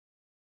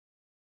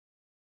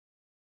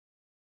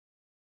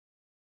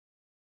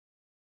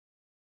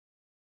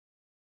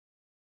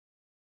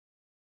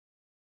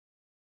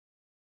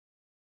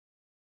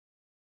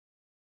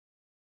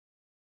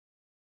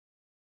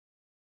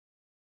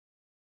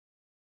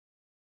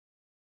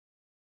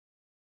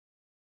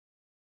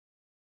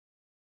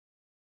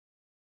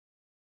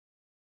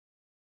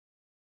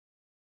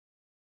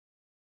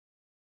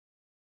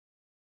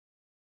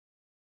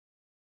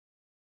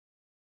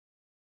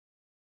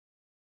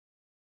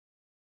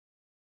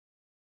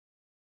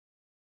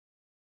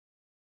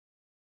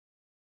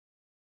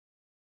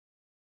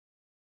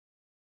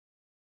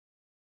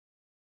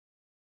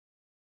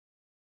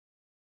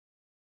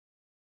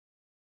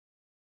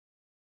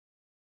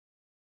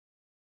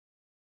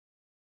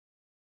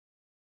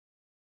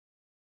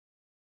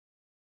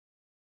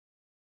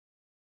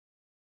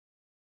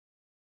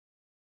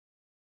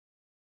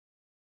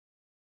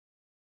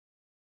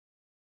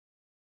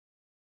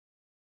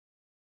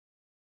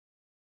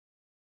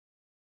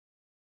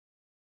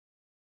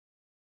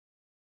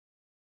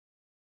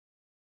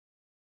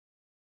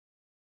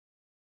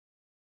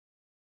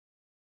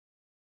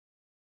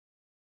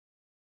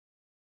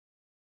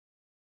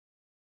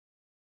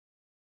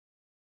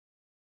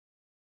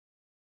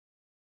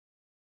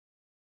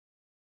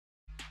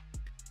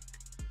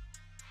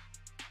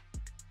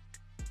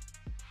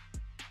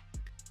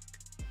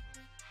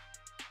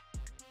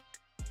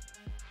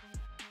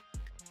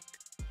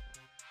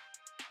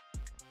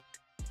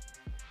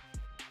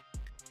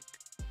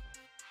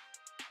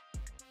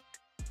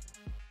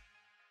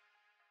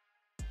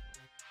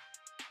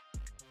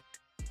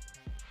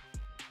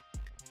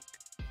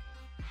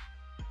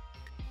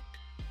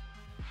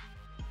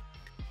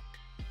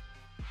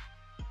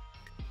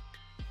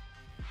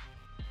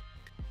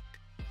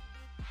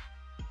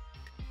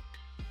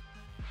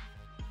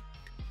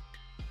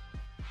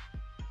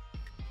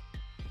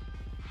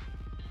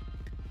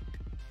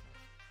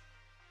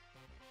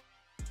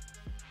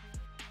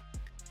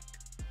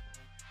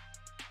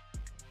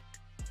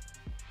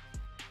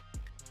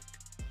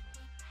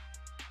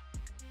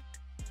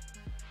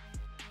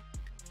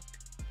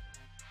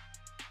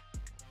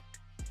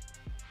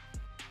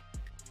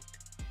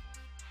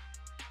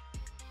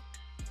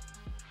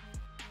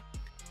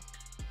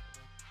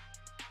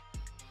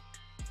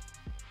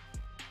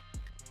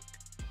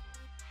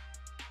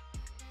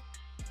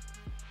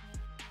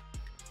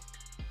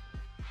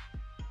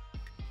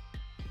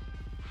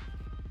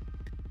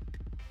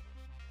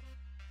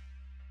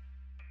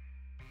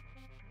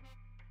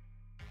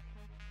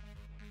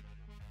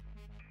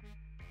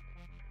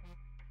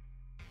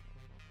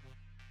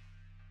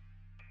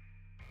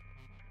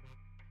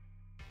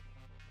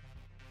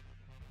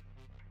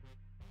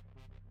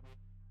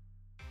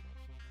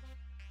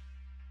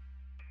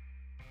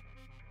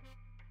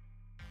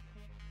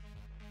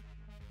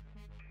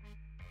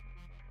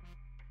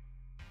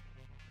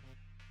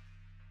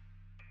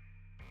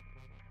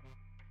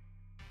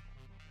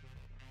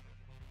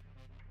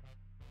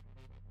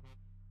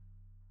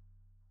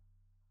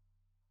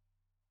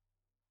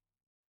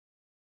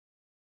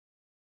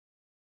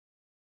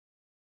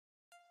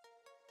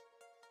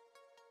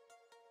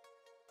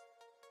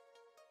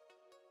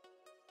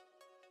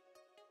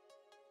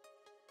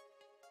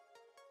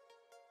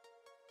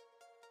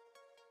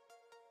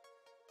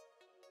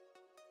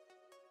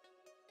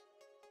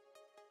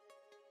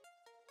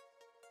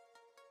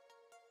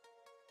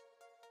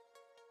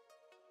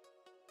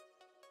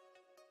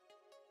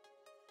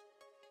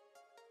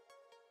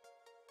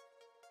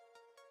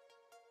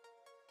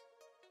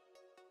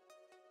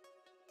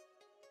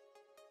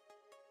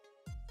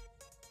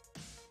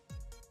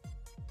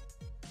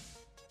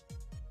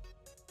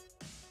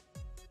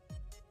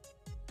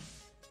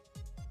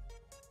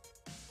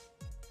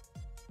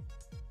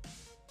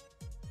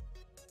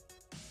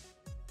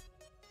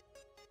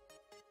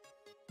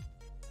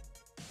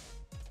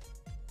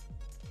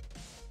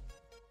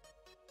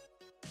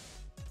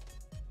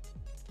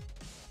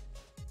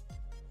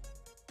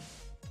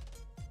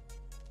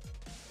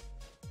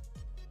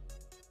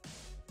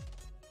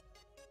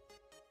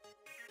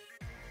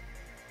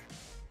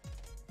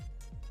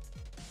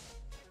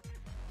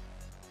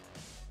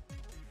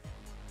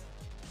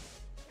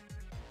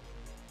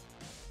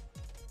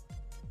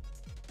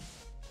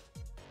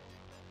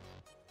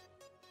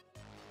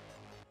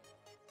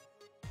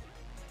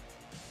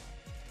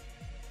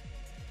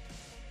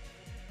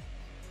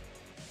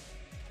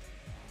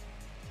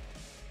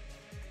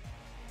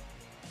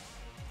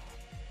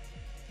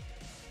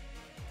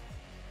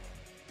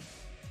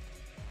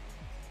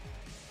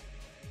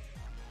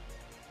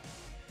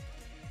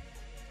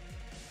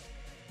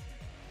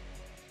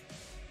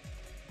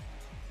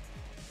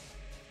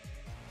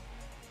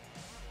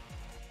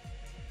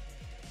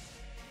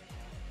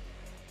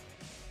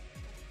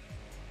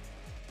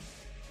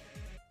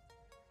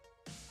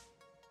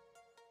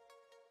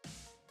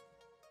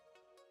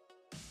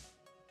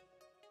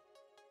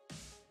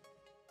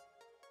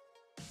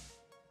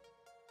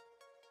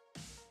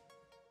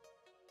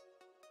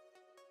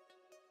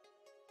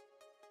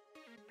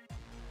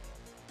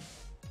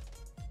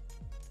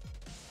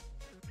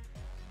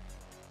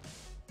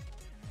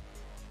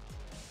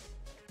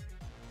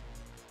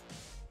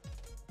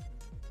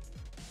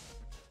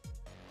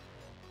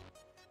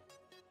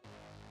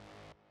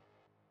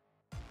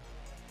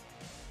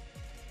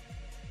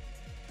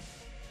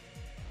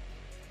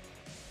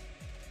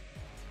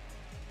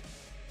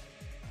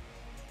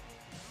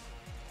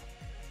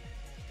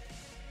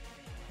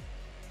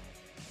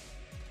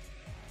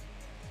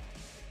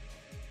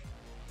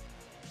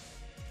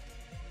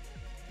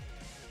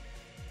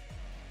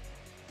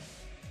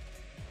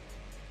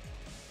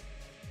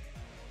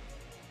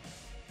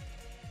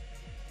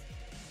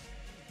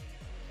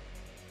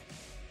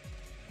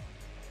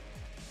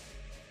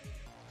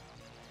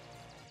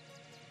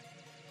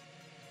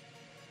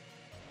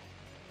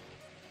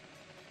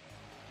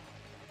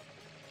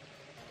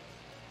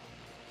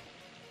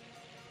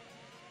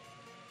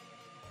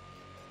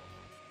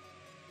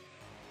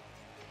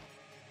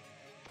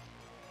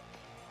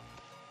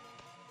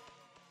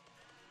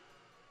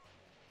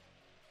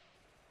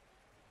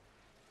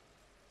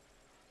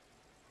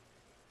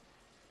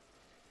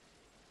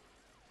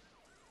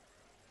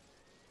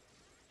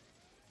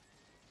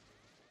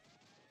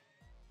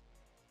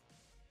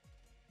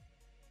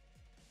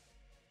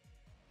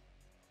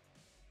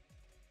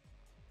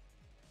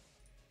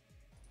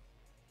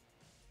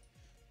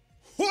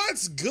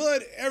What's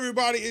good,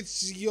 everybody?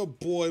 It's your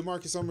boy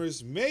Marcus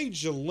Summers,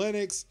 Major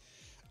Linux.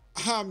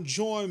 I'm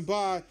joined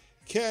by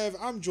Kev.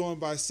 I'm joined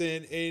by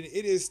Sin, and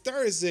it is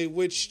Thursday,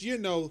 which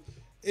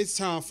it's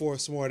time for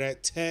some more of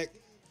that tech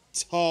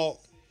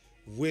talk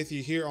with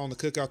you here on the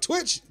Cookout.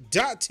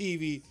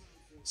 Twitch.tv/The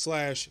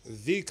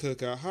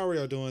Cookout. How are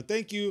y'all doing?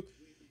 Thank you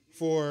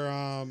for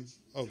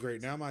oh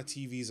great, now my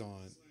TV's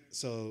on.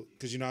 So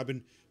because I've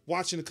been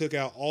watching the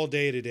Cookout all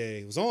day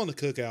today. It was on the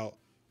Cookout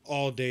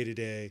all day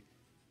today.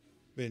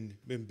 Been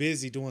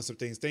busy doing some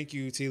things. Thank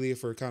you, Telia,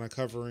 for kind of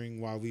covering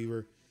while we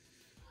were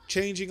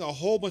changing a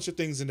whole bunch of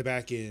things in the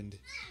back end.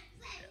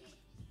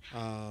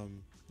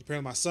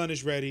 Apparently my son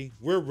is ready.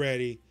 We're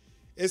ready.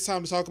 It's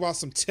time to talk about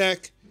some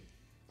tech.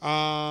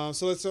 So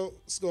let's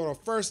go.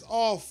 First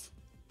off,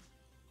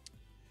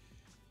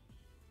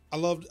 I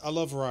love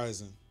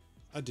Verizon.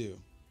 I do.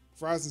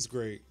 Verizon's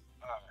great.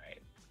 All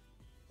right.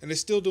 And they're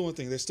still doing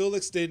things. They're still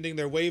extending.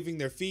 They're waiving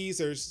their fees.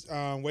 They're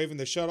waiving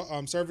their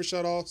service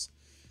shutoffs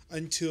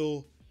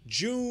until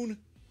June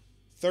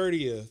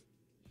 30th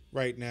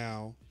right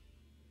now.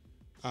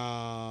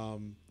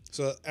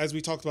 So as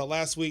we talked about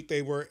last week,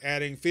 they were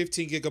adding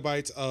 15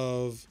 gigabytes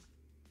of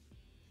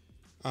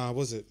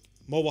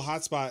mobile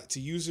hotspot to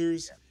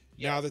users.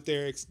 Yeah. Now that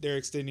they're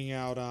extending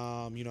out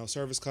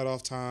service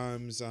cutoff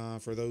times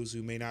for those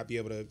who may not be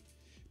able to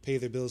pay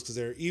their bills, because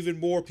there are even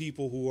more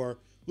people who are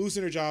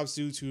losing their jobs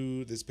due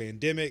to this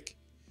pandemic.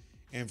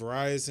 And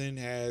Verizon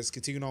has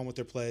continued on with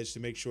their pledge to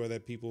make sure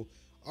that people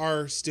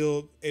are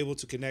still able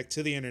to connect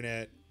to the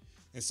internet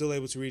and still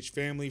able to reach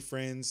family,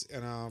 friends,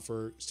 and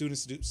for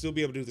students to still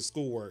be able to do the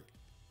schoolwork,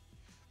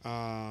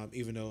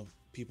 even though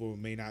people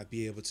may not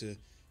be able to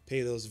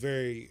pay those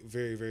very,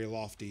 very, very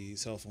lofty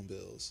cell phone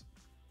bills.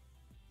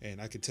 And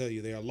I can tell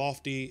you they are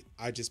lofty.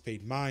 I just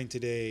paid mine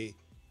today,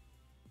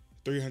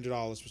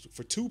 $300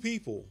 for two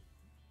people.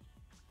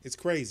 It's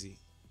crazy.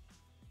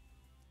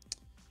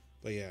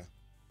 But yeah.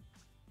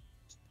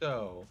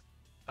 So,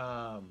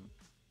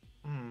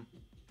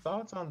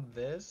 thoughts on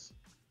this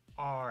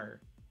are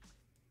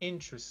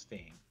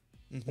interesting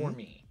for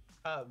me.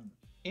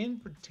 In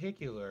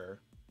particular,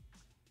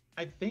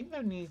 I think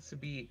there needs to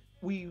be,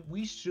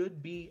 we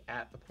should be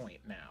at the point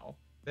now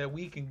that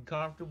we can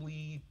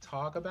comfortably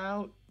talk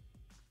about.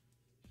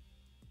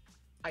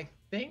 I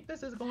think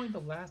this is going to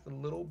last a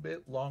little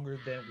bit longer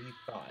than we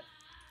thought.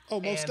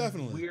 Oh, most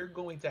definitely. We're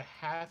going to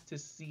have to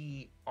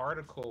see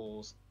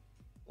articles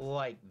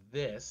like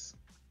this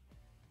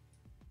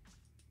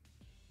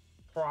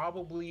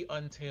probably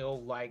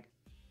until like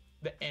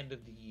the end of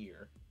the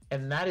year.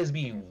 And that is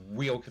being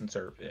real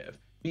conservative,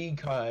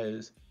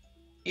 because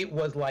it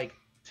was like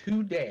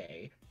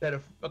today that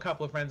a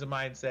couple of friends of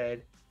mine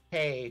said,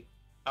 hey,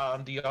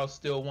 do y'all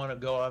still want to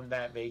go on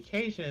that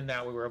vacation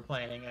that we were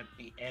planning at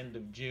the end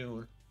of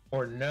June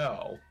or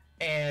no?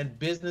 And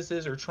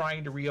businesses are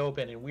trying to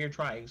reopen, and we're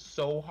trying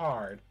so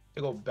hard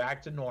to go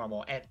back to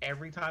normal. And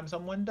every time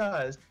someone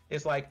does,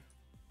 it's like,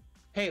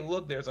 hey,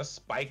 look, there's a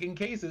spike in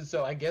cases,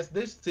 so I guess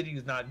this city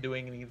is not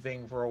doing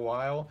anything for a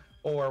while,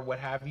 or what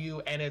have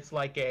you. And it's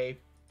like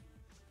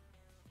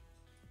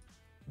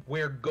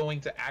we're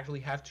going to actually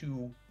have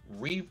to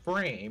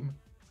reframe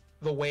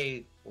the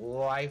way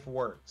life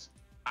works.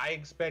 I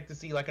expect to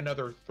see like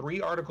another 3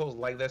 articles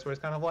like this, where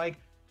it's kind of like,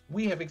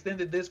 we have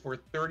extended this for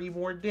 30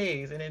 more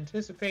days in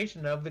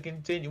anticipation of the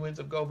continuance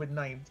of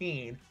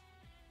COVID-19,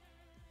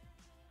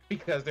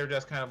 because they're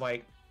just kind of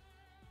like,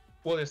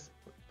 we'll just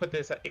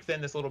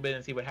extend this a little bit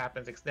and see what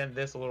happens, extend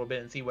this a little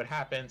bit and see what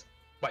happens,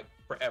 like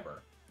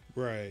forever.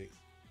 Right.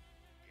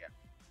 Yeah.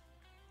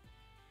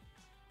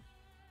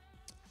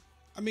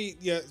 I mean,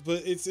 yeah,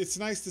 but it's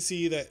nice to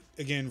see that,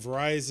 again,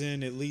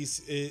 Verizon, at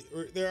least,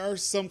 there are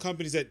some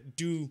companies that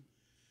do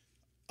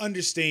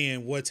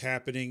understand what's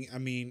happening. I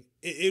mean,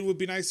 it would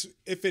be nice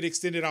if it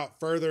extended out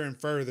further and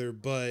further,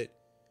 but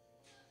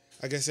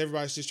I guess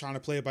everybody's just trying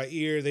to play it by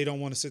ear. They don't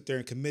want to sit there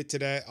and commit to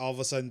that. All of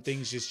a sudden,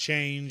 things just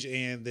change,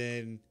 and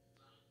then,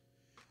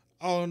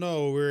 oh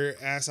no, we're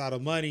ass out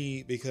of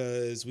money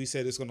because we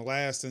said it's going to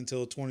last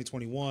until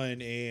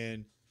 2021,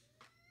 and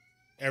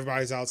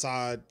everybody's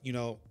outside,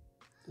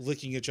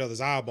 licking each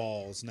other's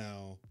eyeballs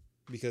now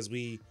because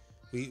we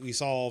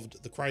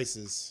solved the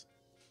crisis.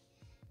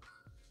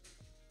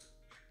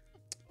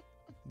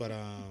 But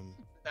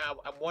now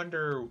I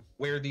wonder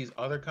where these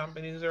other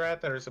companies are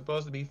at that are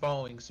supposed to be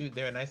following suit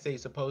there. And I say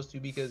supposed to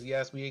because,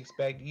 yes, we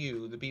expect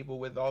you, the people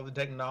with all the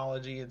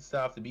technology and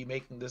stuff, to be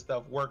making this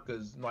stuff work,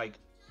 because like,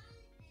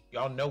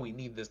 y'all know we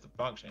need this to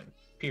function,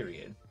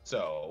 period.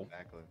 So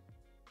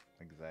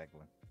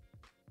Exactly.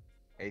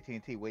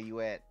 AT&T, where you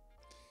at?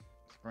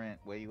 Sprint,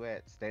 where you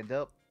at? Stand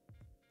up.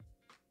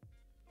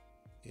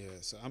 Yeah,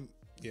 so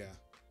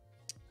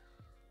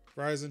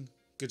Verizon,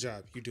 good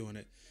job. You're doing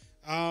it.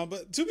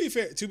 But to be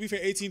fair,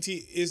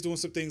 AT&T is doing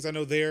some things. I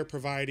know they're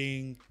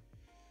providing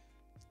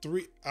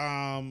 3.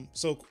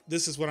 So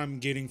this is what I'm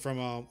getting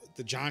from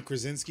the John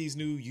Krasinski's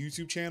new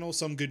YouTube channel,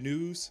 Some Good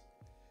News.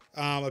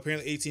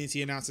 Apparently AT&T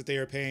announced that they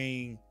are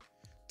paying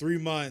 3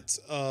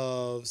 months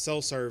of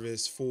cell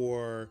service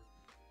for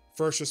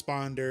first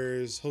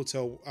responders,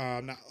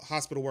 not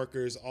hospital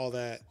workers, all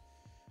that.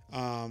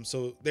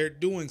 So they're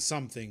doing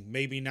something,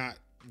 maybe not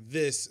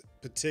this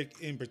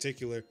in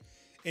particular.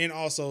 And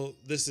also,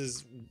 this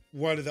is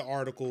one of the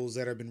articles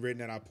that have been written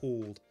that I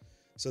pulled.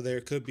 So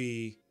there could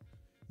be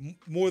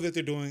more that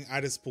they're doing. I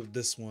just pulled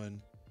this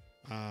one.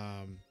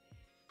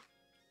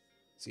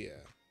 So yeah.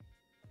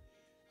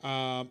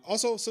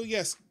 Also, so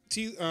yes,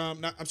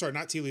 I'm sorry,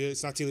 not Telia.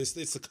 It's not Telia.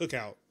 It's the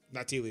Cookout.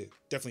 Not Telia.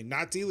 Definitely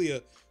not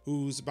Telia,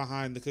 who's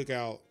behind the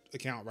Cookout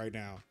account right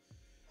now.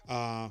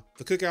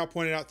 The Cookout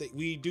pointed out that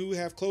we do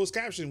have closed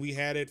caption. We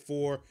had it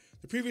for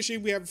the previous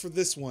stream. We have it for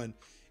this one.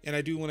 And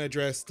I do want to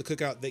address the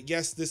Cookout that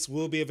yes, this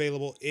will be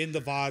available in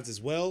the VODs as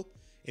well.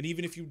 And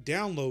even if you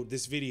download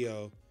this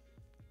video,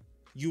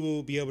 you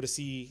will be able to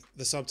see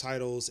the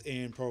subtitles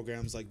in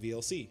programs like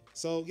VLC.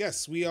 So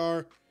yes, we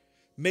are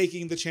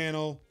making the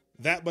channel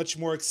that much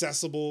more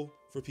accessible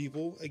for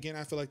people. Again,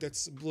 I feel like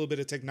that's a little bit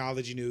of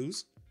technology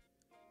news.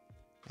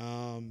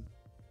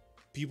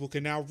 People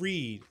can now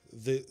read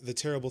the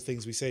terrible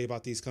things we say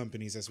about these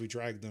companies as we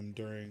drag them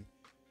during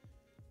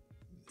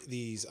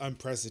these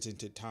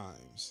unprecedented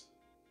times.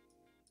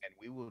 And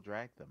we will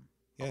drag them.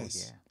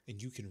 Yes. Oh, yeah.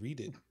 And you can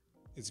read it.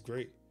 It's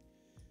great.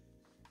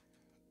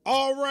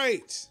 All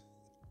right.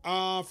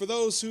 For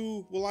those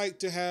who would like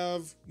to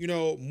have,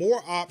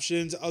 more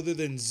options other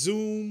than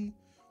Zoom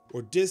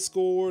or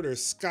Discord or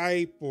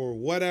Skype or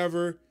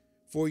whatever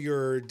for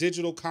your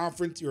digital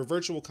conference, your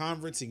virtual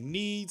conferencing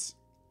needs,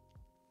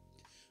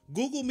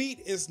 Google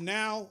Meet is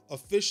now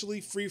officially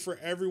free for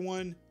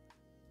everyone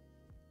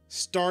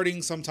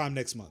starting sometime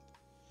next month.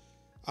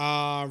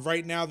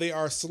 Right now, they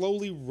are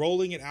slowly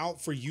rolling it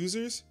out for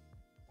users.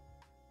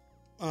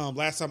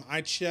 Last time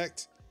I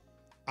checked,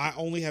 I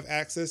only have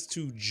access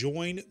to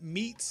join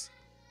meets,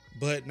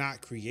 but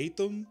not create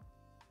them.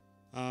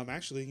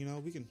 Actually,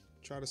 we can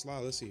try this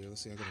live. Let's see. I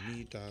go to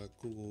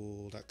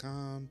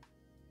meet.google.com.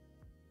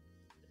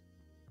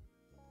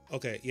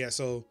 Okay, yeah,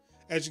 so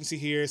as you can see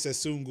here, it says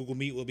soon Google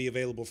Meet will be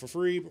available for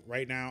free. But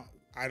right now,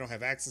 I don't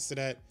have access to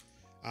that.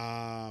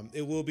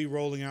 It will be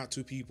rolling out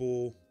to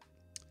people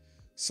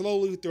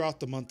slowly throughout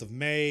the month of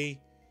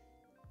May.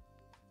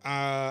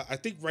 I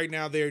think right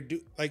now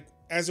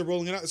as they're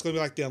rolling it out, it's going to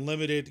be like the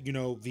unlimited,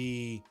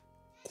 the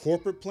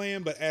corporate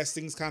plan. But as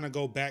things kind of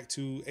go back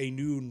to a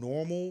new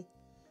normal,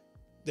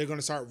 they're going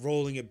to start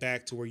rolling it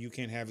back to where you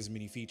can't have as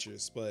many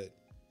features. But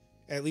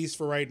at least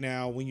for right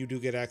now, when you do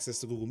get access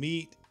to Google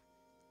Meet,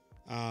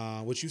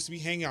 which used to be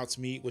Hangouts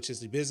Meet, which is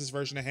the business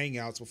version of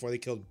Hangouts before they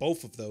killed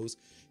both of those.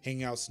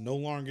 Hangouts no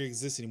longer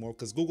exist anymore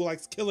because Google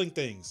likes killing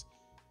things.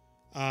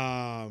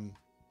 You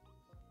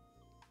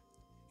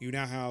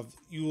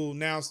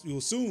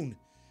will soon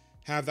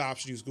have the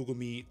option to use Google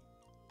Meet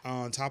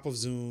on top of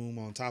Zoom,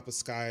 on top of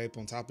Skype,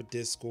 on top of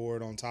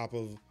Discord, on top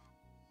of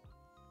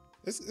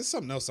there's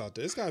something else out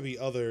there. There's gotta be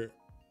other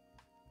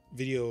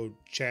video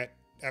chat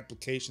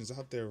applications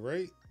out there,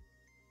 right?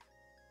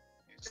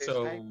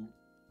 So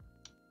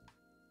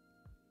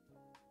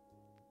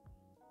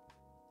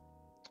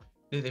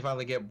did they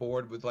finally get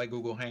bored with like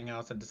Google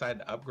Hangouts and decide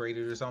to upgrade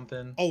it or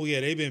something? Oh yeah,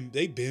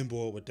 they've been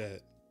bored with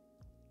that.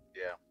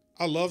 Yeah.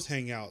 I loved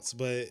Hangouts,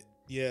 but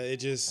yeah, it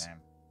just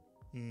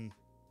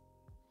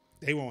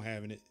they won't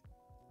having it.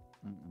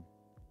 Mm-mm.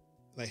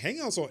 Like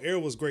Hangouts on Air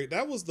was great.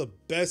 That was the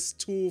best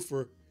tool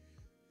for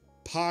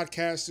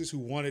podcasters who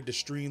wanted to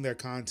stream their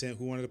content,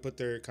 who wanted to put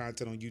their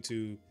content on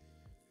YouTube.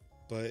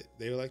 But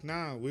they were like,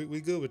 nah,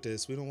 we good with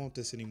this. We don't want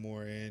this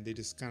anymore. And they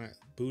just kind of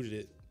booted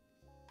it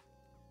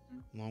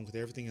along with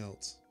everything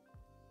else.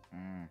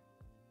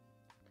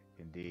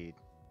 Indeed.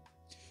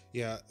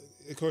 Yeah,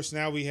 of course,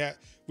 now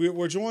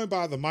we're joined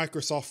by the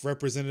Microsoft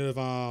representative,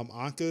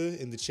 Anka,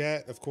 in the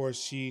chat. Of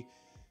course, she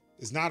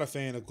is not a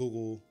fan of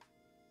Google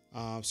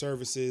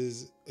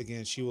services.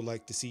 Again, she would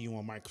like to see you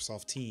on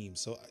Microsoft Teams.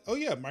 So, oh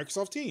yeah,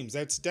 Microsoft Teams.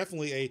 That's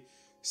definitely a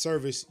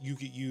service you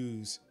could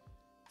use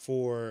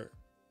for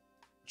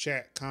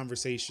chat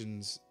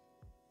conversations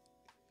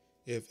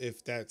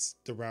if that's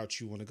the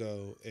route you want to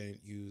go and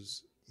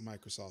use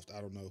Microsoft.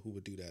 I don't know who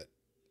would do that,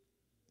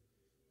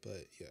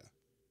 but yeah.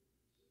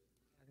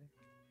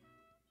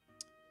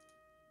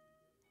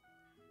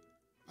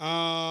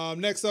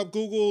 Next up,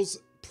 Google's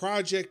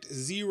Project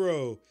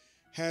Zero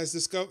has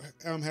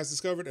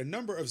discovered a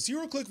number of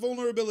zero-click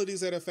vulnerabilities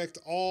that affect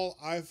all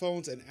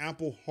iPhones and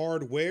Apple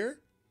hardware.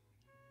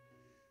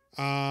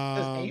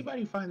 Does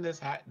anybody find this?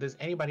 Does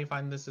anybody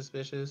find this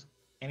suspicious?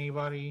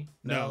 Anybody?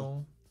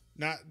 No.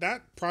 Not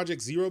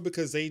Project Zero,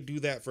 because they do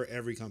that for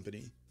every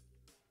company.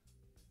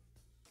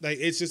 Like,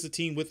 it's just a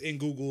team within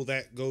Google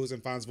that goes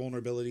and finds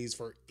vulnerabilities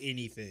for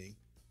anything.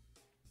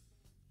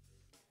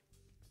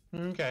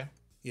 Okay.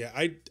 Yeah,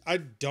 I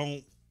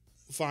don't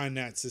find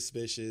that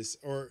suspicious.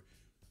 Or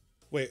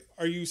wait,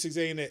 are you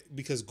saying that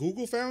because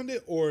Google found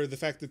it, or the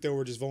fact that there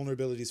were just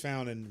vulnerabilities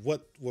found and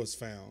what was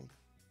found?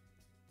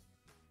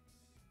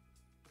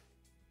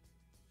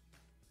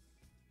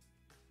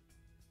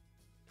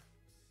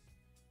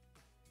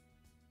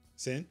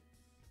 Sin?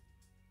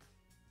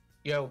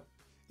 Yo.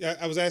 Yeah,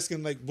 I was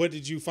asking like, what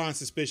did you find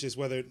suspicious?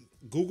 Whether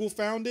Google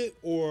found it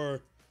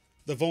or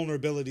the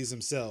vulnerabilities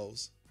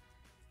themselves.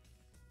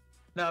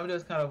 No, I'm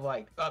just kind of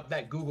like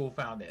that Google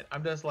found it.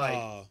 I'm just like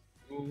Uh,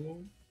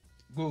 Google,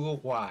 Google,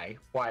 why?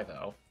 Why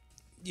though?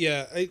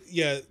 yeah,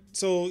 yeah.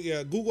 So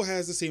yeah, Google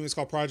has the same. It's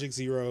called Project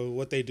Zero.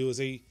 What they do is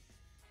they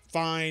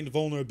find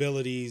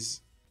vulnerabilities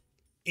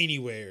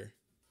anywhere.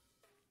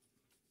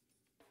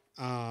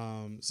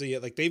 So yeah,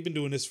 like they've been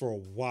doing this for a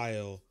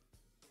while.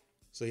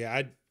 So yeah,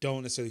 I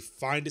don't necessarily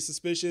find it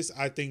suspicious.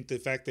 I think the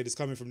fact that it's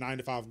coming from 9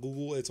 to 5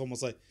 Google, it's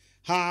almost like,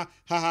 ha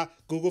ha ha,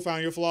 Google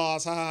found your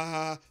flaws, ha ha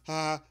ha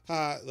ha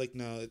ha. Like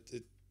no,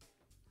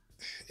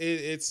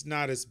 it's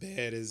not as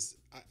bad as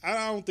I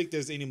don't think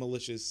there's any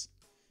malicious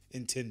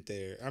intent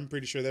there. I'm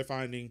pretty sure they're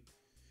finding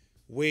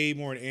way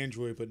more in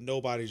Android, but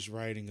nobody's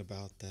writing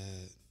about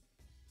that.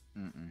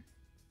 Mm-mm.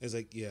 It's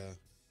like, yeah.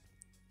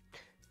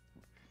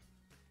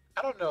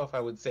 I don't know if I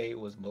would say it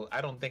was.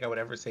 I don't think I would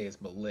ever say it's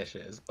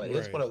malicious, but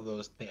it's Right. one of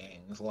those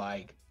things.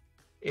 Like,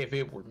 if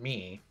it were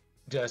me,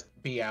 just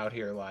be out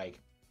here like,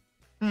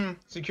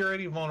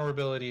 security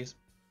vulnerabilities.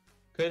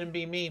 Couldn't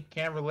be me.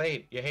 Can't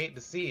relate. You hate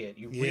to see it.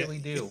 You Yeah. really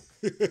do.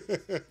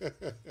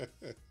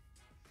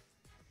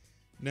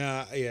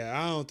 Nah, yeah,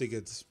 I don't think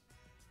it's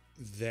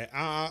that.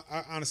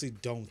 I honestly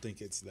don't think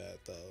it's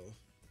that though.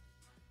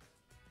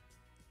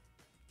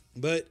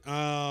 But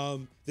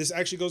this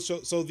actually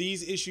goes so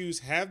these issues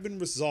have been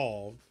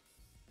resolved,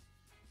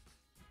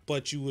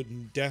 but you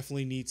would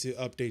definitely need to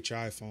update your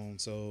iPhone.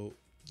 So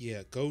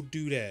yeah, go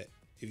do that.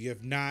 If you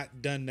have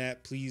not done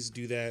that, please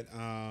do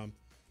that.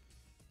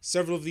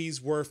 Several of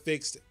these were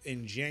fixed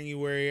in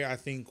January. I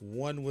think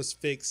one was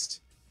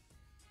fixed.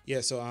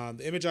 Yeah, so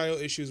the image IO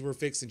issues were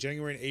fixed in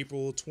January and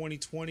April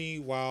 2020,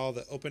 while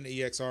the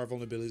OpenEXR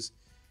vulnerabilities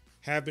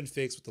have been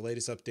fixed with the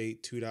latest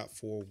update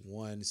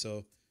 2.41.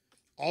 So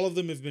all of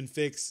them have been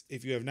fixed.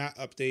 If you have not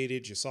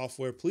updated your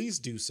software, please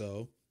do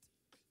so.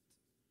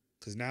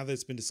 Because now that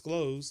it's been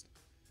disclosed,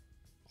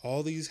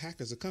 all these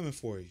hackers are coming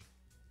for you.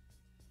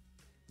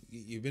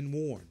 You've been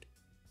warned.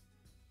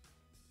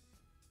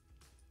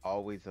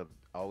 Always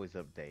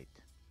update.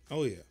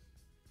 Oh, yeah.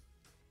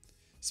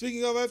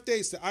 Speaking of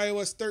updates, the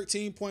iOS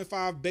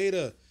 13.5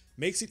 beta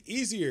makes it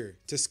easier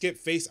to skip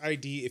Face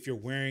ID if you're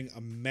wearing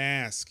a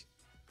mask.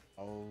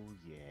 Oh,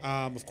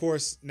 yeah. Of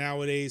course,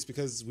 nowadays,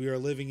 because we are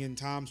living in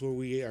times where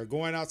we are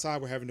going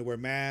outside, we're having to wear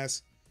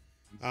masks.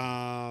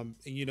 And,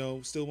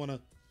 still want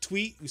to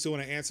tweet. We still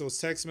want to answer those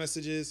text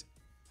messages.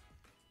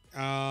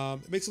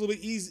 It makes it a little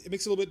bit easy. It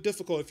makes it a little bit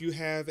difficult if you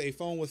have a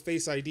phone with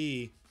Face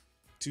ID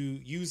to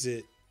use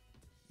it,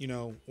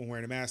 when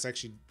wearing a mask. I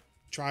actually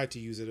tried to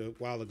use it a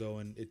while ago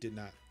and it did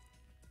not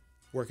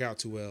work out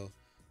too well.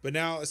 But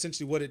now,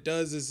 essentially, what it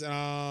does is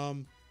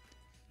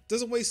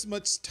doesn't waste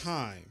much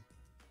time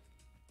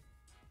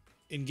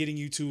in getting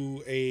you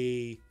to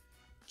a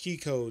key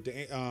code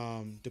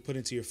to put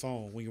into your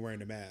phone when you're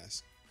wearing a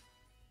mask.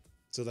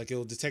 So like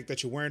it'll detect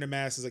that you're wearing a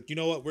mask. It's like, you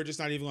know what? We're just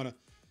not even gonna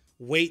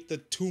wait the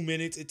 2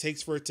 minutes it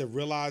takes for it to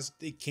realize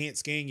it can't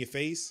scan your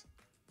face,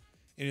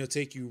 and it'll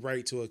take you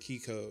right to a key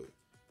code.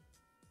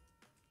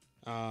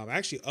 I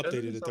actually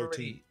updated the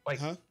 13.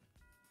 Huh?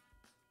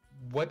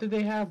 What did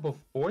they have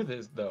before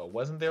this though?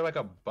 Wasn't there like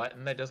a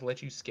button that just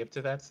lets you skip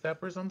to that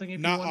step or something? If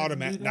Not you wanted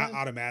to do that? Not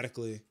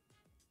automatically.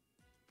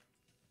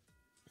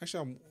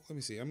 Actually, let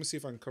me see. I'm gonna see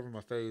if I can cover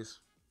my face.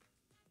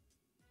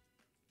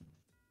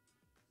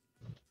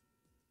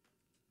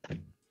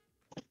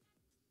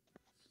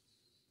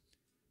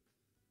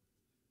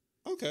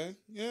 Okay,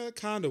 yeah, it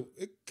kind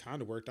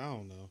of worked. I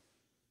don't know.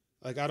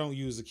 Like I don't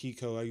use a key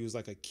code. I use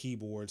like a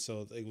keyboard,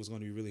 so it was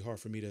going to be really hard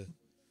for me to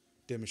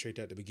demonstrate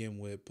that to begin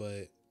with.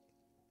 But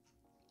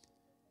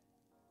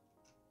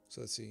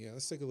so let's see. Yeah,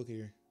 let's take a look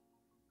here.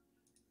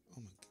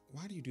 Oh my!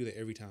 Why do you do that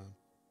every time?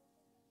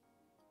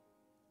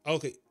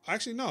 Okay,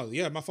 actually no.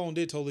 Yeah, my phone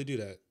did totally do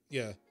that.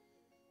 Yeah.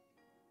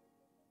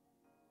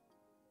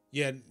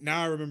 Yeah,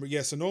 now I remember.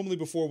 Yeah, so normally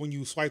before when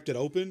you swiped it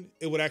open,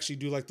 it would actually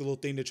do like the little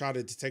thing to try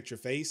to detect your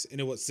face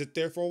and it would sit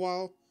there for a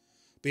while.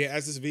 But yeah,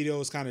 as this video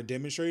is kind of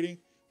demonstrating,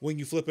 when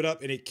you flip it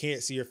up and it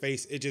can't see your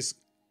face, it just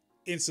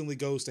instantly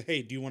goes to,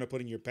 hey, do you want to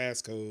put in your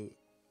passcode?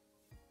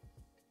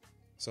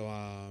 So,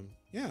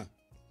 yeah.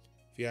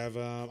 If you have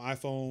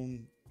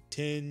iPhone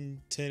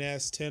 10,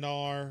 10S,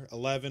 10R,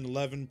 11,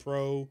 11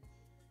 Pro,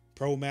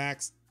 Pro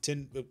Max,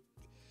 10,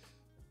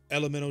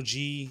 Elemental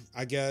G,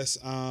 I guess,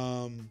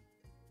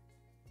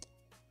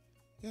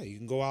 yeah, you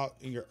can go out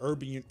in your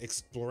urban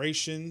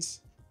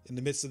explorations in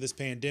the midst of this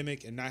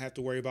pandemic and not have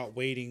to worry about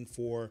waiting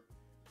for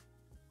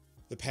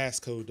the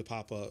passcode to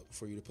pop up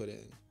for you to put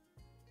in.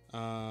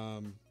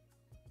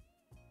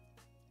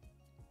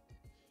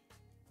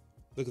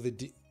 Look at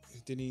the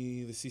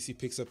CC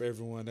picks up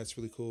everyone. That's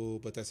really cool,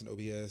 but that's an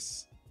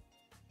OBS.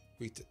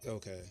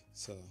 Okay,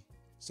 so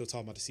still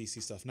talking about the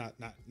CC stuff, not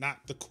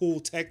the cool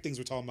tech things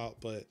we're talking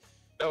about, but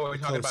no, we're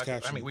talking about.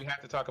 captioning. I mean, we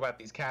have to talk about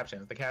these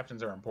captions. The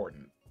captions are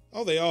important.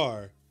 Oh, they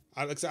are.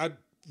 I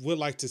would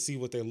like to see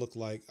what they look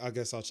like. I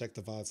guess I'll check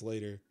the VODs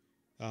later.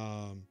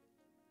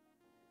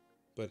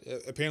 But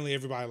apparently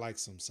everybody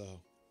likes them, so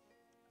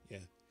Yeah.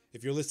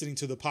 If you're listening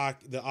to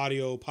the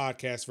audio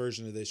podcast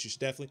version of this, you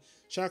should definitely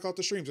check out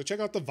the streams or check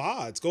out the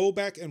VODs. Go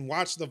back and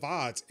watch the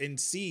VODs and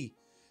see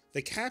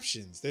the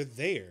captions. They're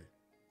there.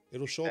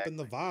 It'll show up in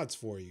the VODs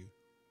for you.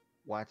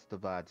 Watch the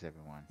VODs,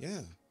 everyone.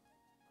 Yeah.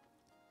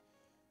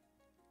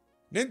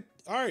 Then,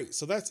 all right.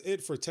 So that's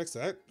it for text.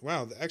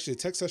 Wow. Actually,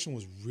 the text session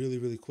was really,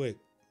 really quick.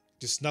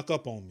 Just snuck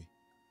up on me.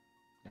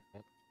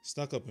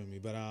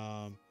 But,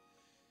 and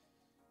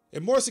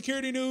more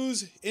security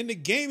news in the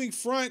gaming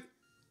front.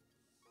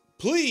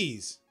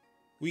 Please,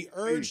 we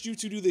urged you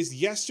to do this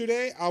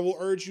yesterday. I will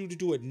urge you to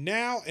do it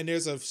now. And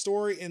there's a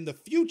story in the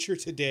future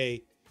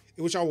today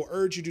in which I will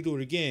urge you to do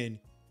it again.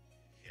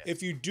 Yes.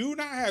 If you do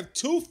not have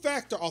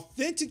two-factor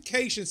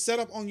authentication set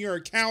up on your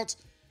account,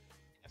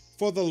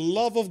 for the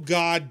love of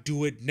God,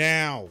 do it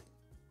now.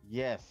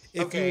 Yes.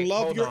 If you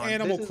love your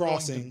Animal Crossing.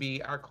 This is going to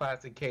be our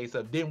classic case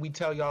of, didn't we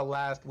tell y'all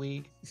last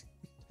week?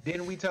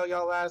 Didn't we tell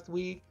y'all last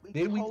week?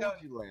 Didn't we tell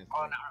you on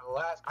our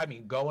last? I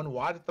mean, go and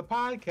watch the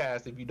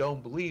podcast if you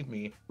don't believe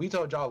me. We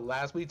told y'all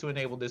last week to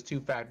enable this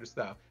two-factor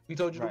stuff. We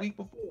told you the week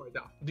before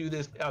to do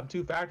this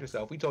two-factor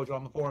stuff. We told you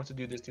on the forums to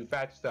do this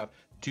two-factor stuff.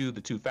 Do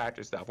the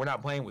two-factor stuff. We're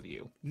not playing with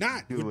you.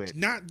 Not playing.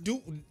 Not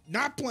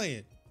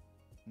playing.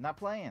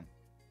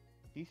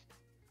 He's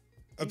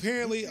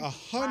apparently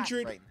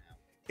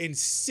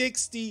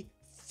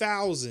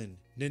 160,000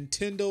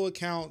 Nintendo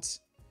accounts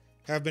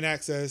have been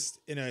accessed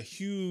in a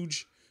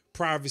huge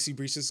privacy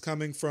breach. This is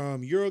coming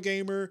from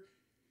Eurogamer.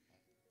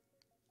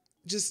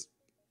 Just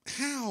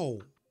how?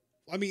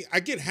 I mean, I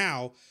get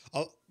how.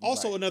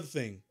 Also, another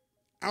thing,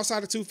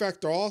 outside of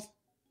two-factor auth,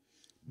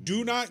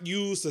 do not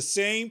use the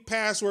same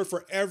password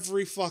for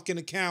every fucking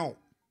account.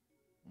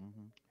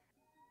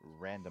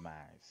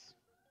 Randomize.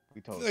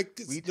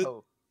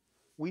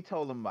 We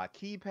told them my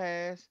key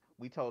pass.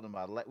 We told them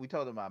my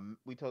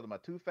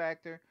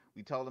two-factor.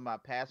 We told them my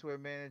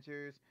password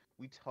managers.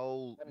 We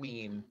told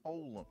them.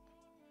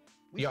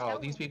 Y'all,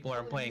 these people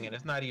aren't playing, and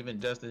it's not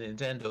even just a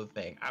Nintendo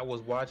thing. I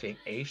was watching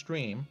a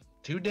stream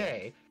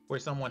today where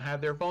someone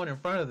had their phone in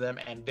front of them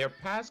and their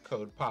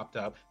passcode popped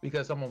up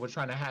because someone was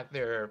trying to hack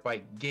their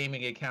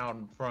gaming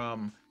account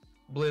from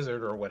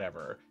Blizzard or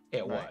whatever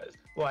it was.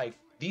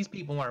 These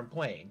people aren't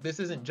playing. This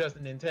isn't just a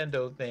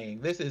Nintendo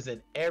thing. This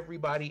isn't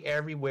everybody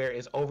everywhere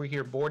is over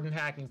here bored and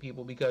hacking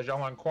people because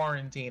y'all on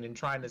quarantine and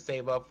trying to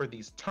save up for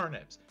these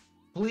turnips.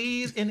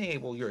 Please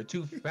enable your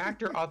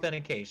two-factor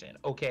authentication,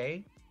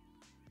 okay?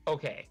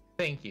 Okay,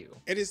 thank you.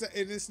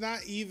 It's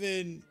not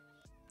even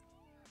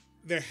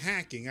they're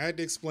hacking. I had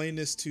to explain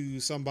this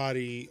to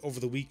somebody over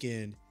the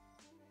weekend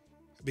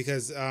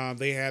because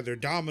they had their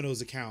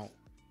Domino's account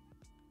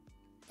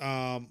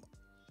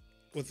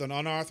with an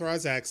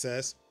unauthorized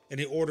access, and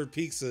they ordered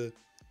pizza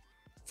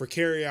for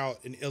carry out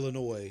in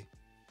Illinois.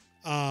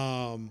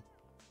 I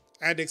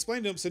had to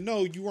explain to them, said,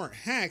 no, you weren't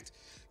hacked.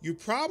 You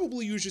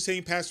probably use your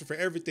same password for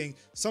everything.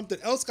 Something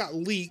else got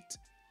leaked,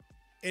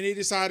 and they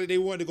decided they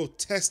wanted to go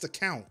test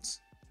accounts.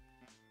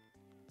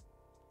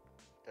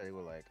 They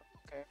were like,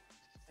 okay,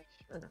 just make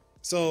sure.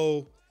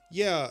 So,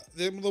 yeah,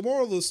 the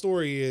moral of the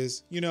story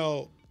is,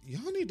 y'all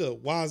need to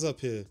wise up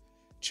here.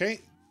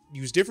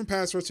 Use different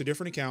passwords to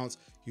different accounts.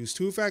 Use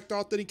two-factor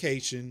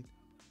authentication.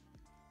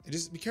 And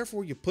just be careful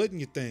where you're putting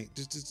your thing.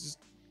 Just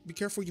be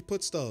careful where you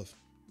put stuff.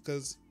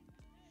 Because,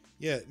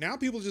 yeah, now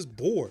people are just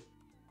bored.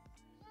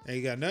 And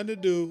you got nothing to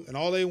do, and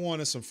all they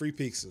want is some free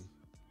pizza.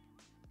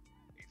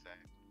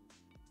 Exactly.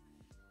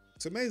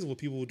 It's amazing what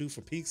people will do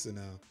for pizza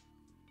now.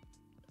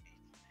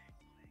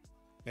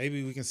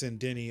 Maybe we can send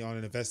Denny on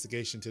an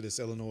investigation to this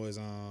Illinois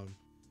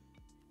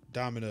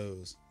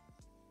Domino's.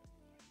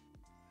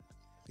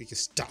 We can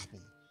stop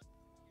him.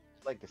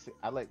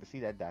 I'd like to see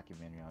that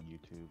documentary on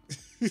YouTube.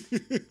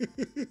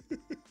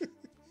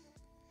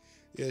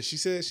 Yeah, she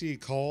said she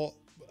had called.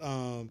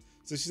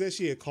 So she said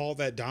she had called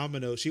that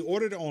Domino's. She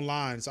ordered it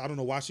online, so I don't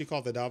know why she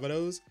called the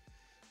Domino's.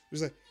 It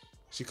was like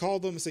she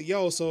called them and said,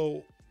 "Yo,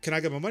 so can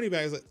I get my money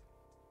back?" I was like,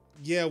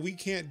 "Yeah, we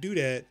can't do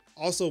that."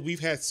 Also, we've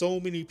had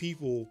so many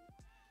people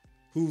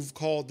who've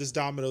called this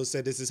Domino's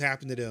said this has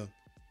happened to them.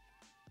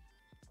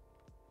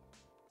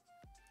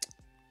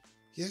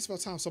 Yeah, it's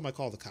about time somebody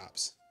called the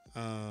cops.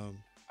 I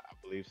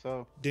believe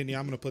so. Denny,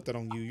 I'm going to put that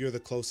on you. You're the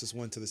closest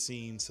one to the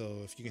scene, so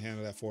if you can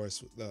handle that for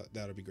us,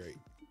 that'll be great.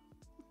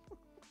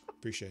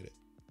 Appreciate it.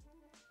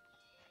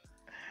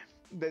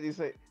 They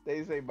say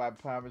my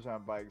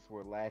Parmesan bikes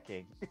were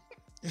lacking.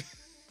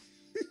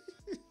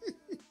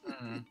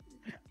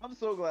 I'm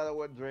so glad I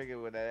wasn't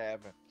drinking when that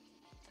happened.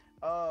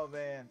 Oh,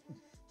 man.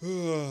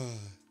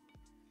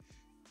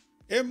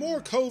 In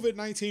more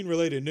COVID-19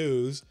 related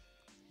news,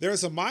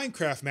 there's a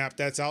Minecraft map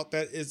that's out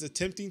that is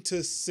attempting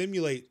to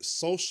simulate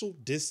social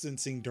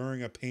distancing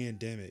during a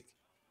pandemic.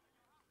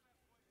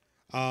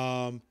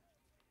 So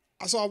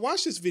I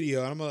watched this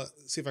video, and I'm going to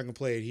see if I can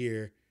play it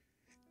here.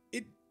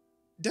 It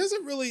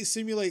doesn't really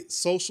simulate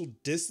social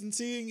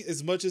distancing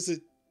as much as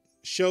it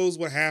shows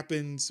what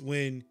happens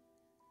when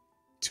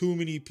too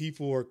many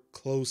people are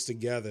close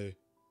together,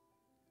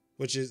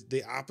 which is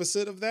the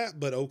opposite of that,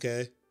 but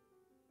okay.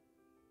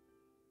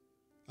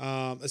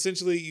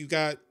 Essentially, you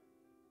got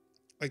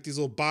like these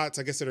little bots,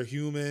 I guess, that are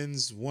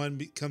humans. One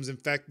becomes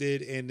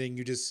infected, and then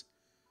you just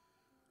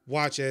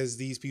watch as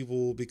these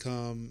people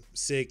become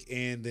sick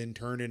and then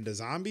turn into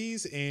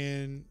zombies.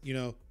 And, you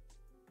know,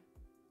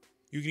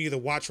 you can either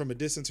watch from a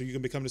distance or you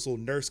can become this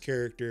little nurse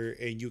character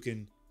and you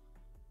can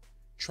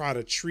try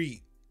to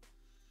treat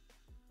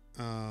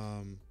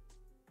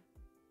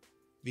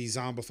these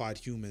zombified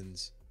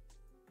humans.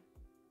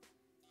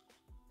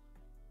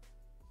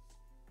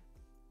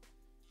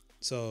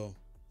 So,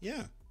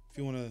 yeah, if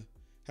you want to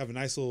have a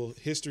nice little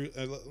history,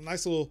 a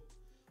nice little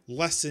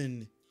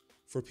lesson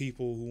for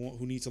people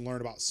who need to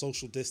learn about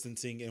social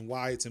distancing and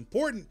why it's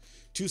important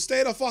to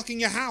stay the fuck in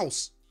your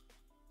house.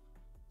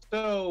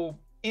 So,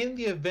 in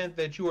the event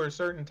that you are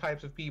certain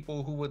types of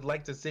people who would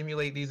like to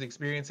simulate these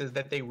experiences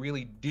that they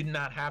really did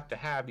not have to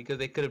have because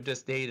they could have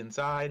just stayed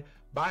inside,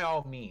 by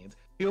all means,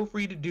 feel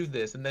free to do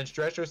this and then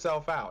stress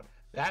yourself out.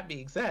 That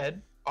being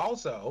said,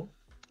 also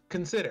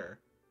consider,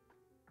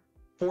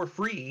 for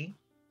free,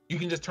 you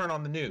can just turn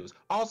on the news.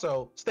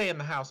 Also, stay in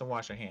the house and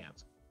wash your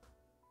hands.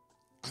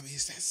 I mean,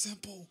 it's that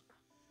simple.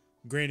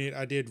 Granted,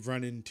 I did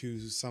run into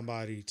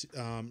somebody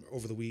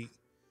over the week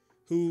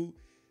who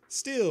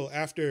still,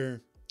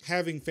 after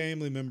having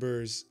family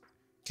members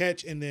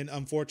catch and then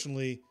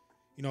unfortunately,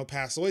 you know,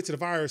 pass away to the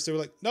virus, they were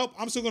like, nope,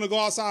 I'm still going to go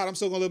outside. I'm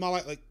still going to live my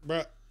life. Like,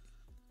 bruh,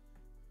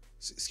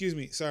 excuse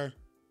me, sir.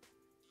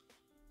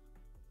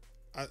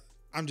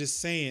 I'm just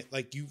saying,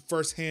 like, you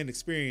firsthand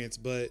experience,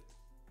 but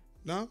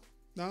no.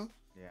 Yeah.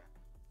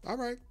 All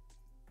right.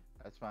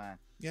 That's fine.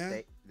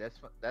 Yeah.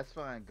 That's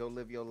fine. Go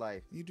live your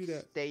life. You do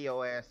that. Stay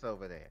your ass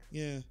over there.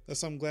 Yeah.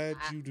 I'm glad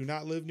you do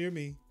not live near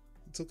me.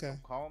 It's okay.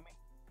 Don't call me.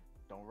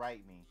 Don't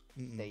write me.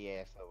 Mm-mm. Stay your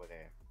ass over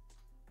there.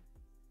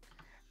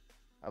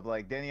 I'm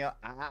like, Danielle,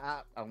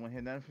 I won't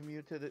hear nothing from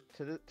you till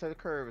the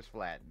curve is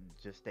flattened.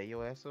 Just stay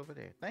your ass over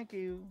there. Thank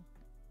you.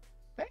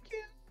 Thank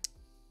you.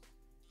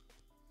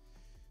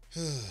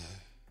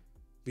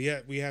 But yeah,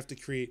 we have to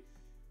create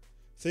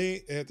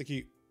thing after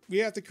thing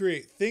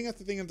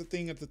after thing after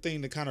thing after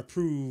thing to kind of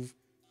prove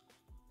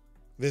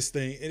this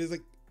thing. It is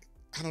like,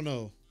 I don't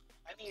know.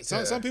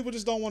 Some people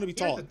just don't want to be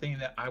taught. Here's the thing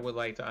that I would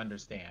like to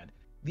understand.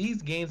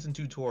 These games and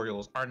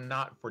tutorials are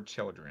not for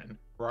children,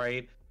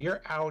 right?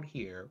 You're out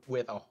here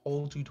with a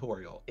whole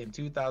tutorial in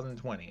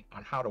 2020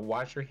 on how to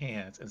wash your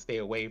hands and stay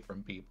away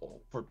from people.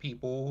 For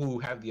people who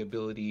have the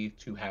ability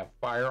to have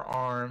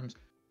firearms,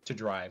 to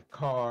drive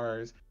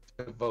cars,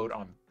 to vote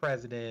on the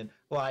president.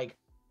 Like,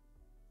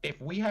 if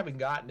we haven't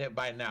gotten it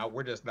by now,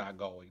 we're just not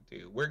going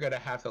to. We're going to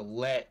have to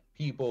let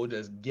people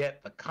just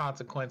get the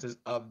consequences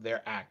of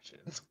their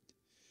actions.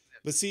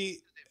 But see,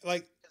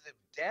 like, if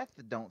death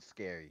don't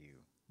scare you,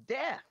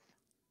 death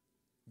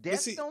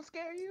don't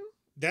scare you.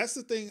 That's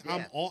the thing.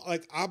 Yeah.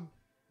 I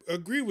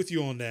agree with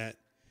you on that.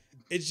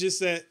 It's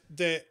just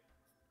that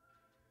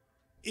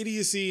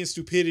idiocy and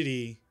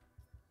stupidity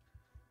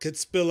could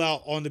spill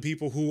out on the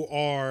people who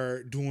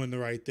are doing the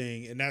right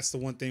thing, and that's the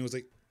one thing. Was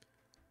like,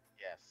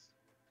 yes,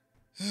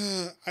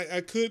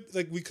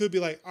 we could be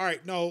like, all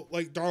right, no,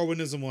 like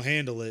Darwinism will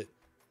handle it,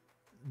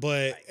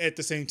 but at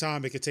the same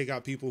time, it could take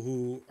out people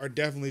who are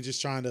definitely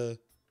just trying to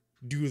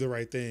do the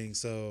right thing.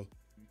 So,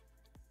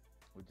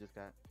 who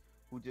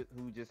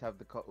just have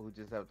the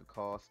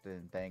cost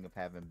and thing of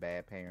having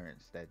bad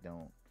parents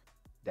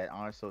that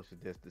aren't social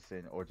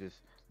distancing, or just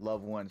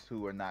loved ones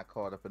who are not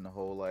caught up in the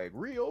whole like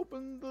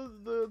reopen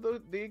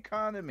the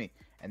economy,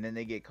 and then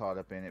they get caught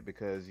up in it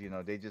because, you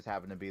know, they just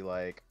happen to be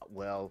like,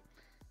 well,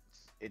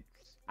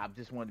 I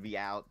just want to be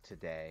out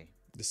today.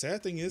 The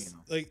sad thing is,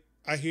 like,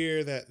 I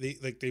hear that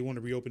they want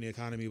to reopen the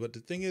economy, but the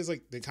thing is,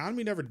 like, the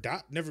economy never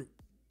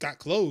got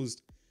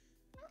closed.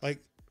 Like,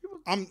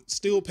 I'm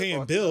still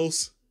paying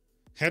bills.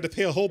 Had to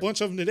pay a whole bunch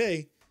of them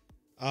today.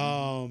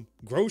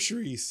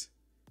 Groceries.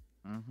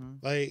 Mm-hmm.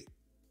 Like,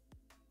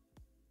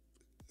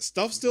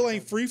 stuff still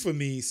ain't free for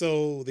me.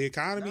 So the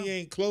economy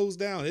ain't closed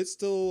down. It's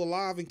still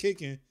alive and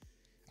kicking.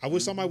 I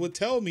wish somebody would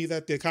tell me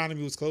that the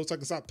economy was closed so I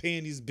can stop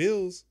paying these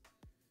bills.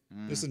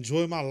 Just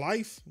enjoy my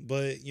life.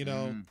 But, you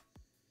know,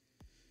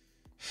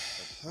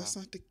 that's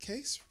not the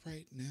case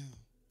right now.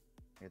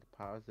 Yeah, the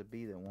powers that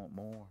be that want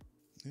more.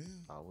 Yeah.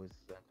 Always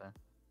said that.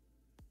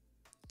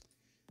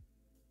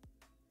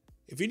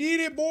 If you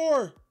needed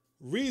more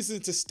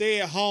reason to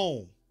stay at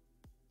home,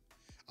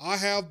 I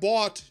have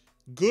bought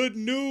good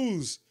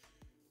news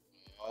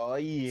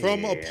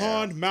from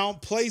upon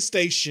Mount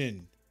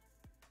PlayStation.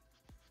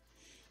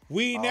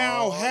 We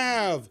now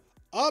have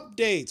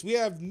updates. We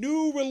have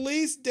new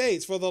release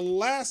dates for The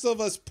Last of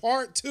Us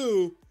Part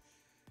 2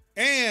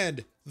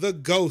 and The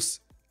Ghost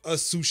of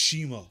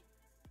Tsushima.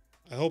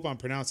 I hope I'm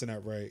pronouncing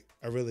that right.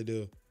 I really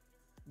do.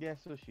 Yeah,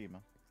 Tsushima.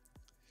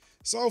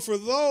 So for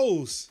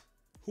those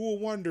who are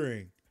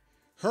wondering,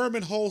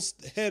 Herman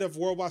Holst, head of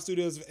Worldwide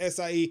Studios of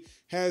SIE,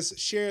 has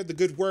shared the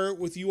good word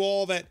with you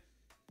all that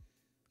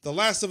The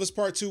Last of Us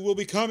Part 2 will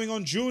be coming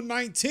on June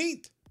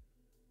 19th.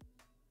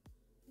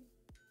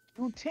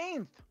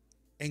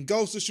 And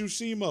Ghost of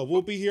Tsushima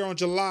will be here on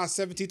July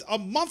 17th, a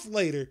month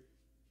later.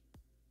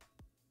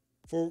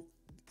 For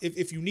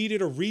if you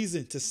needed a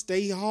reason to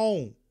stay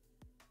home,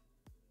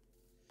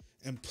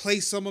 and play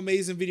some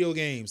amazing video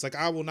games. Like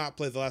I will not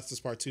play The Last of Us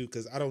Part 2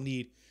 because I don't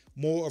need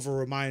more of a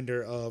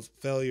reminder of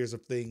failures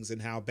of things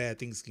and how bad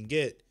things can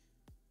get.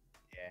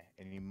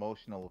 Yeah, an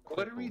emotional.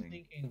 What are we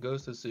crippling. thinking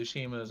Ghost of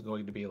Tsushima is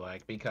going to be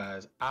like?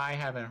 Because I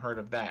haven't heard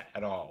of that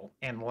at all.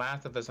 And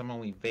Last of Us, I'm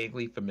only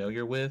vaguely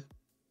familiar with.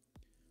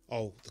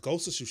 Oh, the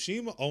Ghost of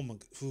Tsushima. Oh my,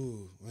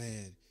 ooh,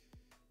 man.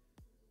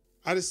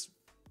 I just,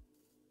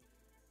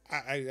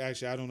 I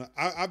actually, I don't know.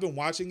 I've been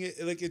watching it.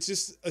 Like it's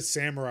just a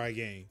samurai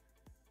game.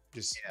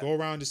 Just go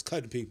around, just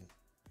cutting people.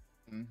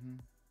 Mm-hmm.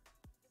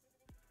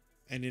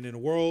 And then in a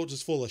world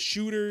just full of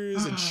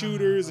shooters and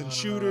shooters and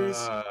shooters.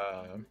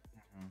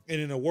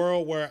 And in a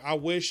world where I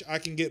wish I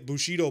can get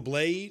Bushido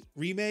Blade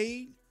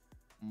remade.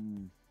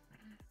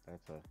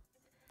 That's a.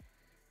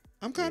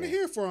 I'm kind of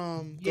here for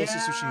Ghost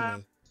of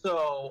Tsushima.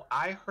 So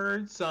I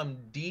heard some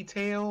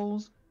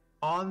details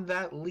on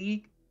that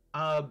leak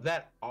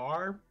that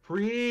are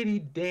pretty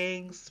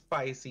dang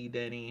spicy,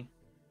 Denny.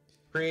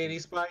 Pretty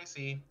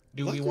spicy.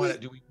 Do we want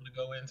to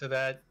go into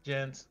that,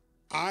 gents?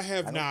 I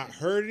have not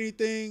heard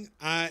anything.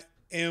 I'm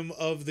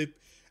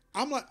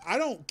like, I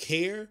don't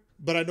care,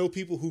 but I know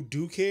people who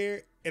do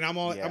care. And I'm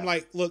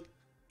like, look,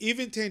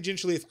 even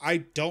tangentially, if I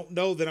don't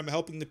know, then I'm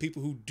helping the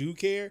people who do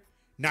care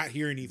not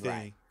hear anything.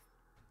 Right.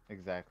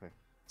 Exactly.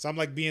 So I'm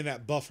like being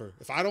that buffer.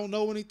 If I don't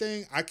know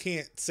anything, I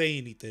can't say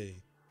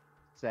anything.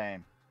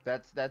 Same.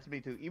 That's me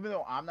too. Even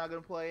though I'm not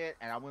gonna play it,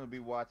 and I'm gonna be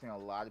watching a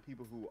lot of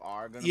people who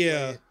are gonna play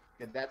it.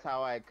 And that's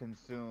how I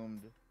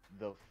consumed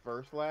the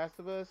first Last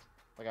of Us.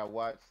 Like I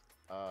watched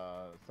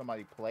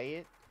somebody play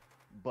it,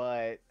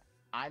 but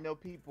I know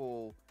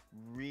people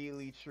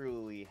really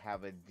truly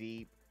have a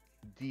deep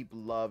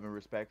love and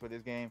respect for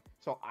this game.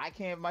 So I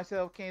can't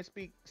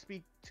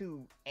speak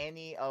to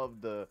any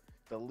of the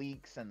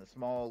leaks and the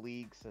small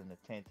leaks and the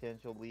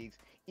tangential leaks.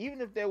 Even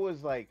if there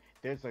was like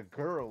there's a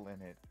girl in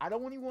it, I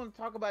don't even want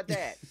to talk about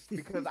that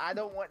because I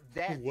don't want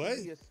that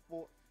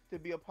to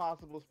be a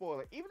possible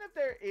spoiler. Even if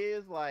there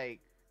is like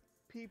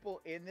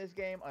people in this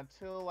game,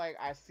 until like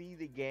I see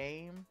the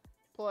game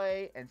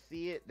play and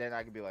see it, then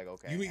I can be like,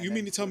 okay. You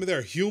mean to tell me there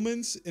are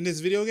humans in this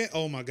video game?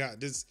 Oh my god,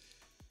 this.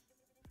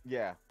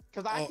 Yeah,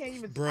 because I can't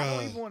even.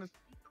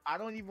 I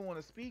don't even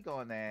want to speak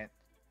on that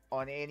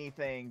on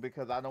anything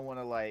because I don't want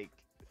to like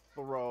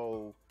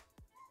throw,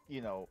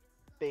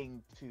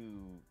 thing to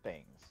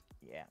things.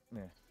 Yeah.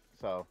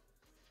 So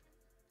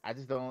I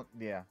just don't.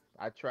 Yeah,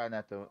 I try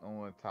not to. I don't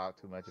want to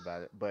talk too much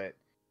about it. But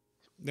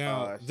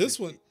now this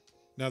one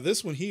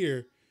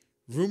here.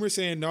 Rumors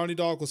saying Naughty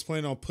Dog was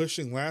planning on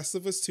pushing Last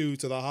of Us 2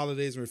 to the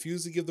holidays and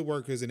refused to give the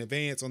workers an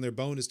advance on their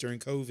bonus during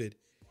COVID.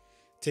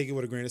 Take it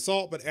with a grain of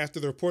salt, but after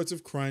the reports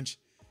of crunch,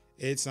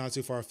 it's not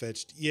too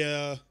far-fetched.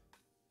 Yeah,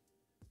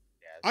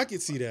 I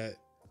could see that.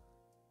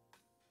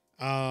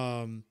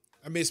 I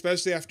mean,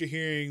 especially after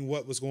hearing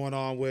what was going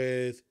on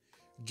with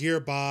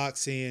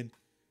Gearbox and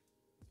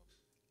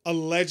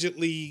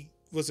allegedly,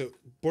 was it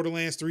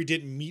Borderlands 3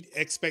 didn't meet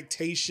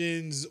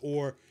expectations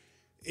or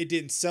it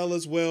didn't sell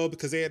as well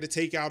because they had to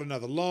take out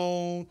another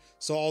loan.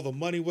 So all the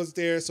money was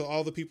there. So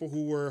all the people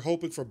who were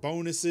hoping for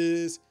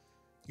bonuses,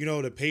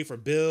 to pay for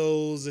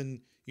bills and,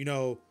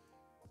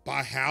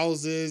 buy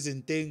houses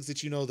and things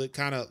that, that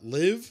kind of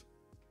live,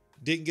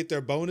 didn't get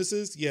their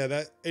bonuses. Yeah,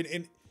 that,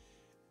 and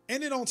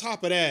then on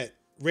top of that,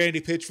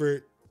 Randy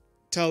Pitchford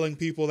telling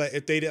people that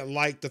if they didn't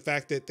like the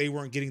fact that they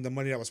weren't getting the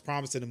money that was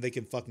promised to them, they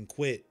can fucking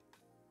quit.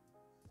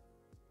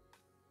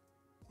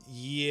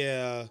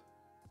 Yeah.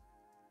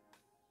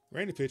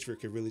 Randy Pitchford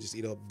could really just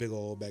eat a big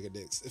old bag of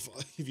dicks,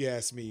 if you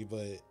ask me.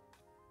 But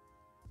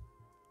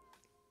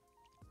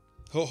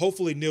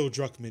hopefully Neil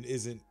Druckmann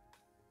isn't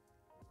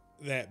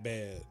that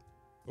bad,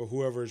 or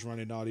whoever is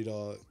running Naughty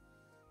Dog.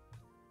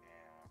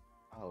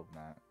 Yeah, I hope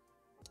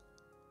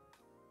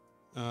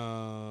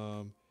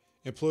not.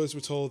 Employees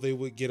were told they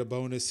would get a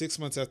bonus 6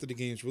 months after the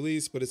game's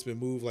release, but it's been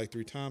moved like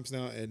 3 times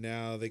now, and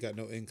now they got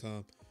no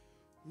income.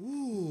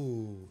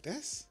 Ooh,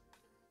 that's.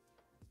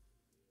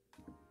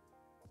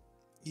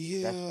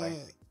 Yeah.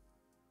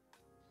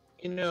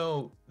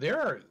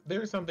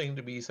 There's something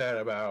to be said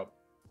about,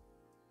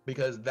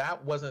 because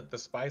that wasn't the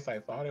spice I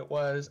thought it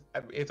was.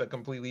 It's a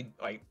completely,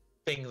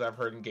 things I've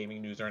heard in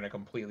gaming news are in a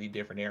completely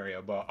different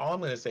area. But all I'm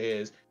going to say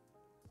is,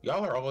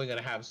 y'all are only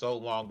going to have so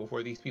long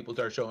before these people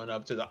start showing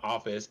up to the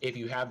office, if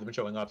you have them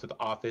showing up to the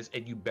office,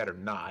 and you better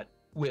not,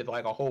 with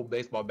a whole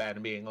baseball bat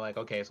and being like,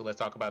 okay, so let's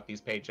talk about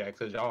these paychecks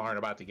because y'all aren't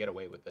about to get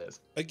away with this.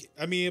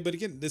 I mean, but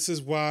again, this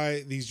is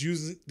why these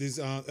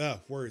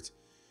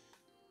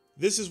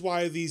This is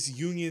why these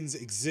unions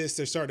exist.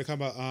 They're starting to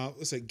come out.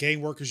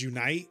 Game Workers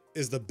Unite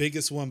is the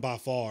biggest one by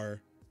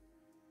far.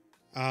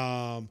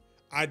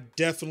 I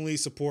definitely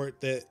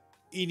support that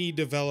any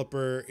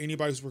developer,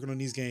 anybody who's working on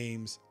these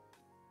games,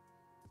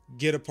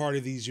 get a part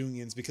of these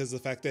unions, because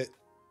of the fact that,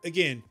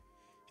 again,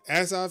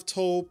 as I've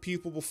told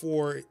people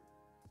before,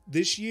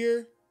 this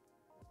year,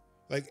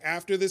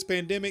 after this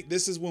pandemic,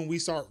 this is when we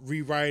start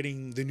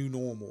rewriting the new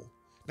normal.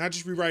 Not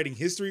just rewriting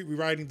history,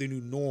 rewriting the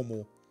new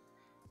normal.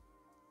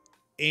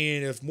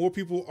 And if more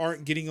people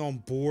aren't getting on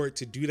board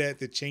to do that,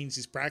 to change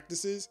these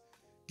practices,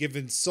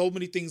 given so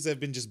many things that have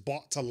been just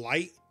brought to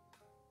light.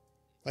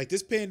 Like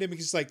this pandemic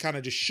just like kind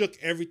of just shook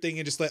everything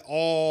and just let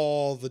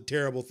all the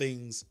terrible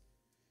things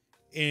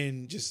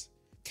in just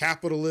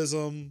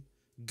capitalism,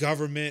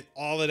 government,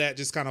 all of that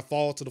just kind of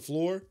fall to the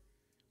floor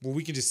where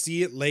we can just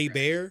see it lay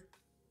bare.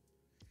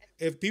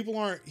 If people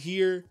aren't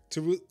here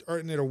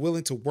or that are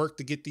willing to work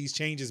to get these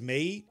changes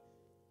made,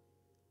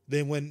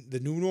 then when the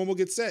new normal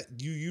gets set,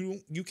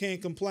 you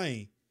can't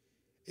complain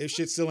if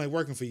shit still ain't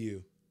working for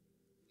you.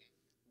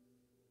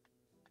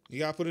 You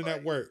gotta put in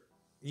that work.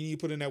 You need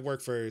to put in that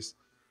work first.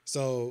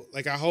 So,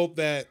 like, I hope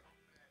that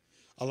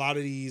a lot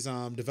of these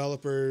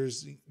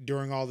developers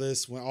during all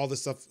this, when all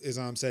this stuff is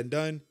said and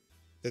done,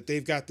 that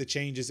they've got the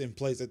changes in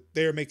place, that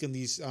they're making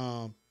these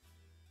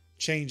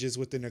changes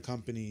within their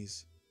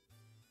companies.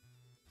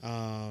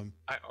 I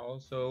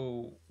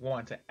also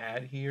want to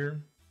add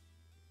here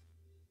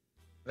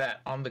that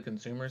on the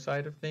consumer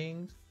side of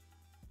things,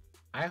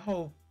 I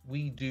hope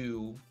we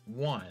do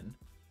one,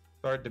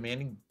 start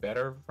demanding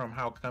better from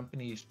how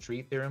companies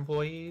treat their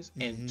employees,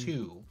 and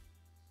two,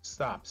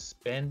 stop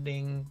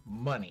spending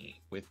money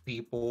with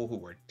people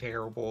who are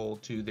terrible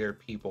to their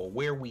people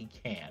where we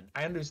can.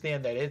 I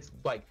understand that it's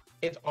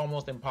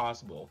almost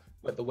impossible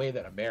with the way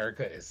that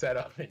America is set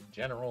up in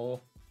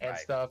general and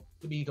stuff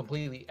to be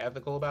completely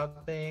ethical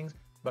about things.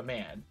 But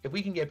man, if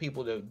we can get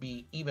people to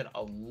be even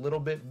a little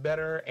bit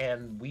better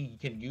and we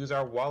can use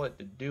our wallet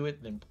to do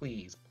it, then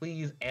please,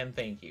 and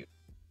thank you.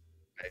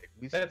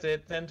 That's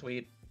it. Send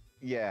tweet.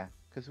 Yeah,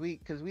 because we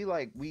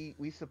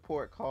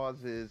support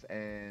causes,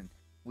 and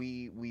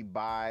we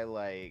buy,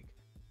 like,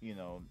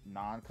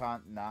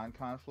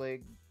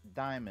 non-conflict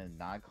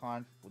diamond,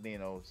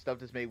 stuff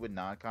that's made with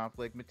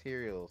non-conflict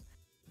materials.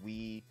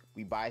 We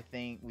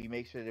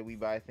make sure that we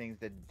buy things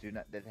that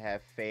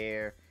have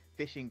fair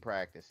fishing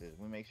practices.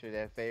 We make sure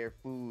that fair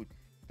food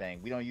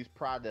thing. We don't use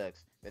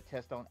products that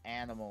test on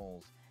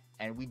animals,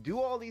 and we do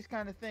all these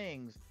kind of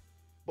things,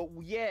 but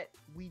yet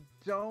we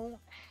don't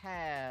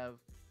have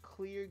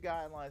clear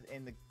guidelines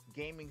in the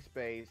gaming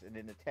space and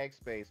in the tech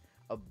space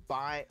of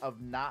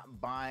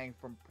not buying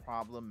from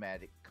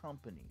problematic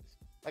companies.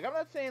 Like, I'm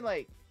not saying,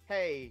 like,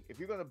 hey, if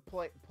you're gonna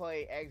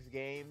play X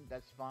game,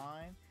 that's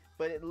fine,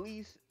 but at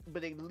least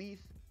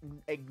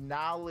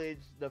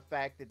acknowledge the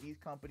fact that these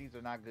companies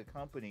are not good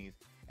companies,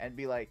 and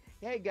be like,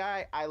 hey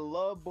guy, I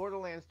love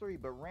Borderlands 3,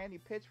 but Randy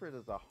Pitchford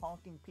is a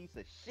honking piece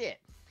of shit.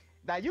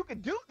 Now you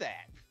can do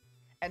that,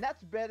 and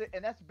that's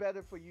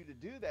better for you to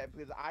do that,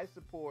 because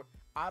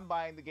I'm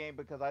buying the game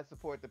because I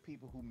support the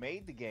people who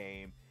made the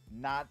game,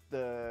 not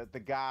the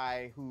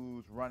guy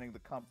who's running the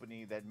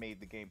company that made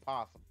the game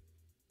possible.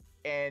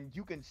 And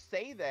you can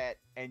say that,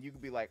 and you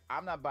can be like,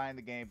 I'm not buying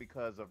the game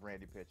because of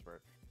Randy Pitchford,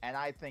 and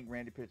I think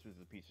Randy Pitchford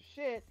is a piece of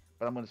shit,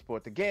 but I'm going to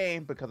support the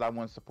game because I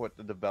want to support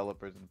the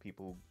developers and the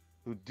people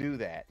who do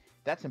that.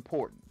 That's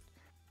important.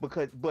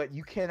 But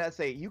you cannot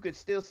say, you could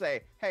still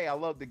say, hey, I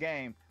love the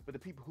game, but the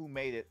people who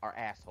made it are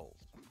assholes,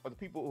 or the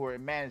people who are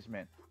in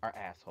management are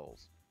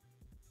assholes.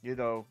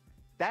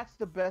 That's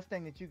the best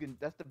thing that you can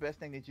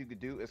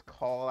do, is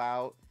call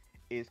out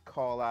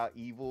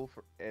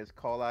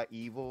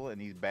evil in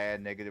these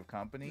bad negative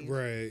companies.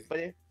 Right.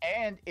 But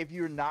if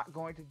you're not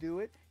going to do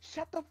it,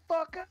 shut the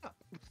fuck up.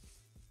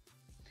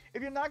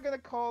 If you're not going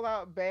to call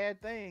out bad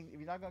things, if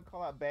you're not going to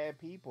call out bad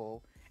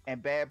people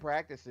and bad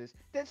practices,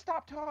 then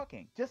stop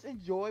talking. Just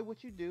enjoy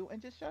what you do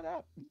and just shut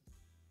up.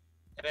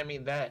 And I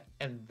mean that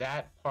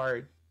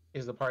part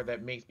is the part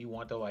that makes me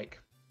want to,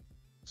 like,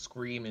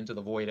 scream into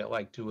the void at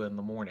like 2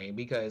 a.m,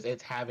 because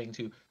it's having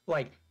to,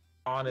 like,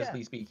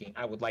 honestly speaking,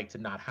 I would like to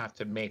not have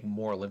to make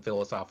moral and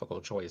philosophical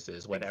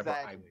choices whenever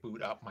I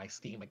boot up my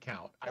Steam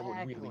account.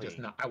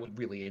 Exactly. I would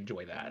really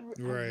enjoy that.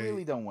 I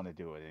really don't want to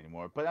do it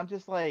anymore. But I'm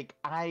just like,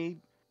 I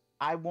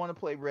want to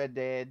play Red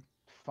Dead,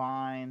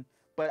 fine.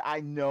 But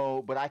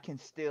I can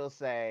still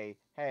say,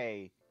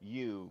 hey,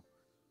 you're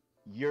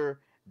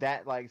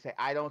that, like, say,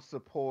 I don't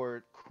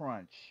support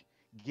crunch.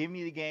 Give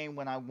me the game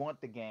when I want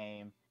the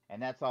game,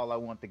 and that's all I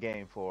want the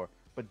game for.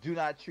 But do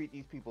not treat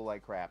these people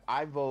like crap.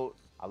 I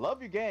love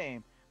your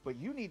game, but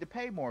you need to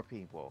pay more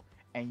people,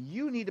 and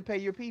you need to pay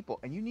your people,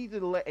 and you need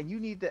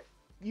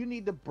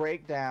to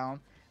break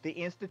down the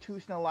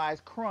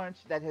institutionalized crunch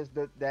that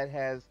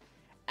has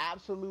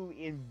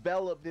absolutely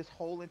enveloped this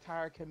whole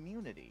entire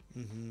community.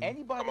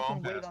 Anybody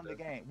can wait on the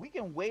game. We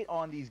can wait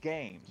on these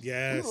games.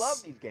 Yes. We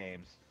love these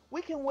games.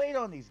 We can wait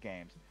on these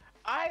games.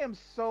 I can,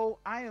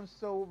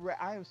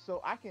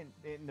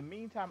 in the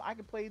meantime, I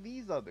can play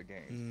these other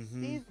games.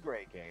 These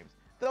great games.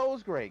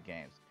 Those great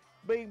games.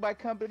 Made by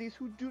companies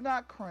who do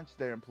not crunch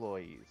their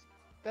employees.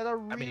 That are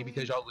really,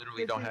 because y'all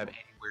literally don't have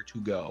anywhere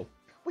to go.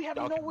 We have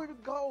nowhere to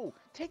go.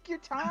 Take your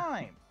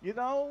time, you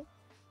know?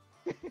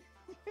 You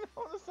know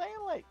what I'm saying?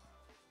 Like,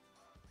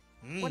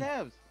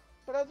 whatevs.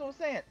 But that's what I'm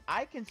saying.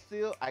 I can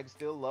still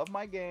love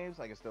my games.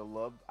 I can still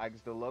love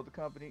the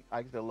company.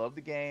 I can still love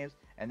the games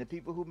and the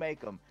people who make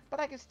them.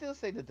 But I can still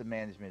say that the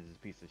management is a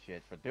piece of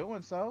shit for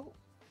doing so.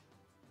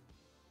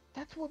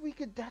 That's what we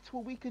can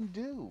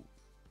do.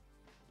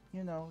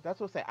 That's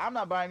what I'm saying. I'm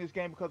not buying this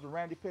game because of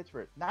Randy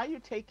Pitchford. Now you're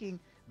taking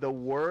the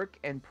work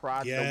and the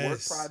work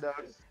Yes.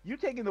 product. You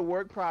taking the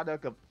work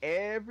product of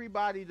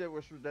everybody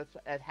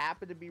that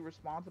happened to be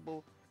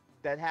responsible,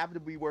 that happened to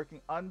be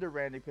working under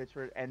Randy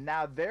Pitchford, and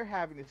now they're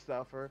having to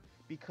suffer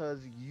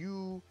because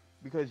you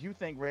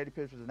think Randy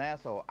Pitchford's an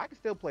asshole. I can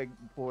still play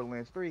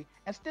Borderlands 3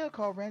 and still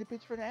call Randy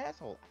Pitchford an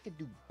asshole. I can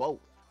do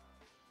both.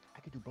 I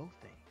can do both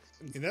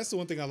things. And that's the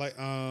one thing I like.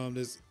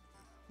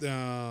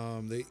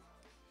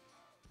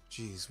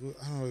 Jeez,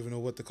 I don't even know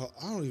what to call.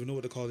 I don't even know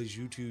what to call these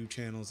YouTube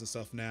channels and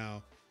stuff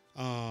now.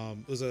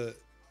 It was a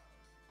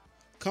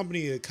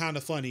company, kind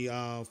of funny,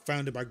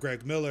 founded by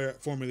Greg Miller,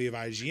 formerly of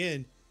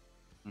IGN.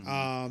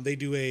 Mm-hmm. They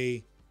do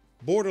a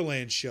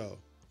Borderlands show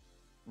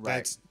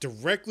that's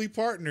directly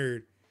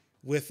partnered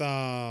with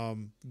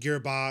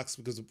Gearbox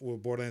because of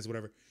Borderlands,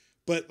 whatever.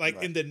 But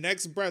like in the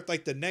next breath,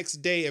 like the next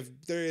day, if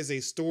there is a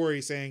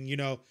story saying, you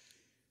know,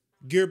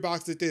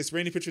 Gearbox did this,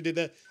 Randy Pitchford did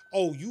that,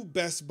 oh, you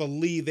best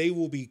believe they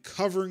will be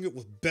covering it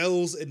with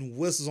bells and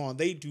whistles on.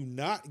 They do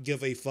not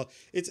give a fuck.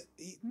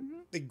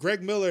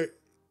 Greg Miller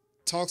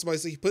talks about it,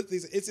 so he put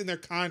these. It's in their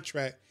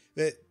contract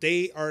that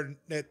they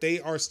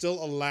are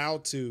still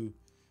allowed to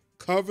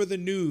cover the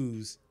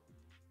news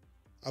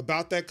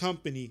about that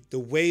company the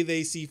way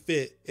they see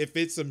fit. If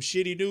it's some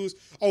shitty news,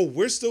 oh,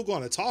 we're still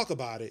going to talk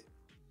about it.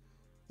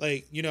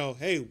 Like, you know,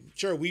 hey,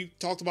 sure, we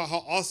talked about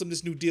how awesome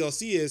this new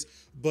DLC is,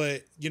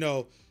 but, you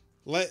know,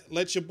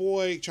 let your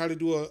boy try to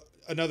do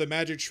another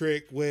magic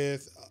trick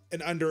with an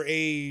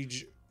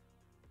underage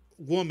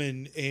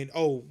woman, and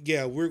oh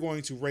yeah, we're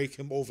going to rake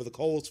him over the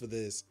coals for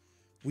this.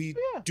 We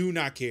do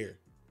not care.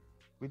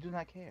 We do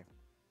not care.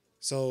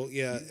 So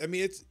yeah, I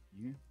mean, it's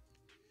you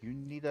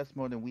need us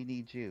more than we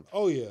need you.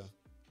 Oh yeah.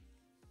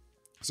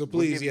 So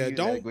please,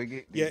 don't.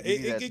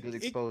 Good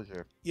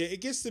exposure. It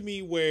gets to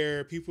me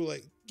where people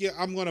like, yeah,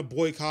 I'm gonna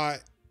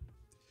boycott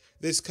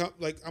this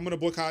I'm gonna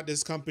boycott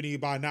this company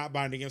by not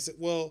binding him.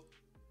 Well,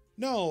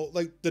 no,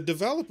 like the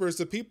developers,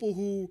 the people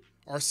who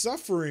are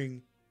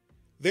suffering,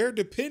 they're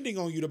depending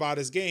on you to buy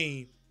this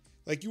game.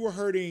 Like, you are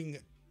hurting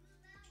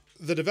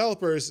the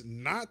developers,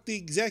 not the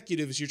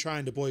executives you're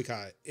trying to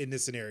boycott in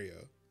this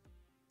scenario.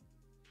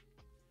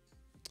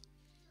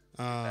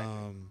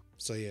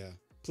 So yeah,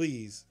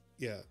 please.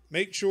 Yeah,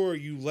 make sure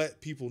you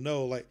let people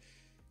know, like,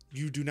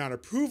 you do not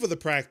approve of the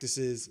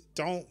practices.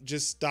 Don't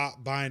just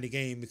stop buying the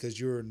game because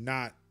you're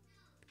not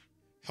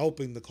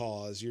helping the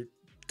cause. You're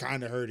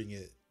kind of hurting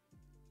it.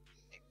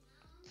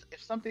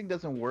 If something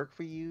doesn't work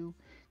for you,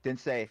 then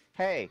say,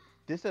 hey,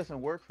 this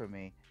doesn't work for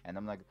me. And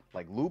I'm like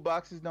loot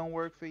boxes don't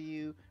work for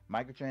you.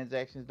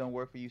 Microtransactions don't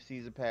work for you.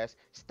 Season pass.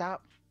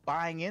 Stop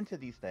buying into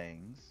these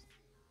things.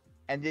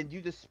 And then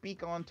you just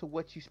speak on to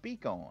what you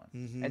speak on.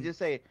 Mm-hmm. And just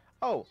say,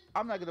 oh,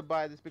 I'm not going to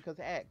buy this because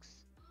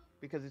X,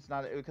 because it's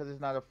not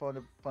a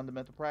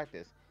fundamental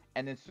practice.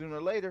 And then sooner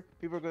or later,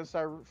 people are going to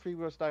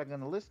start going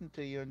to listen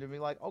to you and they'll be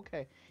like,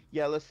 okay,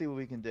 yeah, let's see what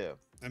we can do.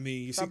 I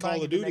mean, you see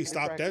Call of Duty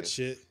stop that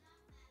shit.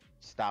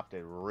 Stopped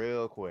it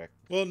real quick.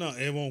 Well, no,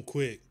 it won't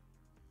quick.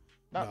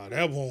 No,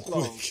 that won't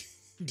quick.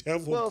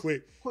 That won't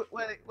quick.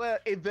 Well,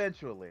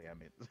 eventually, I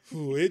mean.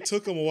 It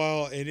took them a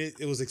while, and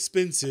it was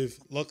expensive.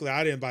 Luckily,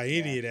 I didn't buy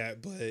any of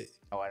that, but.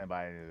 Oh, I didn't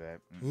buy any of that.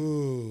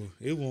 Ooh,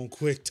 it won't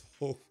quick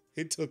though.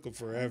 It took them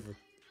forever.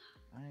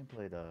 I ain't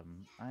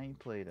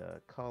played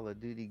a Call of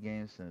Duty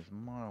game since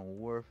Modern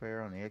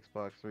Warfare on the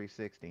Xbox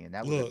 360, and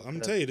that was. Look, I'm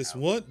gonna tell you this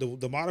one,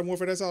 the Modern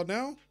Warfare that's out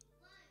now.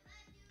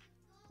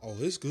 Oh,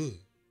 it's good.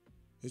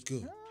 It's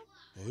good.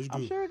 Oh, it's good.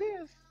 I'm sure it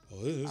is. Oh,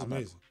 it's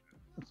amazing.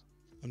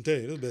 I'm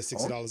telling you, it was the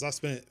best $60 I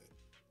spent.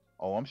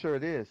 Oh, I'm sure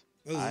it is.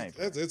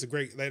 It's a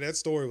great. Like, that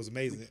story was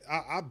amazing.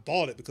 I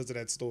bought it because of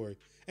that story.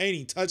 I ain't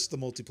even touched the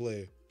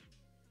multiplayer,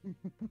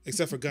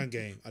 except for gun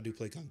game. I do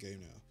play gun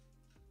game now.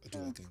 I do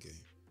like gun game.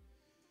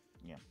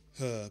 Yeah.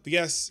 But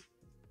yes,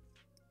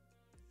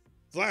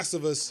 The Last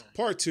of Us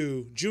Part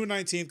 2, June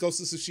 19th.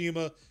 Ghost of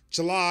Tsushima,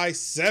 July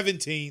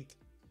 17th.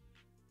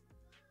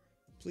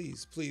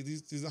 Please,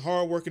 these are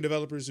hard-working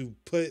developers who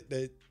put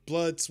their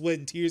blood, sweat,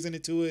 and tears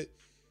into it.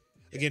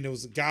 Again, there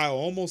was a guy who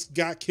almost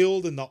got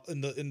killed in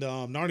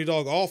the Naughty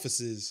Dog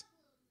offices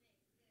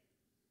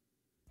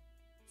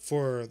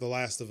for The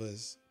Last of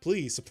Us.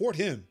 Please support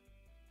him.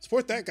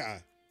 Support that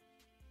guy.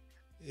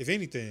 If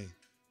anything.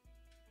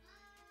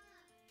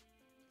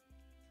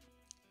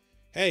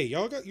 Hey,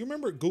 you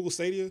remember Google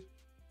Stadia?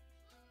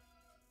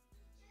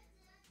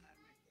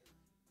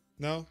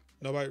 No?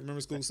 Nobody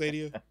remembers Google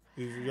Stadia?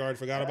 You already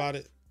forgot about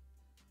it?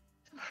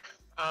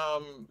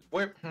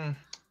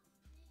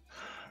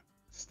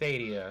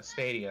 Stadia.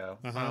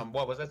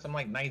 What was that? Some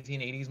like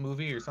 1980s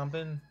movie or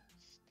something?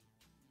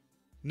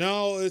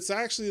 No, it's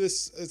actually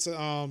it's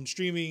a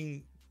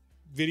streaming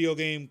video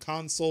game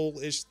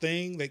console-ish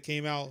thing that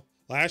came out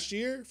last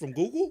year from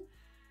Google.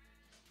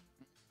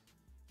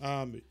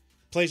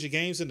 Plays your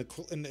games in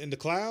the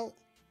cloud.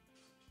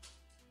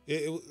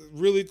 It was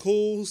really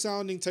cool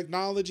sounding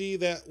technology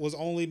that was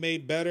only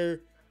made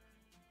better,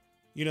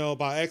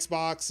 by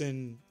Xbox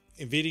and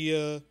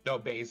Nvidia. No,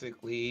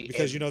 basically,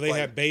 because they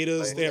had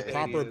betas, they had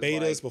proper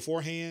betas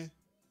beforehand.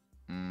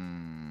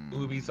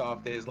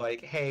 Ubisoft is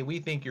like, hey, we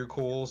think you're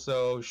cool,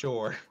 so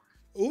sure.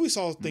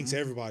 Ubisoft thinks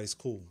everybody's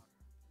cool.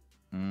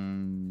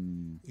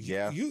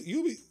 Yeah.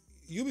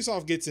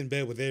 Ubisoft gets in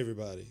bed with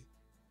everybody.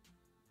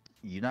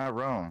 You're not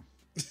wrong.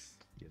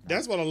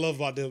 That's what I love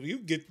about them. You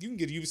can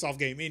get a Ubisoft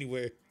game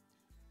anywhere.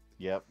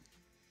 Yep.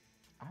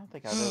 I don't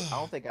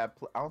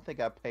think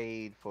I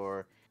paid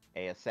for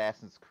a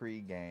Assassin's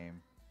Creed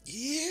game.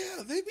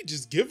 Yeah, they be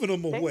just giving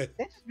them away.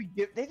 They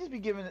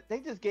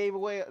just gave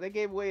away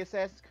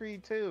Assassin's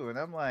Creed 2, and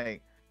I'm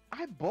like,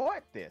 I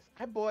bought this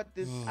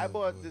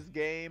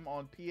game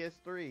on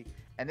PS3,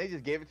 and they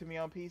just gave it to me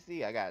on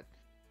PC. I got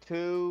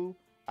 2,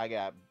 I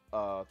got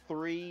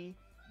 3,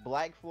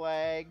 Black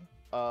Flag.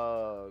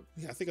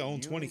 Yeah, I think I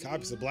own 20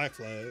 copies of Black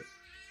Flag.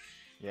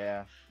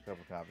 Yeah, a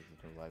couple copies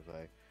of Black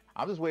Flag.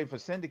 I'm just waiting for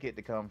Syndicate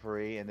to come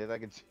free, and then I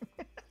can.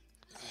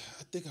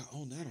 I think I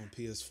own that on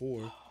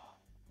PS4.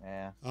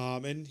 Yeah.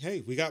 And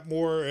hey, we got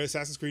more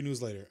Assassin's Creed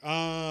news later.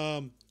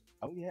 Oh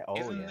yeah.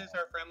 Isn't this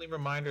our friendly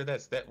reminder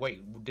that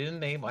wait, didn't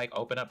they like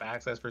open up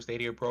access for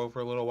Stadia Pro for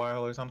a little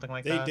while or something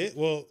like that? They did.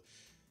 Well,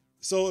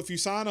 so if you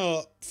sign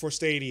up for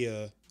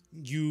Stadia,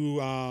 you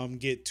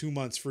get 2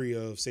 months free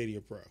of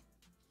Stadia Pro.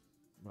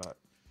 Right.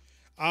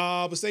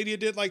 But Stadia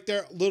did like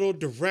their little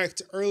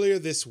direct earlier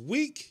this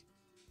week,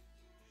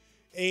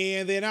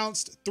 and they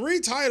announced 3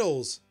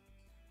 titles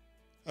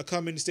are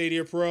coming to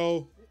Stadia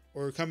Pro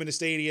or coming to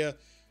Stadia.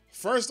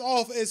 First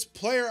off is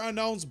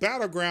PlayerUnknown's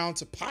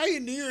Battlegrounds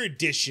Pioneer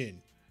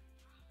Edition.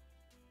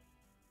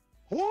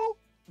 Who?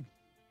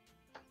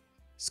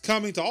 It's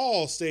coming to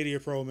all Stadia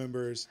Pro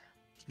members.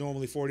 It's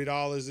normally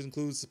 $40. It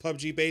includes the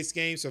PUBG base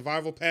game,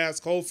 Survival Pass,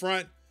 Cold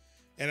Front,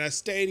 and a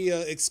Stadia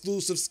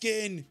exclusive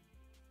skin.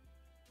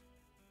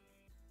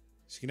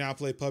 So you can now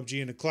play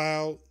PUBG in the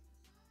cloud.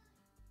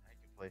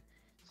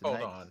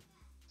 Hold on.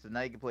 So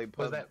now you can play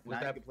PUBG. Was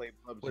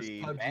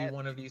PUBG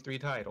one of these 3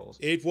 titles?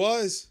 It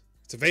was.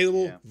 It's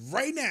available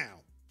right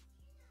now.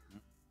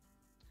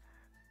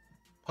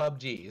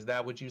 PUBG, is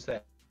that what you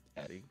said?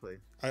 You can play.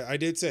 I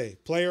did say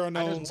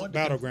PlayerUnknown's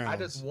Battlegrounds. I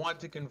just want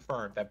to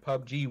confirm that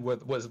PUBG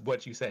was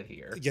what you said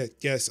here. Yeah,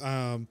 yes.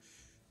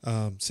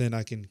 Sin,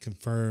 I can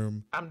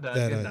confirm. I'm done.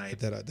 That Good night.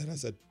 that I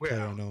said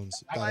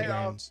PlayerUnknown's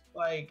Battlegrounds.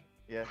 Like,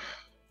 yeah.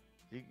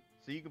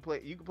 So you can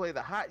play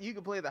the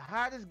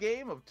hottest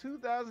game of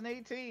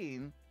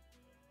 2018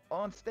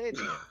 on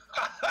Stadia.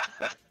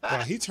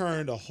 Wow, he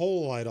turned a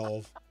whole light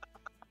off.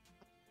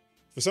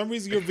 For some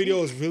reason, your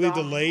video is really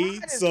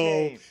delayed,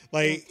 so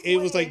like it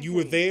was like you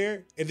were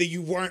there and then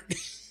you weren't.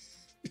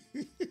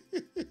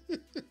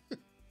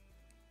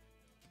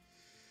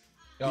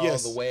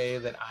 Yes. the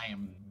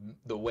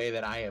way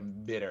that I am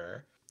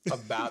bitter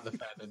about the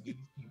fact that these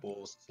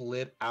people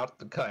slid out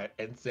the cut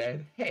and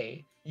said,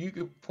 "Hey, you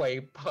could play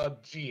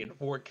PUBG in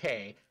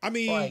 4K." I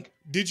mean, like,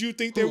 did you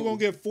think they were gonna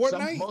get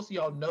Fortnite? Most of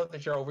y'all know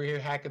that you're over here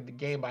hacking the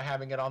game by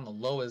having it on the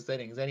lowest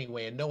settings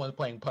anyway, and no one's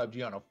playing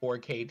PUBG on a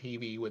 4K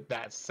TV with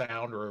that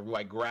sound or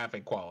like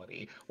graphic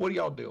quality. What are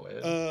y'all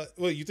doing?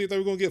 Well, you think they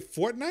were gonna get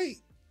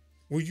Fortnite?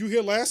 Were you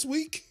here last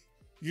week?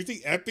 You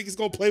think Epic is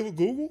gonna play with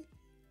Google?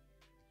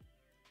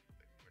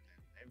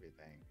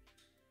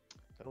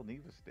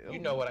 You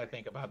know what I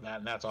think about that,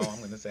 and that's all I'm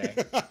going to say.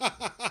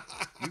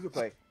 You can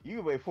play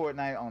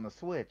Fortnite on the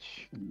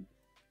Switch.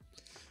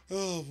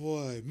 Oh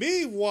boy!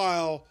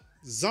 Meanwhile,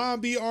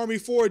 Zombie Army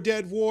 4: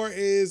 Dead War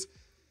is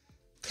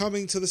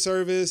coming to the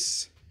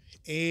service,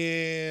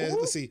 and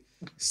let's see,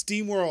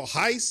 SteamWorld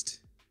Heist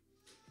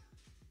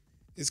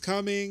is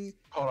coming.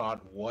 Hold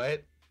on,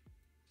 what?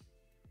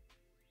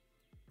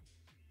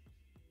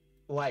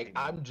 Like,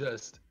 I'm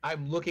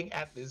looking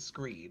at this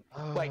screen,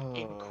 like,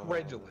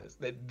 incredulous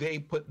that they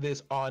put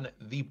this on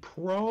the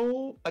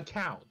Pro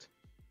account.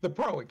 The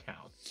Pro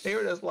account. They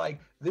were just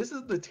like, this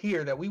is the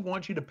tier that we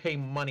want you to pay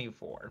money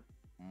for.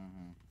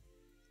 Mm-hmm.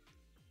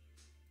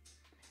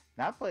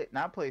 Not play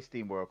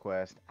SteamWorld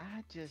Quest.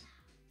 I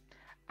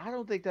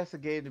don't think that's a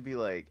game to be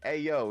like, hey,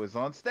 yo, it's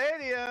on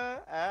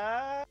Stadia.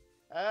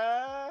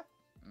 I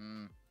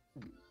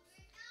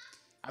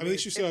mean, you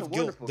still have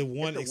the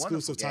one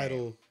exclusive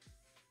title.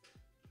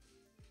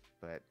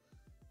 But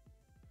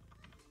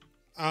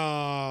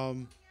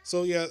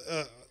so yeah,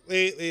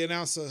 they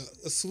announced a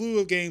slew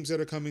of games that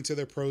are coming to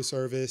their Pro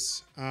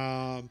service.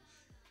 One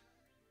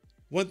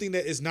thing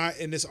that is not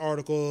in this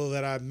article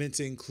that I meant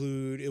to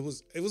include, it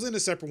was in a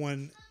separate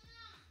one.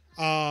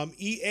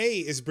 EA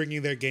is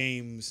bringing their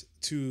games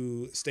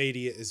to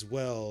Stadia as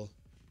well.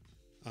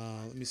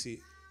 Let me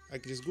see. I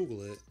can just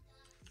Google it.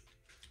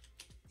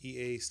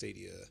 EA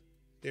Stadia.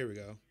 There we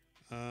go.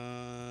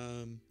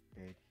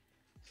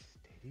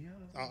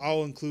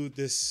 I'll include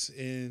this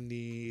in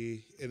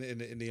the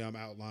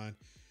outline.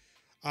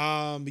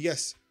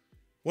 Yes,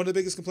 one of the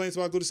biggest complaints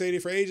about Google Stadia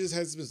for ages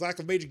has been lack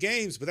of major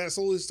games, but that's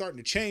slowly starting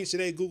to change.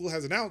 Today, Google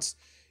has announced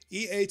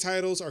EA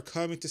titles are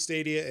coming to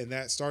Stadia, and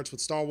that starts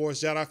with Star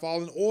Wars Jedi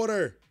Fallen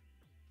Order.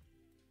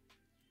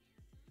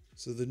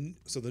 So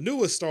the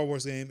newest Star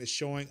Wars game is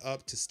showing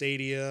up to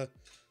Stadia.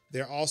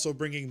 They're also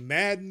bringing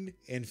Madden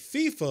and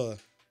FIFA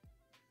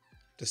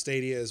to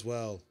Stadia as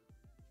well.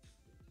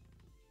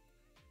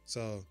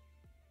 So,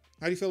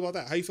 how do you feel about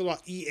that? How do you feel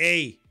about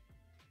EA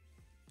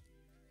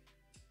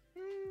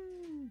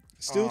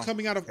still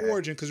coming out of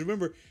Origin? Because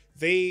remember,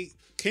 they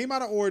came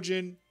out of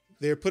Origin.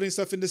 They're putting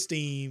stuff into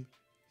Steam.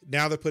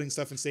 Now they're putting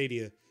stuff in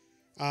Stadia.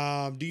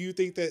 Do you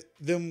think that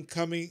them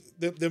coming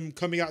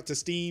out to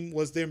Steam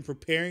was them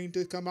preparing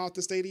to come out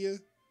to Stadia?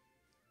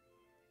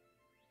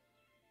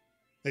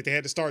 Like they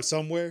had to start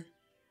somewhere?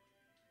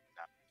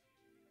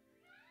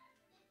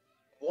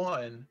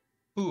 One,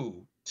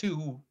 who?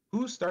 Two,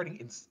 who's starting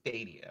in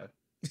Stadia?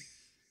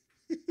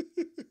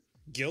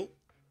 Guilt?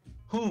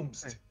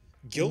 Whomst?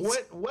 Guilt?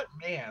 What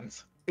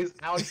man's is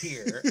out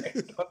here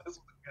and thought this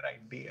was a good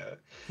idea?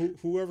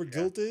 Whoever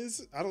Guilt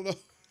is? I don't know.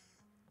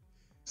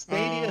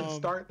 Stadia and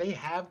Start, they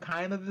have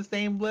kind of the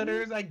same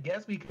letters. I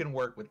guess we can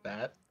work with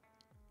that.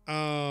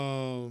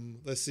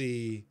 Let's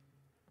see.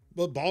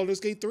 But Baldur's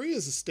Gate 3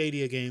 is a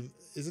Stadia game,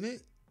 isn't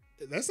it?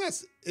 That's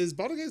not. Is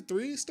Baldur's Gate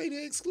 3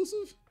 Stadia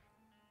exclusive?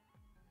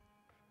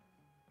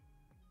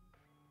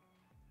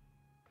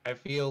 I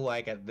feel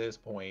like at this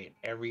point,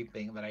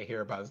 everything that I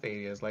hear about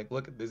Stadia is like,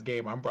 look at this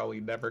game I'm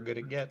probably never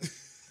gonna get.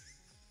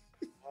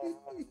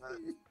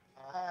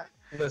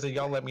 Listen,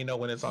 y'all let me know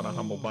when it's on a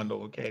Humble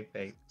Bundle, okay?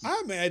 Thanks.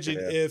 I imagine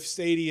if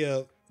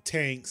Stadia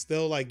tanks,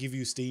 they'll like give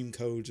you Steam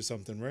codes or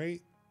something, right?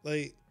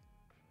 Like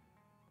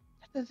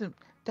that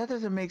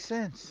doesn't make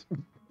sense.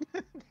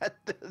 That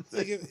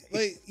doesn't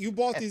like you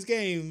bought these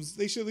games,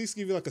 they should at least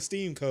give you like a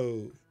Steam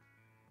code.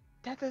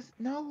 That does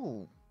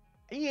no.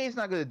 EA's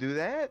not gonna do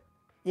that.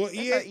 Well,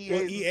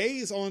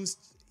 EA's on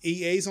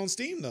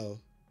Steam though.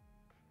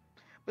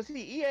 But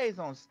see, EA's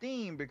on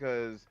Steam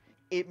because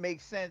it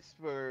makes sense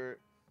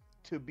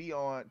to be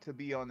on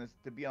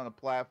a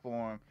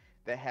platform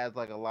that has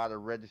like a lot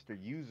of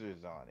registered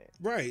users on it.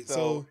 Right.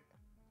 So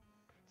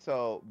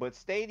but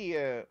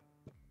Stadia,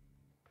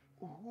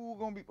 who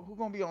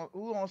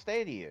on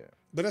Stadia?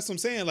 But that's what I'm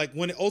saying. Like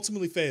when it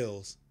ultimately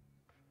fails,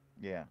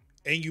 yeah,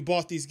 and you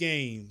bought these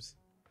games,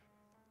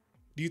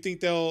 do you think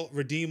they'll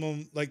redeem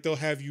them? Like they'll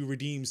have you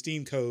redeem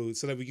Steam codes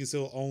so that we can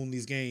still own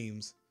these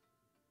games?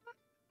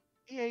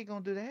 EA ain't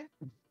gonna do that.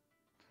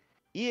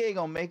 EA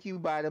gonna make you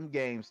buy them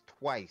games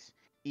twice.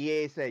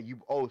 EA said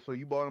so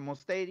you bought them on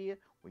Stadia?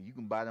 Well, you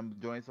can buy them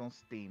joints on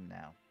Steam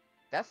now.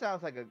 That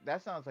sounds like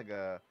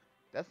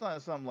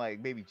something like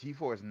maybe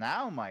GeForce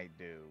Now might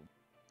do.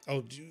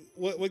 Oh,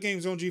 what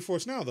games are on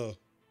GeForce Now though?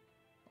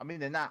 I mean,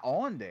 they're not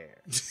on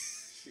there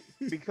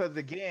because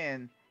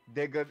again,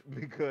 they're good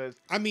because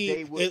I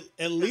mean,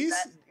 at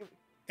least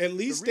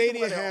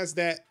Stadia has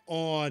that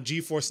on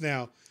GeForce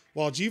Now.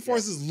 While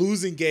GeForce is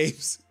losing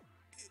games,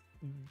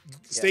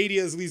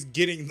 Stadia is at least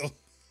getting them.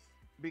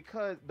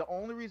 Because the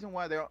only reason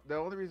why they're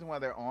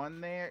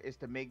on there is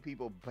to make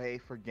people pay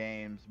for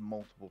games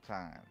multiple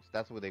times.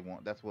 That's what they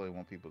want. That's what they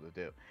want people to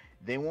do.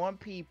 They want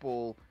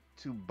people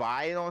to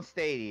buy it on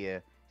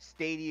Stadia.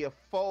 Stadia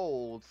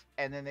folds,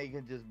 and then they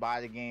can just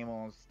buy the game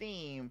on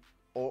Steam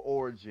or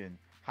Origin,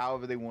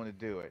 however they want to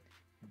do it.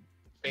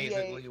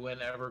 Basically,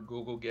 whenever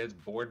Google gets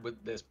bored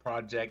with this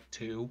project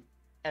too,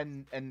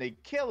 and they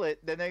kill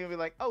it, then they're gonna be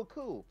like, "Oh,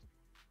 cool,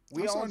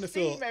 we on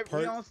Steam,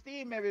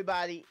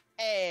 everybody."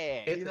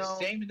 It's a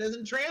shame it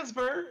doesn't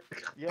transfer.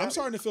 I'm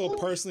starting to feel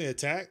personally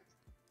attacked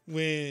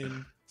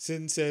when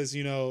Sin says,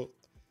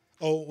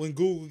 when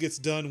Google gets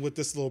done with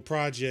this little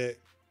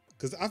project,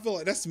 because I feel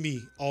like that's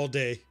me all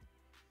day.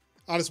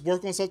 I'll just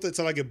work on something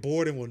until I get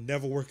bored and will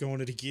never work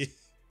on it again.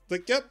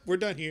 Like, yep, we're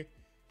done here.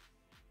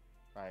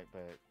 Right,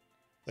 but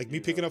like me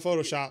picking up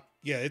Photoshop.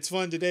 Yeah, it's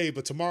fun today,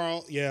 but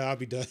tomorrow, I'll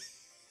be done.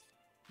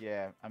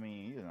 Yeah, I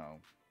mean,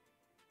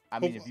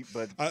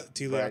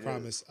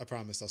 Tila, I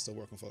promise I'll still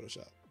work on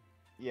Photoshop.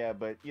 Yeah,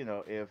 but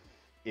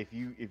if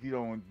you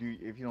don't do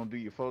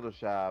your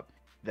Photoshop,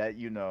 that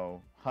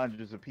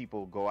hundreds of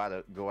people go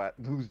out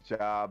lose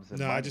jobs.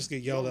 And I just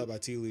get yelled at by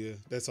Telia.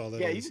 That's all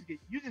that is.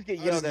 you just get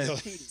yelled at.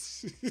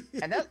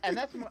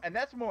 and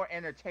that's more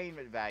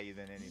entertainment value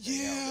than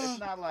anything else. It's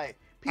not like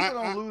people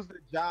don't lose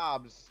their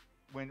jobs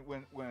when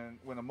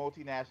a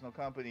multinational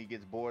company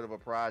gets bored of a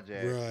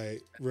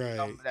project. Right.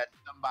 That's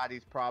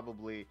somebody's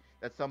probably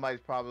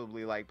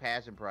like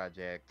passion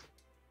project.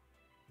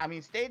 I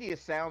mean, Stadia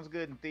sounds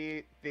good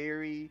in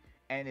theory,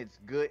 and it's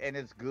good, and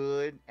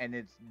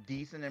it's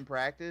decent in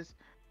practice.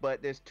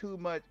 But there's too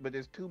much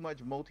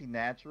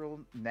nationalness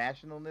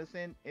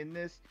in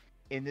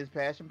this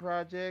passion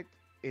project,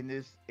 in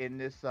this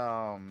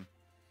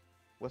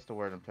what's the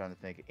word I'm trying to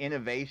think?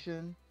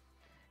 Innovation,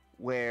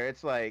 where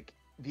it's like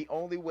the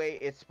only way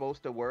it's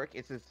supposed to work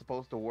is it's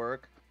supposed to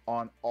work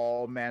on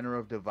all manner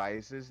of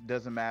devices.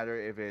 Doesn't matter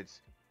if it's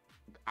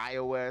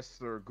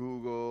iOS or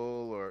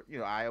Google or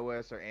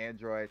iOS or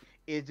Android.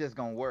 It's just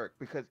gonna work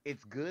because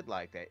it's good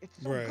like that. It's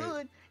so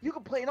good you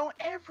can play it on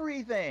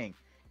everything.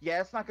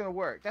 Yeah, it's not gonna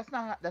work. That's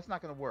not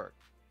gonna work.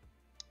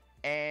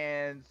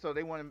 And so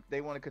they want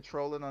to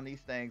control it on these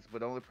things.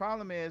 But the only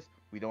problem is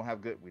we don't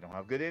have good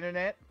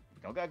internet.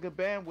 We don't got good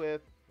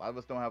bandwidth. A lot of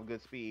us don't have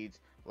good speeds.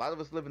 A lot of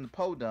us live in the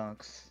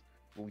podunks,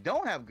 but we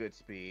don't have good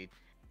speed.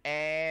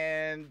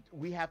 and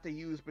we have to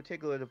use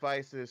particular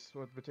devices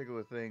for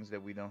particular things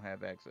that we don't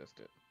have access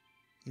to.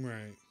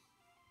 Right.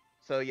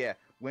 So yeah,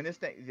 when this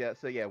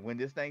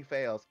thing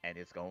fails, and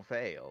it's gonna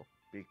fail,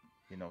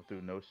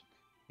 through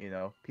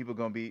no, people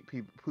gonna be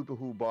people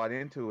who bought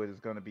into it is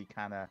gonna be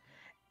kind of,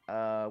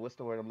 what's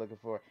the word I'm looking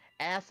for?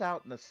 Ass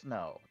out in the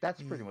snow.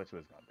 That's pretty much what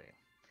it's gonna be.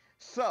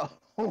 So,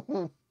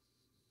 I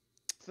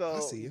so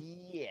see you.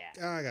 yeah,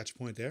 I got your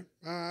point there.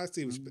 I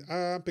see what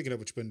I'm picking up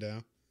what you're putting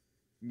down.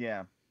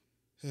 yeah.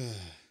 But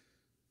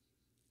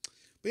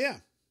yeah,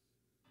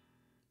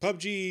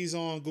 PUBG's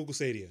on Google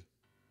Stadia.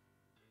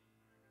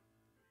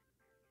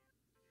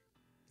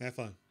 Have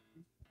fun.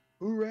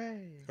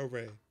 Hooray!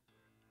 Hooray.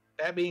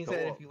 That being Go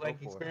said, up, if you go like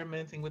for it.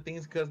 experimenting with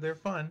things because they're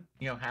fun,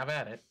 have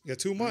at it. Yeah,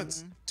 2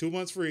 months. 2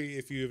 months free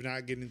if you have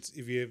not got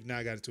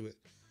into it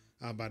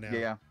by now.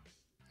 Yeah.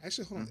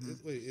 Actually, hold on.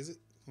 Wait, is it?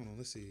 Hold on.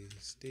 Let's see.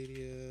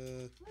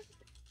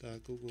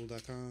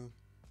 Stadia.google.com.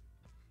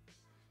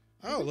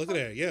 Oh, look at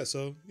that. Yeah.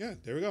 So yeah,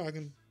 there we go. I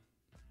can.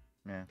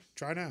 Yeah.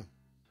 Try now.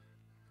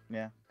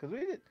 Yeah.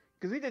 We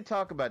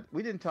talked about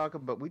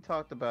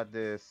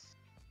this.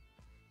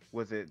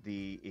 Was it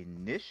the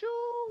initial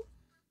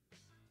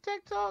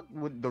Tech Talk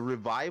with the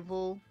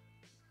revival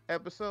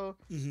episode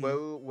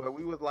where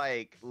we was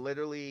like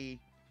literally,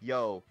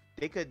 yo,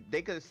 they could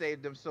have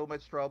saved them so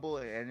much trouble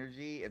and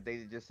energy if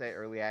they just said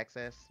early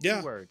access. Yeah.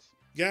 2 words.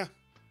 Yeah.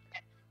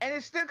 And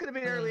it still could have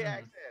been early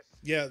access.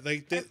 Yeah,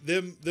 like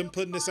them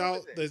putting this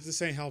out,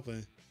 this ain't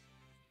helping.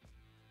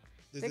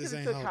 They could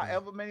have took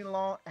however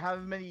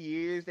many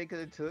years they could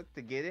have took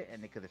to get it,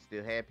 and they could have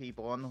still had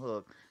people on the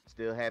hook.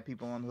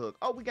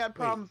 Oh, we got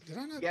problems.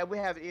 Yeah, we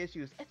have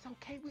issues. It's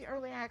okay. We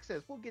early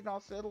access. We'll get all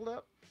settled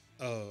up.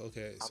 Oh,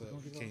 okay. So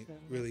you can't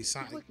really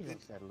sign.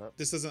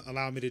 This doesn't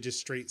allow me to just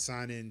straight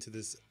sign in to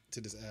this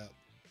app.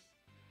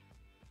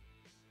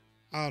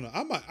 I don't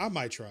know. I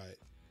might try it.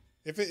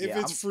 If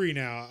it's free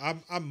now,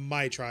 I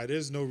might try it.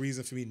 There's no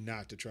reason for me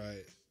not to try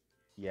it.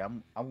 Yeah,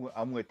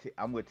 I'm with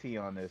T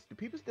on this. Do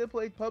people still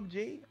play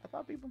PUBG? I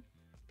thought people.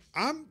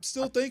 I'm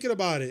still thinking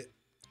about it.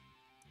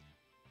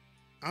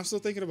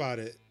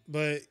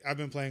 But I've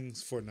been playing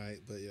Fortnite.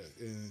 But yeah,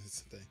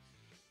 it's the thing.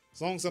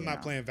 As long as I'm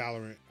not playing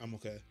Valorant, I'm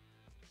okay.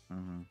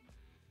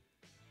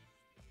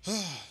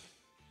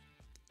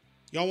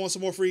 Y'all want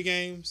some more free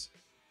games?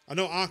 I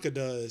know Anka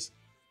does.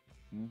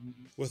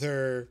 With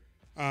her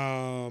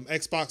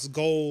Xbox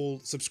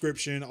Gold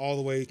subscription all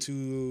the way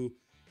to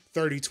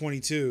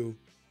 3022.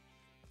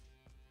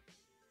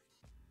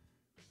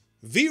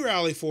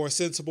 V-Rally for a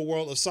Sensible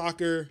World of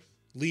Soccer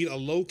lead a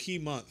low-key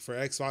month for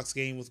Xbox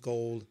Game with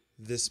Gold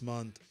this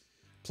month.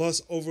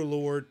 Plus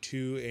Overlord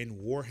 2 and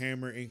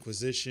Warhammer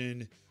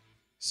Inquisition.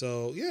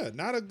 So, yeah,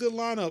 not a good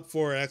lineup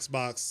for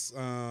Xbox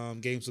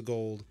Games with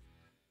Gold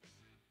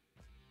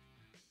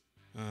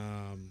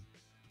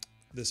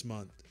this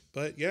month.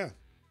 But, yeah.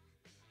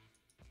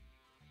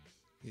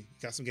 You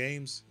got some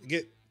games.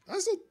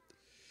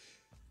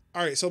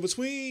 All right, so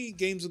between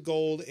Games with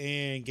Gold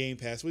and Game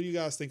Pass, what do you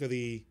guys think of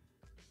the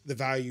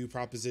value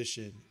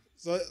proposition?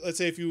 So let's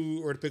say if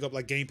you were to pick up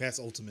like Game Pass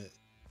Ultimate,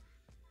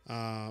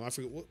 I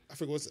forget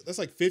what's that's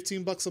like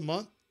 $15 a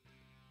month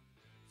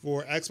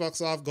for Xbox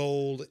Live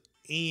Gold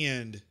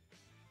and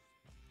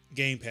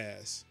Game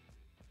Pass.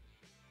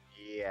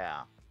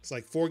 Yeah, it's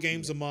like 4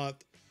 games a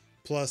month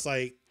plus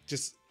like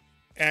just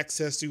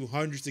access to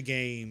hundreds of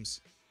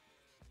games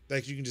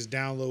that you can just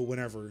download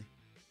whenever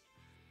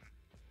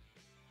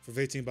for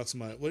 $15 a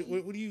month.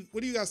 What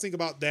do you guys think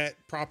about that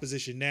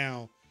proposition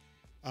now?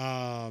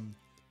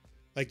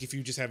 Like if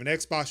you just have an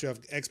Xbox, you have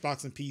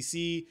Xbox and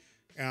PC,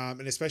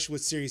 and especially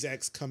with Series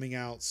X coming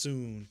out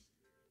soon,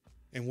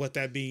 and what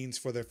that means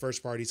for their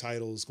first party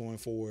titles going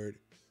forward.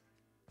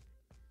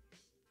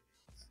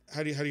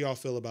 How do y'all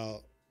feel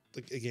about,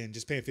 like, again,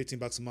 just paying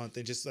 $15 a month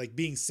and just like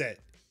being set?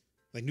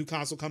 Like new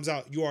console comes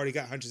out, you already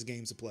got hundreds of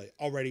games to play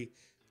already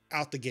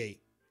out the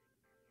gate.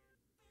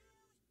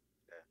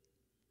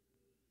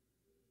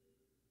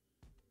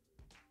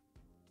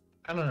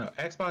 I don't know.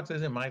 Xbox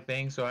isn't my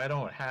thing, so I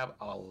don't have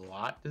a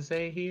lot to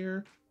say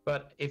here.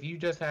 But if you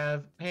just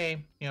have,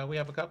 hey, we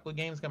have a couple of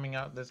games coming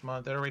out this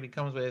month. It already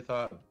comes with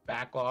a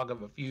backlog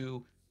of a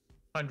few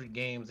hundred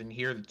games, and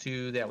here are the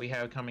 2 that we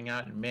have coming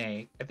out in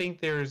May. I think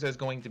there's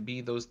going to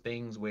be those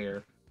things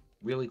where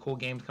really cool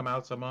games come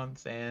out some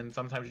months, and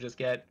sometimes you just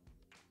get,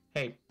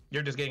 hey,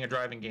 you're just getting a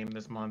driving game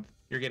this month.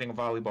 You're getting a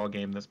volleyball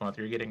game this month.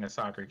 You're getting a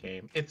soccer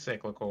game. It's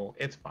cyclical.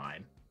 It's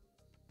fine.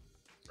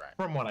 Right.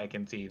 From what I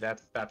can see,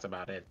 that's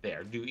about it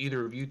there. Do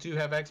either of you two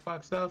have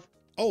Xbox stuff?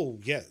 Oh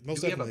yeah,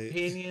 most definitely. Do we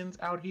have opinions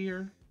out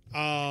here?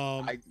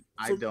 I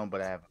don't,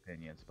 but I have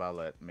opinions. But I'll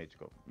let Mitch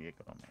go. Yeah,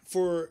 go on, man.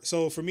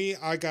 For me,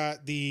 I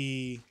got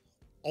the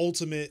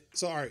Ultimate.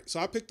 So all right, so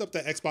I picked up the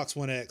Xbox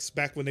One X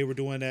back when they were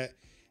doing that.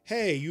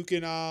 Hey, you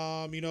can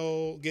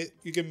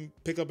you can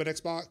pick up an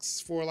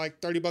Xbox for like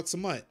 $30 a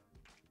month.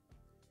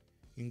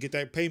 You can get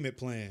that payment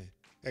plan,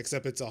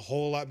 except it's a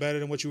whole lot better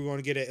than what you were going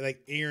to get at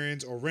like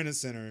Aaron's or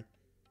Rent-A-Center,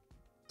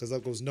 because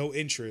that was no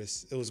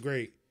interest. It was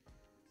great.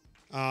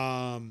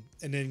 And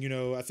then,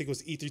 I think it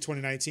was E3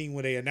 2019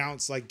 when they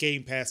announced like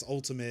Game Pass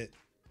Ultimate.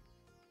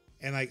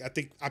 And like, I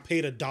think I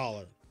paid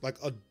 $1, like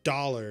 $1,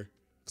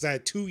 because I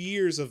had 2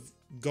 years of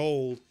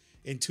gold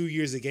and 2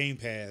 years of Game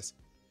Pass.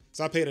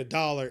 So I paid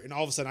 $1, and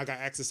all of a sudden I got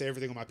access to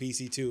everything on my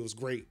PC too. It was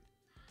great.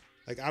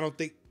 Like, I don't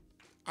think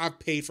I've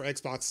paid for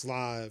Xbox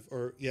Live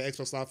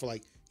Xbox Live for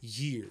like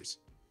years.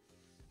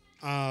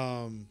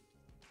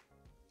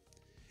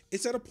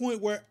 It's at a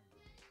point where,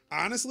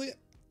 honestly,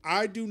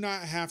 I do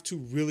not have to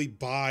really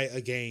buy a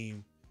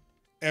game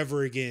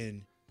ever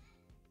again.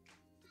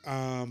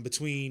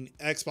 Between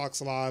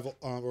Xbox Live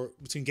or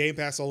between Game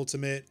Pass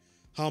Ultimate,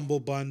 Humble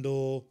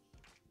Bundle,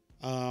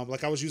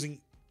 like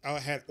I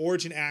had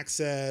Origin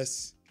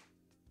Access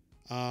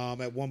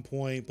at one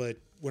point, but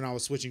when I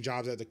was switching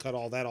jobs, I had to cut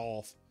all that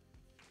off.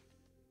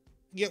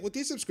 Yeah, with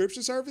these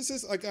subscription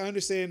services, like, I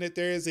understand that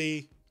there's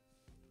a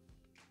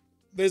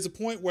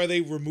point where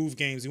they remove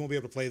games, you won't be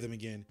able to play them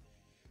again,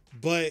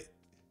 but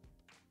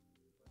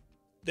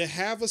to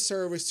have a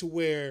service to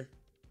where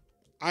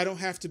I don't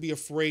have to be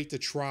afraid to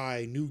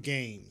try new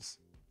games.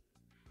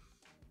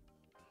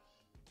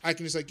 I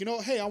can just like,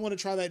 hey, I want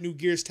to try that new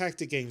Gears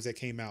Tactic games that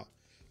came out.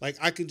 Like,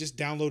 I can just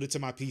download it to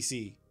my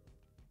PC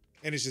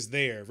and it's just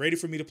there, ready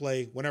for me to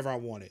play whenever I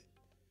want it.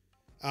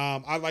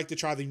 I'd like to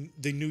try the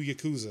new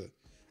Yakuza.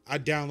 I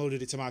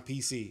downloaded it to my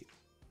PC.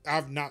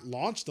 I've not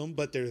launched them,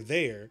 but they're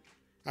there.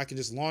 I can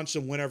just launch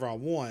them whenever I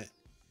want.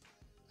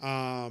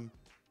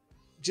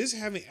 Just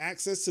having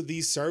access to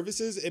these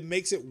services, it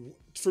makes it,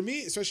 for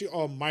me, especially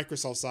on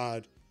Microsoft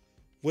side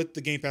with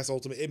the Game Pass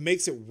Ultimate, it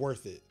makes it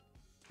worth it.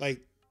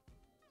 Like,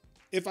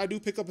 if I do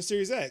pick up a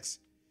Series X,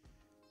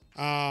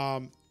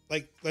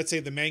 like, let's say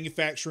the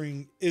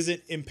manufacturing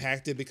isn't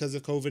impacted because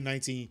of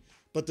COVID-19,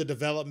 but the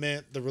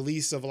development, the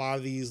release of a lot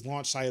of these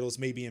launch titles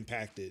may be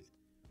impacted.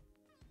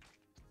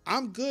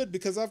 I'm good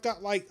because I've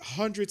got like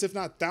hundreds, if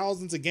not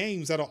thousands of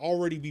games that'll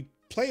already be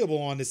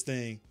playable on this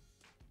thing.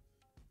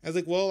 I was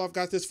like, well, I've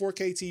got this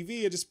 4K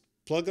TV. I just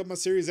plug up my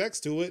Series X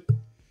to it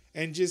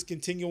and just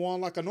continue on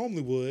like I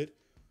normally would.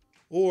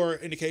 Or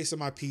in the case of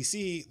my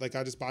PC, like,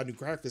 I just buy a new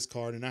graphics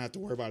card and I don't have to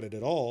worry about it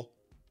at all.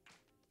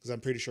 Because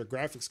I'm pretty sure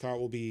graphics card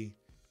will be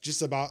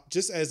just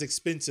as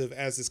expensive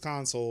as this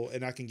console,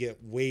 and I can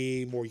get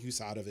way more use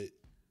out of it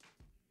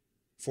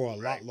for a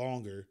lot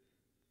longer.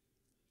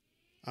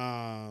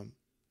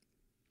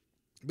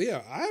 But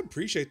yeah, I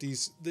appreciate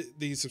these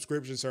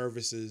subscription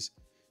services.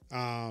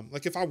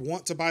 Like, if I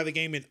want to buy the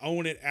game and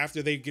own it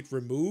after they get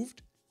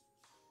removed,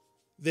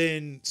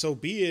 then so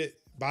be it.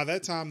 By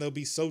that time, they'll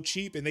be so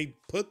cheap, and they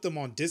put them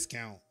on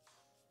discount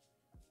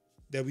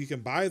that we can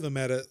buy them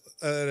at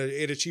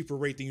a cheaper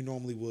rate than you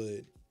normally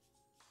would.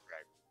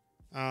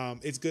 Right.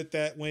 It's good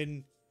that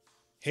when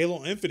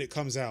Halo Infinite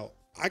comes out,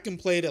 I can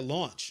play it at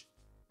launch,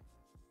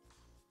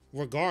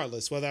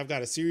 regardless whether I've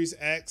got a Series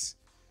X,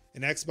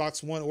 an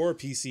Xbox One, or a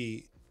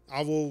PC.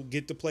 I will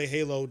get to play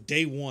Halo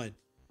day one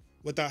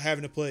without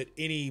having to put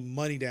any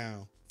money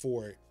down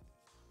for it.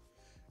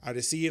 I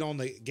just see it on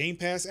the Game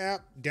Pass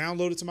app,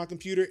 download it to my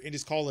computer, and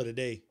just call it a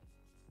day.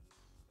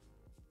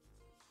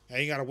 I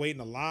ain't got to wait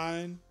in a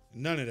line.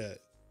 None of that.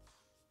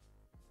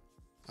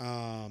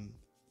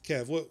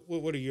 Kev,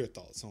 what are your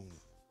thoughts on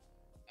it?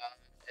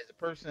 As a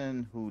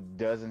person who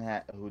does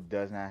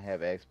not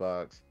have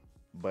Xbox,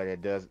 but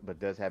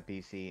does have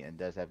PC and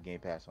does have Game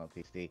Pass on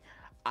PC,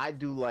 I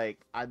do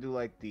like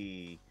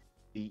the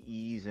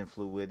ease and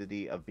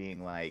fluidity of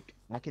being like,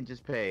 I can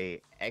just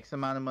pay X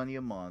amount of money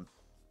a month.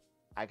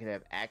 I can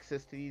have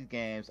access to these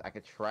games. I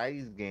could try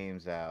these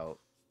games out,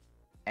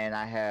 and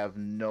I have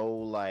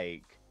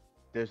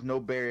there's no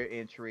barrier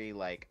entry.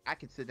 Like, I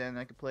could sit down and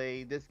I could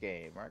play this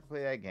game or I could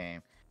play that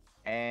game,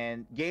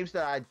 and games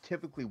that I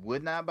typically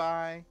would not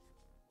buy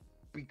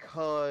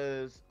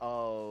because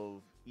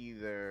of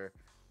either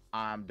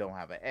I don't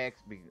have I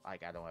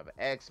don't have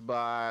an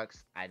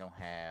Xbox. I don't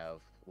have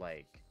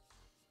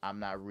I'm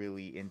not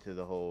really into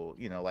the whole,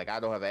 I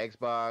don't have an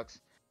Xbox,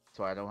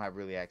 so I don't have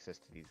really access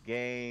to these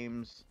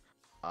games.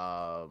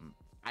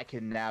 I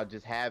can now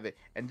just have it,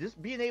 and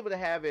just being able to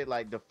have it,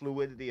 like the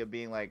fluidity of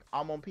being like,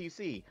 I'm on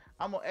PC,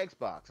 I'm on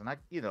Xbox, and I,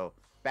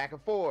 back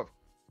and forth,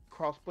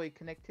 crossplay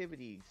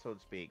connectivity, so to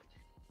speak.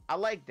 I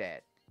like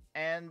that.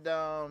 And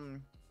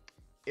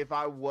if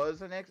I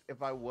was an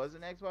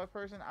Xbox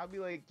person, I'd be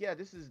like, yeah,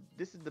 this is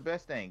the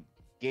best thing.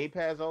 Game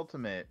Pass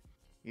Ultimate,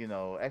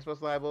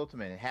 Xbox Live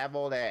Ultimate, have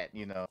all that,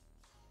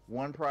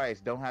 one price,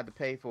 don't have to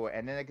pay for it,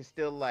 and then I can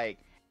still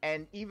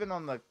and even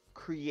on the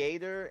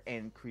creator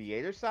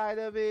side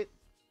of it,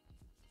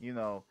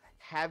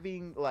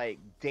 having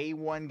day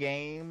one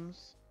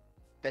games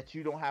that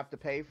you don't have to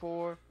pay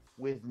for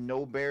with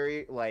no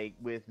barrier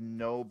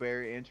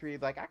entry.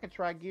 Like, I could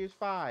try Gears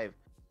 5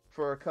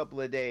 for a couple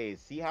of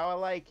days, see how I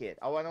like it.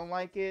 Oh, I don't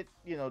like it,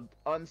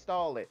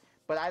 uninstall it.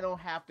 But I don't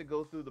have to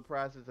go through the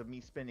process of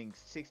me spending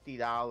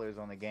 $60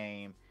 on a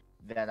game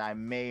that I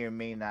may or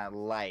may not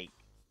like.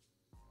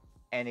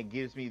 And it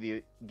gives me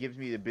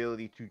the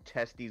ability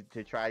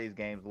to try these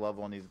games, love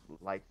on these,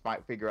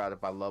 figure out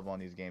if I love on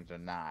these games or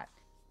not.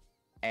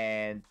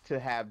 and to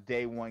have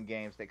day one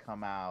games that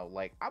come out,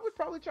 like I would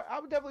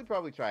definitely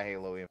probably try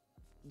Halo Infinite.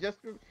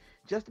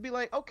 Just to be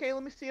like, okay,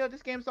 let me see how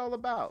this game's all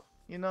about.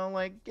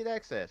 Like get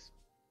access.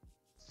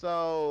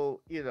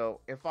 So,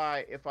 if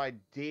I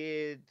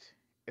did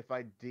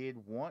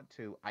want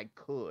to, I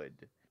could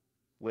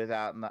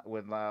without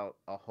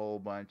a whole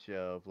bunch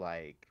of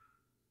like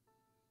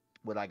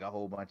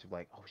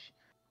oh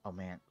oh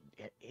man,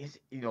 is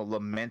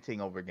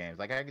lamenting over games.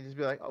 Like I could just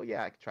be like, oh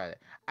yeah, I could try that.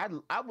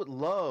 I would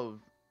love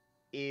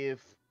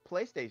if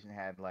PlayStation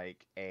had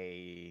like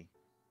a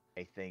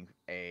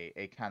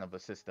kind of a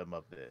system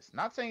of this.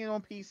 Not saying it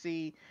on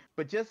PC,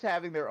 but just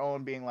having their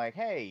own, being like,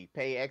 hey,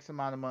 pay X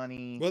amount of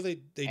money. Well, they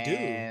do.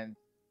 And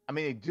I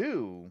mean, they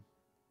do,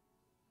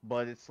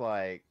 but it's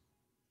like,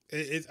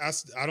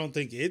 I don't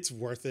think it's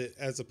worth it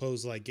as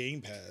opposed to like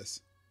Game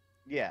Pass.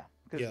 yeah,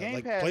 because Yeah, Game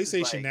like Pass is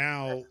PlayStation like,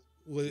 Now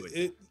was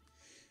good.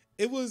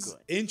 it was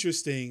Good.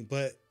 interesting,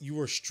 but you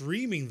were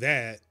streaming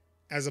that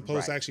as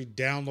opposed to Right. actually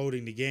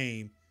downloading the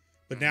game.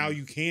 But now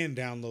you can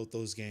download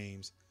those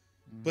games.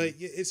 Mhm. But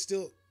it's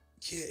still,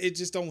 it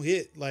just don't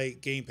hit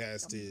like Game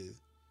Pass did.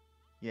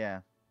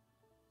 Yeah.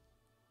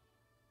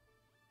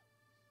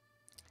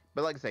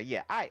 But like I say,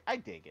 yeah, I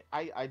dig it.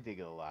 I dig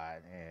it a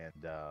lot, and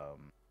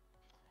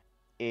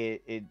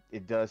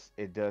it does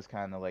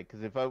kind of like,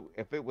 because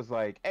if it was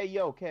like, hey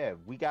yo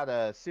Kev, we got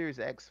a Series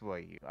X for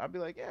you, I'd be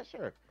like, yeah,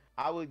 sure.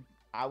 I would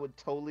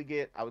totally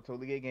get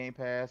Game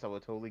Pass. I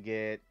would totally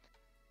get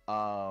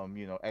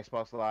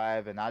Xbox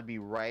Live, and I'd be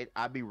right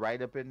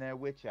up in there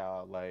with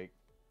y'all, like,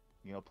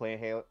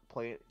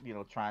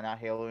 trying out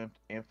Halo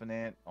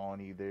Infinite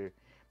on either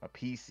my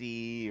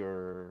PC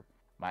or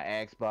my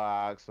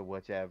Xbox or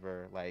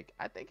whichever. Like,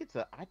 I think it's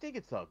a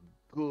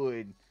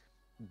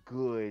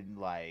good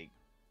like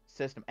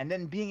system, and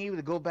then being able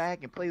to go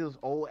back and play those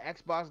old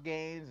Xbox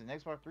games and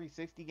Xbox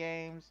 360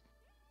 games.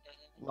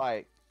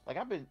 Like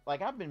I've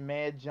been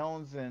Mad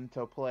Jonesing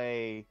to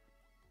play.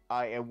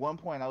 At one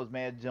point I was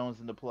Mad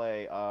Jonesing to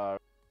play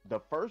the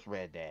first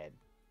Red Dead,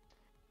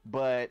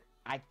 but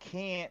I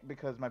can't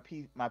because my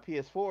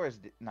PS4 is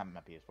not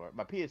my PS4.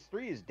 My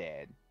PS3 is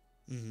dead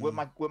with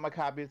Mm-hmm. my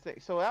copy of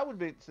things. So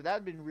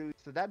that'd be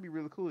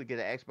really cool to get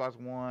an Xbox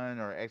One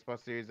or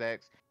Xbox Series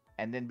X,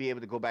 and then be able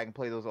to go back and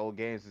play those old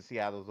games and see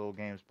how those old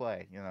games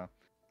play.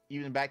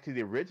 Even back to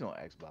the original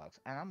Xbox.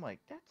 And I'm like,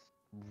 that's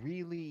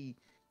really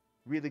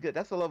really good.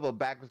 That's the level of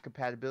backwards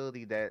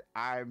compatibility that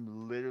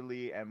I'm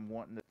literally am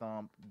wanting to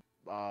thump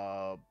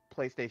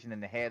PlayStation in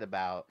the head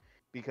about,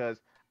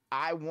 because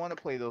I want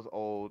to play those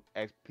old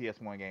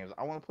PS1 games.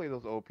 I want to play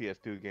those old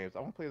PS2 games. I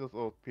want to play those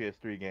old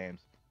PS3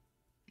 games,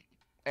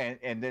 and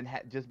then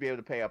just be able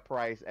to pay a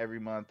price every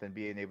month and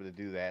being able to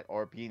do that,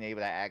 or being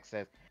able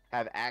to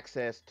have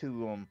access to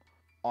them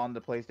on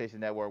the PlayStation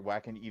Network, where I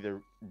can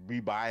either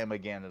rebuy them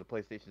again at the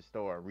PlayStation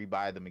Store, or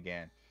rebuy them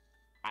again.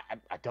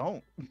 I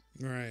don't.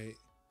 Right.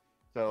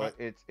 So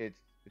it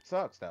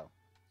sucks though.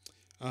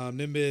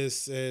 Nimbus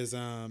says,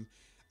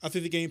 I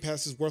think the Game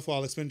Pass is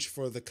worthwhile expenditure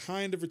for the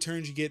kind of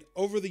returns you get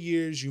over the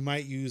years. You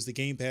might use the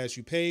Game Pass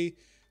you pay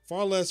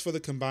far less for the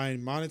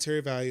combined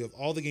monetary value of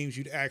all the games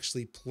you'd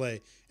actually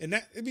play. And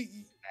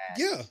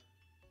yeah.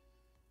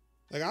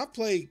 Like, I've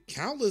played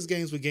countless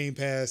games with Game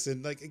Pass,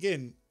 and like,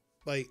 again,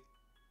 like,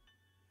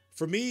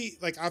 for me,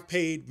 like, I've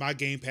paid my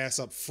Game Pass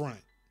up front.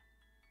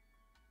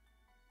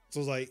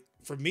 So like,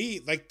 for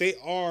me, like, they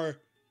are,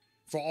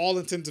 for all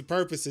intents and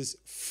purposes,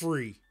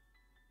 free.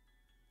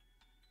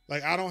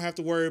 Like, I don't have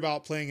to worry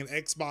about playing an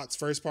Xbox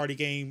first party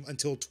game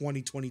until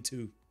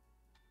 2022,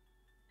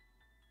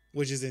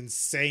 which is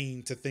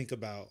insane to think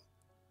about.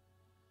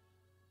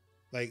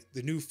 Like,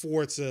 the new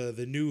Forza,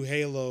 the new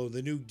Halo,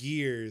 the new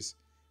Gears,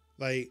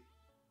 like,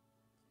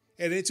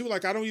 and then too,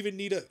 like, I don't even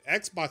need an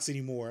Xbox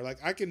anymore. Like,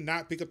 I can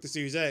not pick up the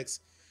Series X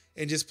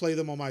and just play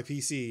them on my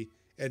PC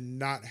and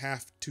not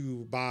have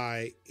to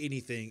buy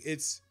anything.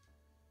 It's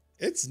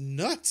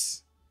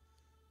nuts.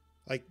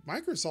 Like,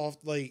 Microsoft,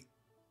 like,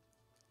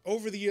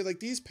 over the year,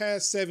 like these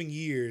past 7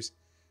 years,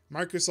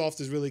 Microsoft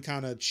has really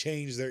kind of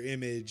changed their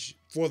image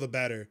for the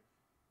better.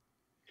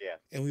 Yeah.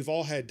 And we've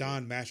all had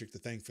Don Matrick to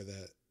thank for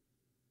that.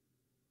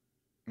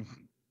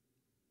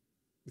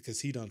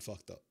 Because he done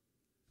fucked up.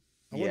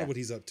 I wonder what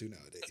he's up to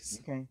nowadays.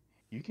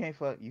 You can't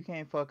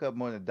fuck up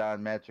more than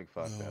Don Matrick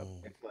fucked up.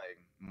 It's like,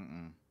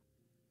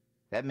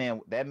 That man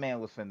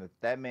was finna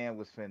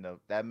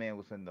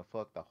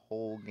fuck the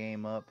whole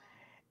game up,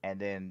 and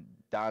then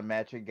Don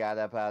Matrick got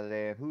up out of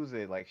there. Who's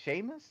it? Like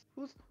Sheamus?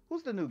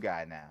 Who's the new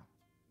guy now?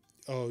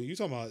 Oh, you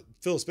talking about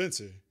Phil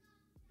Spencer?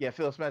 Yeah,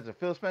 Phil Spencer.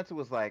 Phil Spencer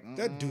was like,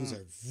 that dude's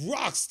a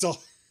rock star.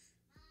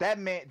 That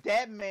man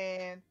came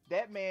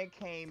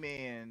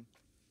in.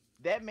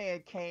 That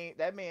man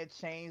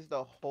changed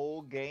the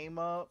whole game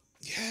up.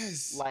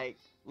 Yes. Like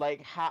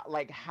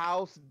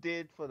House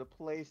did for the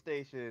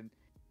PlayStation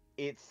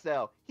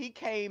itself. He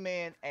came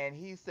in and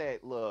he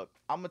said, "Look,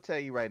 I'm gonna tell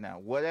you right now.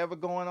 Whatever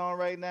going on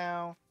right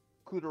now,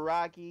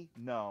 Kutaragi,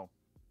 no."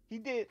 He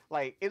did,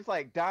 like, it's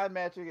like Don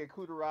Matrick and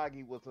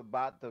Kutaragi was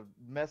about to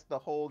mess the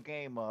whole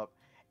game up,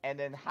 and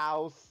then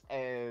House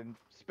and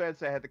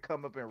Spencer had to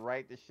come up and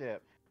right the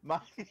ship. My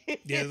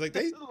Yeah, like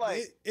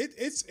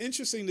it's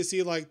interesting to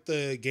see like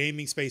the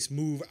gaming space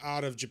move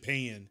out of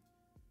Japan.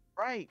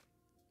 right.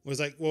 It was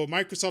like, well,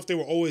 Microsoft, they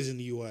were always in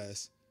the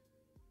US.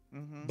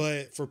 Mm-hmm.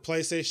 But for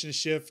PlayStation to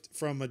shift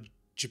from a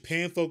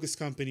Japan focused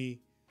company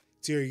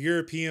to a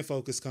European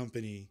focused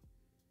company,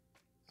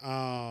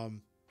 to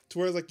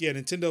where like, yeah,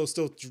 Nintendo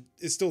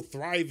is still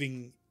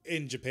thriving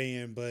in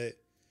Japan, but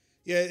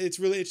yeah, it's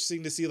really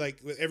interesting to see like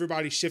with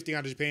everybody shifting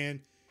out of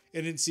Japan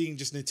and then seeing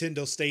just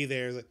Nintendo stay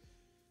there. Like,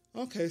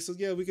 okay, so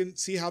yeah, we can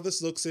see how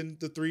this looks in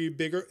the three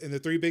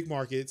big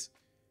markets,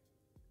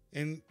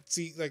 and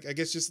see, like, I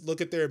guess just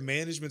look at their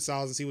management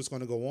styles and see what's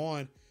going to go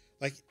on.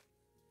 Like,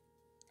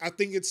 I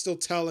think it's still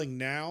telling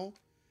now,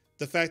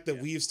 the fact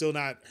that we've still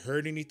not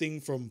heard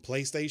anything from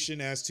PlayStation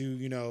as to,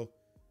 you know,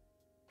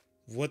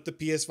 what the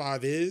PS5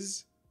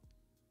 is.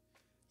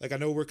 Like, I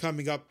know we're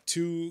coming up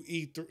to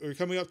E3, or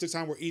coming up to the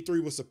time where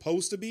E3 was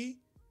supposed to be.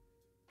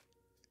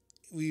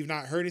 We've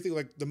not heard anything.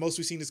 Like, the most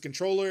we've seen is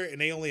controller,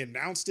 and they only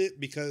announced it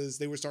because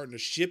they were starting to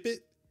ship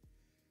it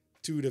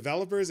to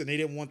developers, and they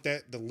didn't want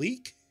that to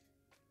leak.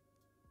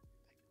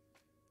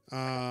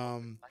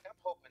 I'm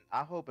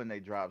hoping they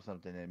drop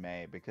something in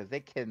May, because they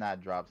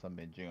cannot drop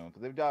something in June.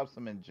 Because if they drop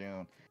something in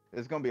June,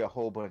 there's gonna be a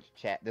whole bunch of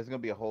chat. There's gonna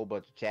be a whole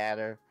bunch of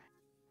chatter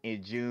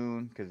in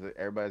June, because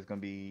everybody's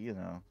gonna be, you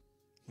know.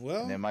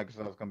 Well, And then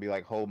Microsoft's gonna be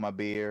like, hold my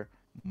beer,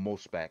 more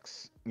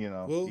specs. You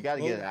know, Well, you got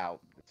to get it out.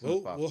 As soon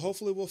as possible.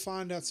 hopefully we'll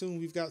find out soon.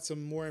 We've got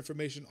some more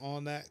information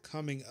on that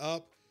coming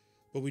up,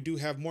 but we do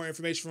have more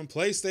information from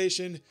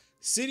PlayStation.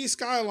 City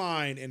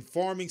Skyline and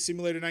Farming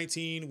Simulator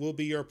 19 will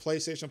be your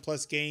PlayStation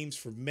Plus games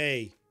for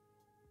May.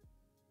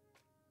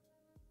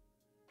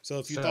 So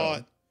if you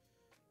thought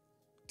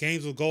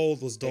Games with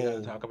Gold was They're dull,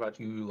 gonna talk about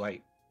you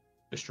like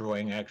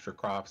destroying extra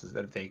crops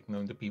instead of taking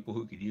them to people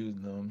who could use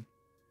them.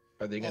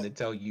 Are they going to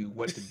tell you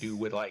what to do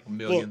with like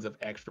millions of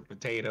extra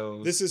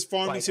potatoes? This is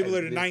Farming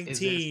Simulator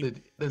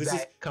 19. Does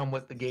that come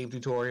with the game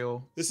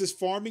tutorial? This is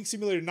Farming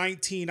Simulator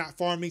 19, not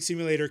Farming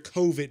Simulator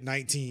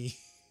COVID-19.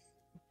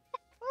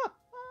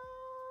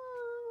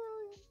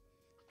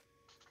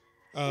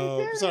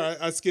 Sorry,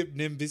 I skipped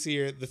Nimbus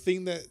here. The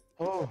thing that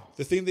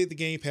the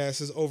Game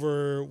Pass is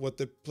over what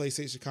the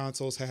PlayStation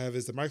consoles have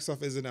is that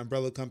Microsoft is an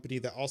umbrella company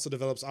that also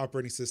develops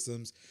operating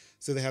systems,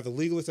 so they have the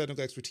legal and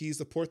technical expertise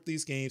to port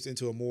these games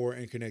into a more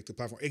interconnected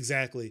platform.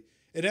 Exactly,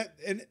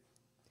 and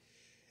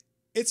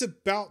it's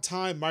about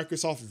time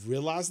Microsoft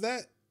realized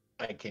that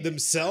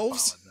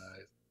themselves.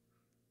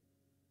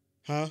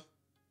 Huh?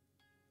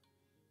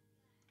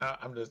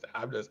 I'm just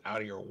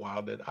out of your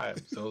wilded. I am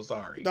so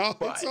sorry. No,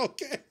 it's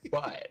okay.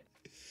 But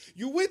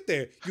you went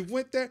there,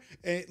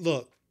 and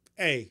look.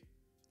 Hey,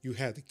 you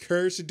had the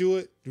courage to do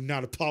it. Do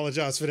not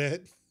apologize for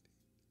that.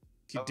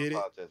 You did it. Don't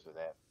apologize for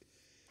that.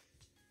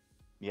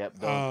 Yep.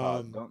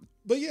 Don't.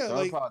 But yeah, don't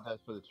like, apologize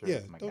for the truth. Yeah.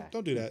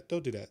 Don't do that.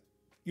 Don't do that.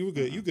 You were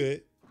good. You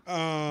good.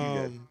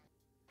 But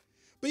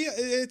yeah,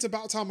 it's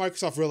about time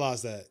Microsoft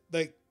realized that.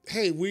 Like,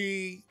 hey,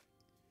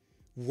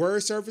 we're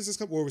a services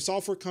company. We're a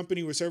software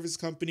company. We're a services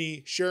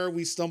company. Sure,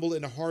 we stumbled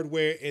into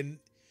hardware, and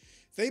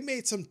they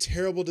made some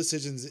terrible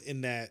decisions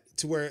in that.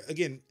 To where,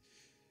 again,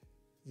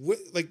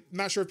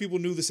 not sure if people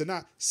knew this or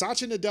not.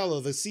 Satya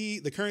Nadella,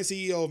 the current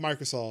CEO of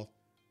Microsoft,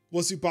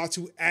 was about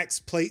to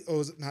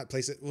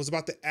was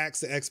about to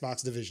axe the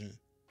Xbox division.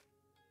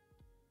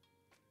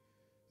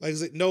 Like, it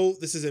was like, no,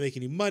 this isn't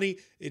making any money.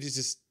 It is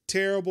just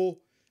terrible.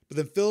 But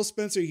then Phil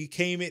Spencer, he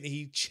came in and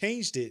he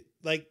changed it.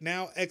 Like,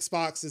 now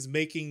Xbox is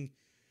making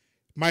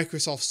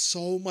Microsoft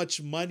so much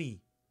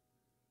money.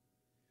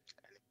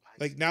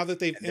 Like, now that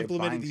they've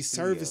implemented these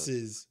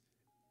services,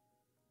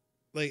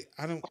 like,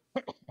 I don't.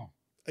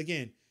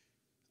 Again,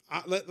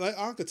 like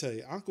Anka tell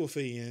you, Anka will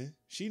fill you in.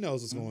 She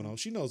knows what's going on.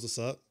 She knows what's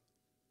up.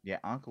 Yeah,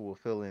 Anka will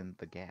fill in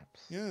the gaps.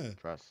 Yeah,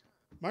 trust.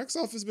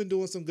 Microsoft has been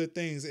doing some good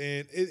things,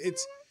 and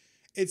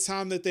it's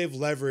time that they've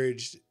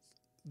leveraged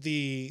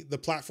the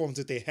platforms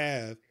that they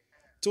have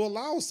to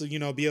allow us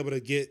to be able to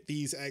get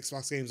these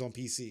Xbox games on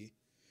PC,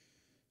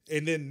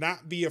 and then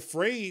not be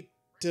afraid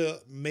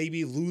to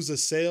maybe lose a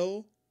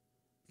sale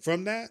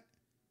from that.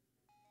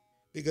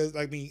 Because,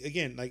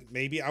 again,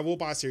 maybe I will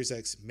buy Series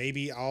X.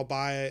 Maybe I'll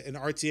buy an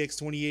RTX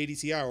 2080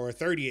 Ti or a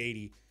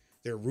 3080.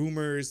 There are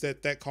rumors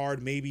that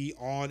card may be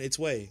on its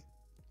way.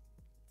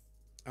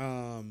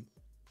 But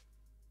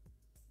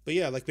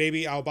yeah,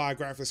 maybe I'll buy a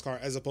graphics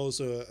card as opposed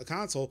to a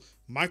console.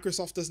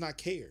 Microsoft does not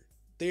care.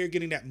 They're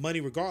getting that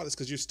money regardless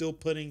because you're still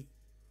putting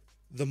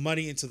the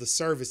money into the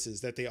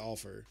services that they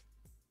offer.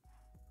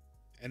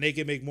 And they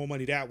can make more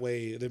money that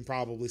way than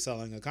probably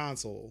selling a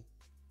console.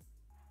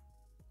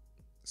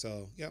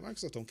 So yeah,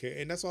 Microsoft don't care,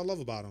 and that's what I love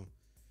about them.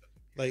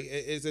 Like,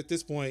 it's at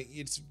this point,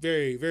 it's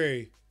very,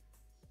 very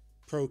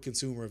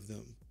pro-consumer of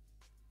them.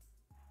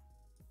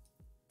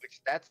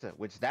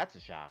 Which that's a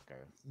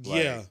shocker.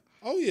 Yeah.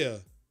 Oh yeah.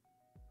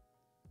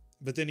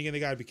 But then again, they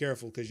gotta be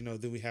careful because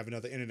then we have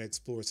another Internet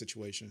Explorer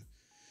situation.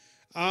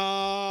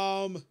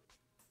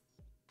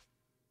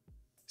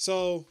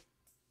 So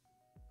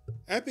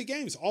Epic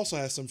Games also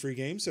has some free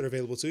games that are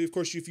available too. Of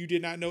course, if you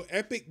did not know,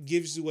 Epic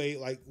gives away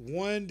like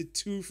 1 to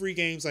 2 free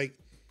games like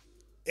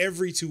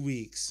every 2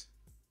 weeks.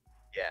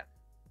 Yeah.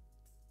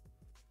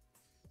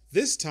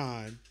 This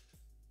time,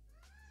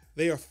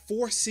 they are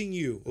forcing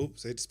you.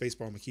 Oops, I hit the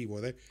spacebar on my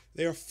keyboard there.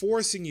 They are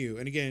forcing you.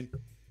 And again,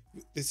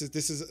 this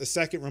is a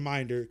second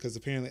reminder because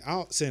apparently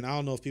I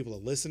don't know if people are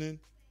listening.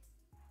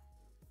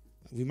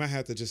 We might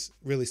have to just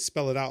really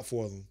spell it out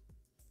for them.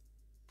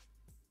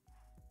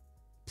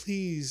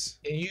 Please.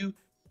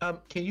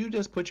 Can you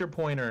just put your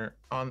pointer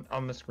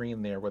on the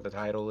screen there where the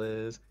title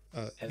is?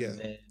 Yeah,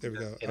 there we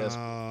go. Yeah,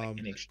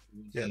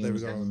 there we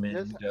go.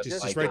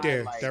 Just like right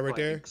there. Like, that right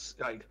there.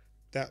 Like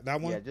that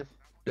one. Yeah,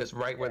 just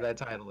right where that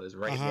title is,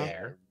 right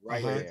there.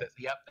 Right Where there. it says,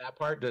 yep, that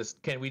part.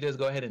 Can we just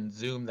go ahead and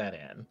zoom that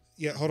in?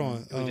 Yeah, hold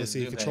on. Let's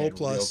see. Control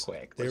plus. Real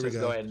quick. There Let's we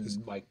just go. go ahead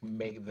and like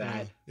make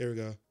that. There we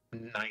go.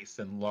 Nice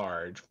and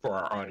large for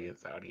our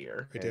audience out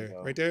here.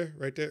 Right there.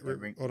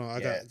 Hold on, I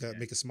got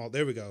make it small.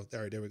 There we go. All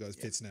right, there we go. It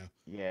fits now.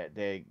 Yeah,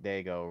 there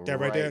you go. That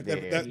right there.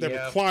 That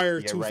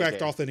require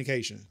two-factor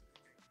authentication.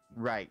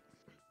 Right.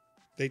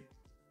 They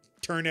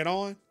turn it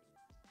on,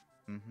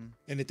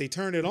 and if they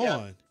turn it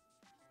on,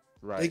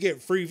 right, they get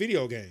free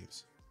video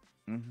games.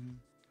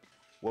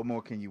 What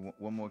more can you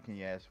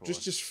ask for?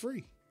 Just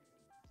free.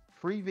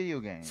 Free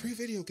video games. Free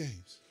video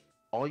games.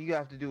 All you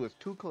have to do is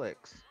 2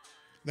 clicks.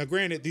 Now,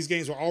 granted, these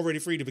games were already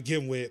free to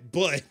begin with,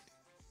 but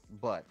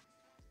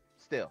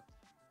still,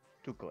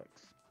 2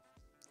 clicks.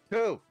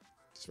 2.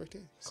 It's right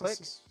there. Click.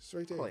 It's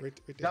right there. Click.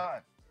 Right there.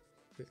 Done.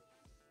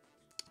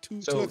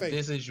 So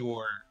this is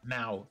your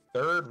now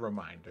 3rd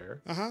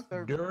reminder.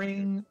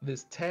 During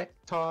this Tech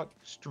Talk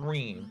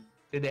stream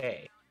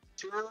today,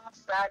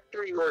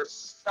 2-factor your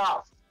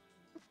stuff.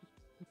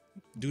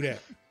 Do that.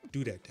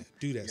 Do that.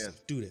 Yes.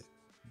 Stuff. Do that.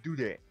 Do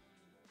that.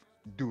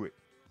 Do it.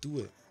 Do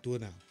it. Do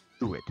it now.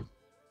 Do it.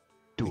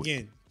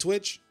 Again,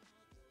 Twitch.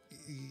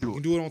 You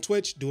can do it on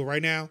Twitch. Do it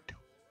right now.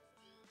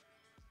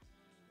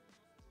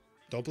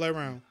 Don't play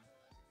around.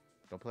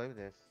 Don't play with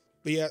this.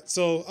 But yeah,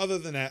 so other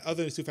than that,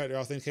 other than two-factor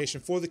authentication,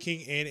 For the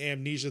King and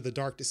Amnesia: The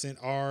Dark Descent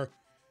are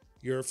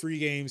your free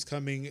games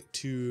coming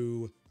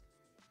to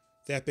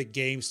the Epic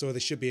Game Store. They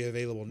should be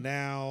available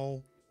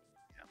now.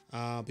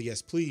 But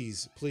yes,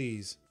 please.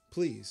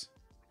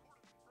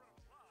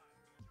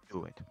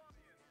 Do it.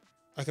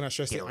 I cannot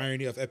stress the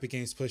irony of Epic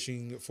Games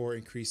pushing for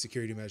increased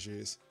security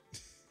measures.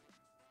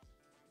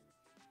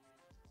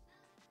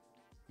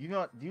 Do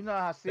you know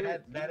how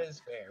serious that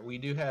is fair. We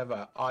do have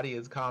an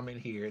audience comment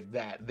here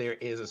that there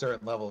is a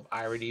certain level of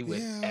irony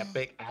with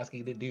Epic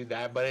asking to do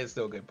that, but it's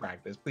still good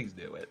practice. Please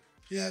do it.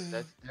 Yeah,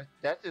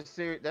 that's just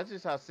serious. That's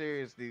just how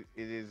serious it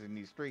is in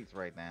these streets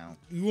right now.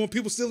 You want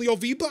people stealing your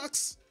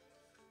V-Bucks?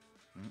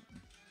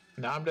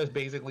 Now I'm just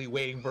basically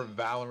waiting for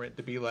Valorant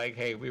to be like,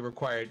 "Hey, we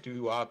require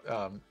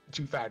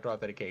two-factor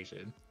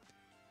authentication."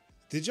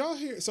 Did y'all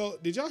hear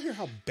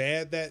how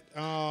bad that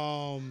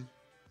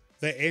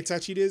that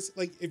anti-cheat is?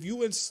 Like, if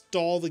you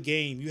install the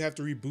game, you have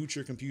to reboot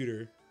your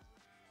computer.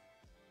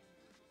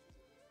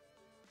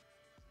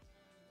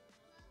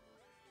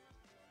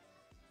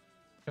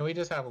 Can we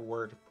just have a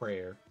word of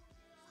prayer?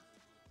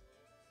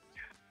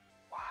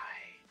 Why?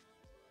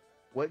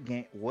 What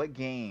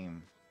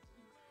game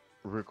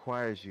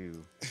requires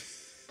you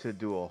to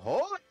do a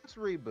whole ass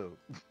reboot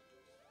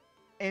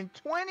in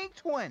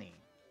 2020?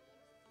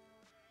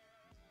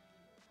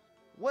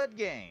 What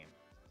game?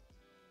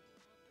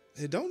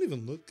 It don't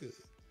even look good.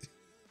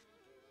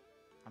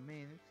 I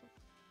mean,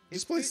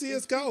 just play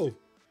CS:GO.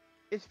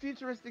 It's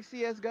futuristic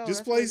CS:GO.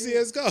 Just play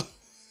CS:GO.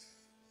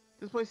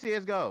 Just play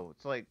CS:GO.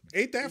 It's like,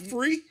 ain't that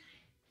free?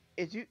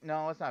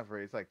 No, it's not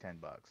free. It's like $10.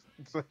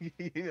 It's like,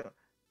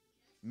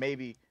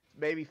 maybe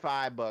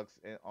 $5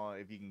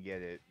 if you can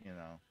get it.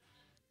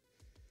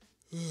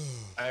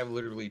 I have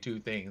literally 2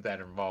 things that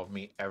involve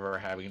me ever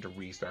having to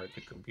restart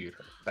the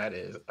computer. That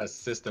is a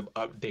system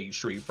update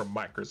stream from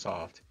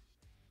Microsoft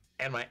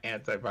and my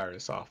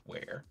antivirus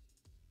software.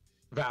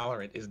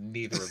 Valorant is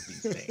neither of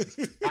these things.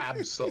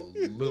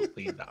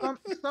 Absolutely not.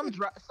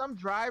 Some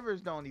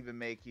drivers don't even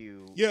make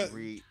you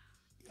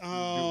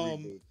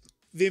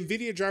the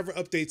NVIDIA driver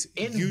updates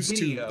used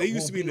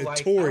to be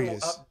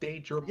notorious. I will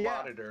update your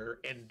monitor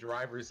and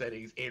driver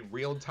settings in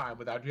real time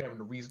without you having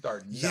to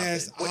restart nothing.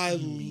 Yes, I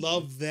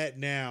love that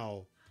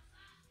now.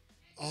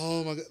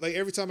 Oh my god! Like,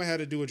 every time I had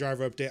to do a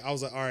driver update, I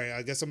was like, all right,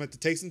 I guess I'm going to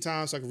take some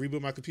time so I can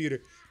reboot my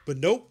computer. But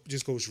nope,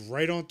 just goes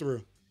right on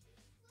through.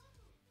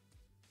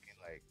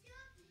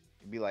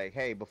 Be like,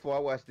 hey, before I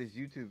watch this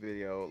YouTube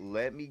video,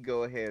 let me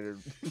go ahead and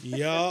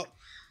yup.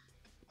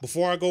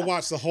 Before I go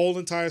watch the whole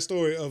entire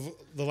story of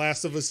The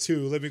Last of Us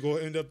 2, let me go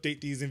and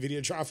update these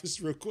NVIDIA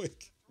drivers real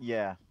quick.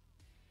 Yeah.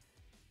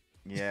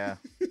 Because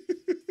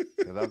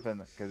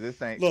this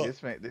thing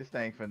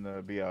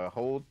finna be a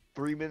whole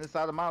 3 minutes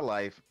out of my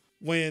life.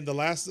 When The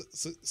Last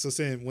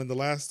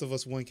of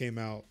Us 1 came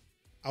out,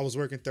 I was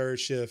working 3rd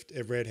shift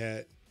at Red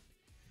Hat.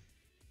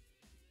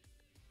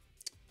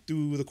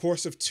 Through the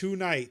course of 2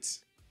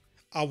 nights,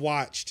 I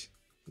watched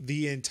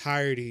the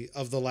entirety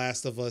of The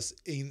Last of Us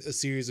in a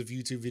series of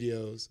YouTube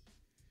videos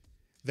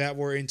that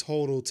were in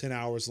total 10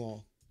 hours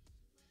long.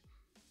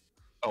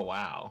 Oh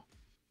wow.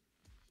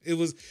 It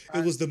was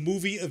the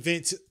movie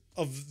event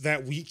of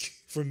that week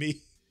for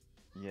me.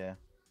 Yeah,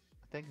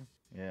 I think.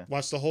 Yeah,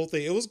 Watched the whole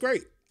thing. It was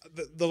great.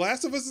 The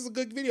Last of Us is a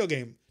good video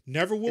game.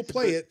 Never will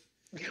play it,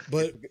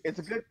 but it's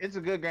a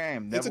good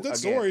game. it's Never, a good again,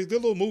 story. It's a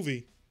good little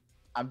movie.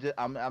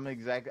 I'm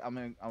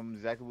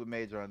exactly with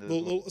Major on this. It's a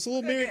little it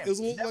was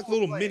a little, like a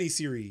little mini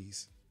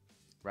series.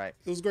 Right.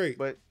 It was great.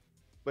 But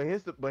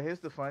here's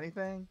the funny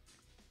thing.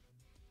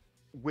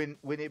 When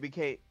it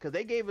became, because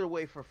they gave it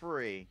away for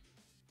free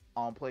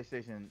on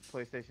PlayStation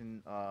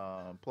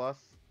Plus,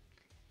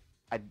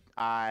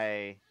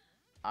 I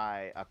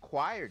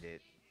acquired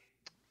it,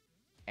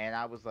 and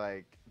I was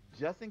like,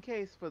 just in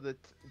case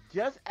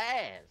just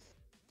as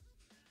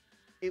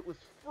it was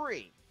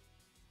free,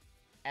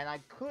 and I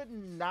could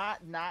not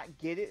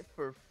get it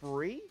for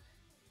free,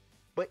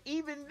 but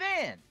even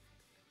then,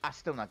 I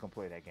still not gonna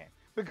play that game.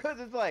 Because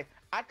it's like,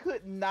 I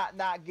could not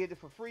get it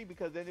for free,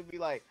 because then it'd be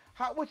like,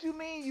 what you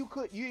mean you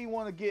didn't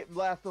want to get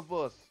Last of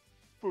Us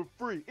for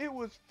free? It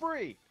was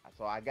free.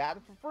 So I got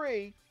it for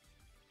free.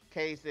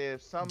 Case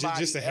if somebody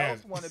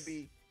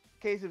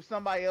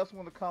else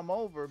want to come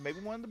over, maybe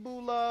one of the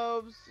Boo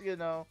Loves,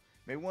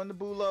 maybe one of the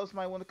Boo Loves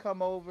might want to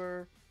come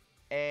over,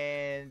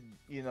 and,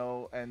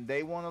 and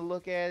they want to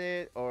look at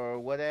it or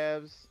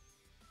whatevs,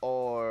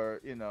 or,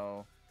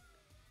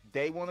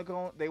 they want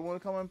to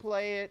come and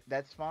play it,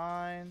 that's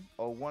fine.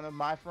 Or one of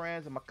my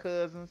friends and my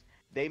cousins,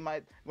 they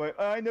might, like,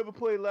 I never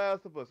played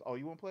Last of Us. Oh,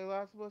 you want to play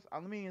Last of Us?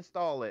 Let me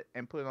install it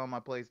and put it on my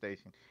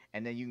PlayStation,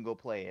 and then you can go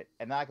play it.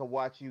 And I can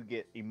watch you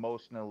get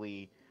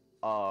emotionally,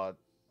 turmoil,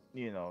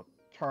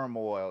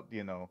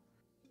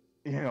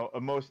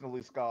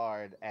 emotionally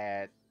scarred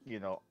at,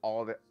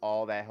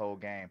 all that whole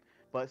game.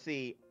 But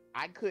see,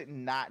 I could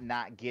not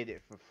get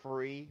it for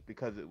free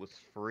because it was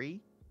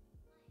free,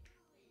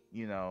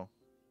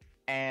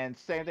 And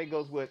same thing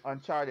goes with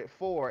Uncharted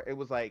 4. It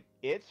was like,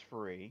 it's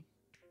free.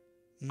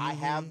 Mm-hmm. I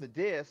have the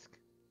disc,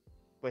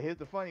 but here's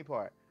the funny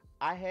part.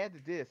 I had the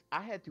disc.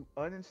 I had to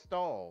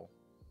uninstall.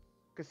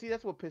 Because see,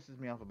 that's what pisses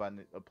me off about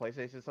a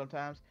PlayStation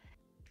sometimes.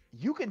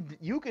 You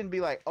can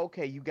be like,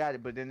 okay, you got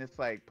it, but then it's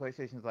like,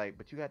 PlayStation's like,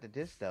 but you got the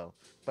disc though.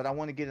 But I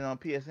want to get it on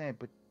PSN,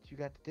 but you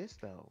got the disc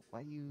though. Why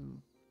you...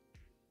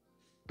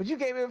 But you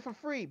gave it for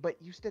free,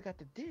 but you still got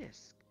the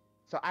disc.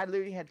 So I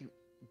literally had to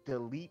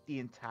delete the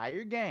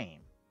entire game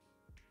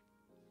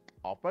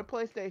off my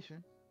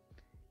PlayStation,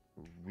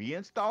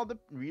 reinstall the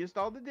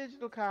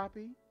digital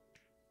copy.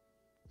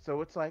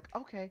 So it's like,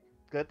 okay,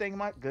 one thing I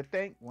do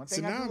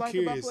like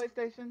about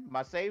PlayStation,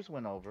 my saves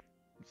went over.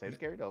 Saves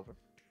carried over.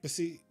 But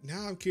see,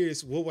 now I'm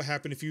curious, what would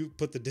happen if you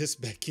put the disc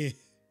back in?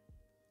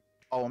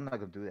 Oh, I'm not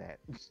gonna do that.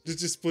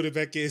 Just put it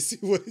back in and see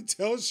what it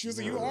tells you.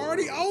 So you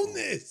already own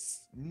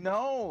this.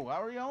 No, I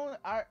already own it.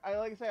 I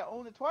like I said, I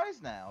own it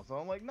twice now. So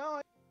I'm like, no,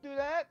 I can't do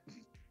that.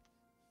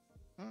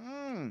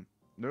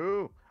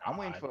 No, I'm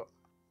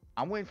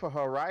waiting for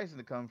Horizon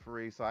to come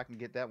free so I can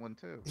get that one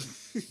too.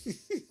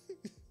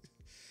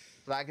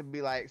 So I can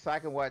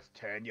watch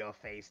Turn Your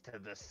Face to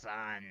the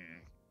Sun.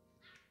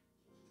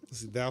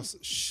 See, thou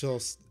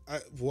shalt.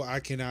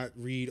 I cannot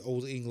read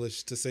Old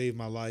English to save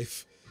my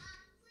life.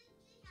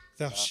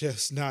 Thou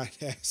shalt not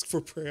ask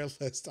for prayer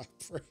lest I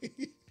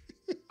pray.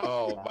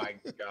 Oh my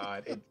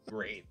God, it's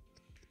great.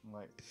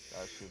 Like,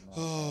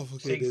 oh,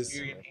 goodness.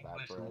 Shakespearean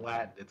English and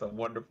Latin, it's a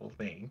wonderful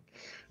thing.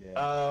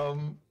 Yeah.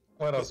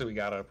 What else do we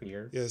got up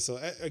here? Yeah, so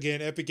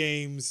again, Epic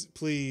Games,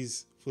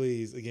 please,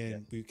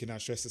 again, we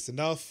cannot stress this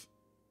enough.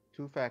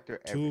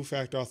 Two-factor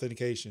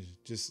authentication.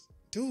 Just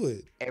do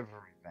it.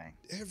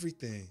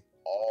 Everything.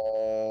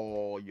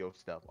 All your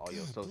stuff. All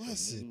your social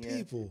media.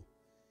 People.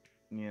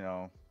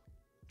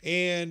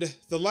 And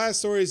the last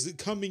story is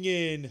coming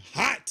in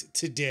hot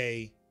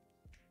today.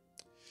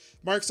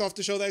 Microsoft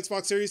to show the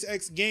Xbox Series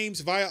X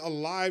games via a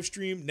live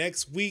stream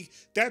next week.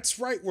 That's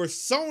right, where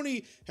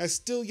Sony has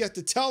still yet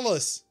to tell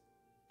us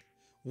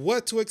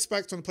what to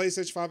expect from the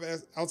PlayStation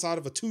 5 outside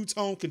of a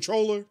two-tone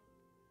controller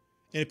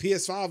and a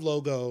PS5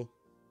 logo.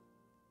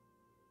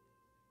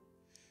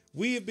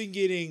 We have been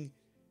getting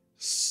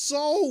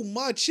so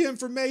much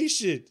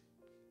information.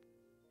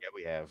 Yeah,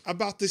 we have.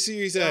 About the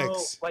Series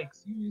X. Like,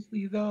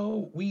 seriously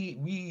though,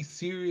 we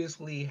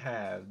seriously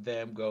have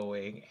them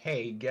going,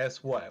 hey,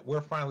 guess what?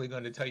 We're finally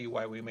going to tell you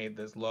why we made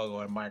this logo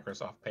in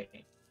Microsoft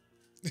Paint.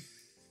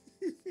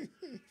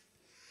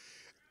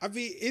 I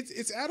mean,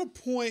 it's at a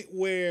point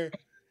where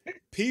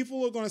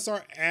people are going to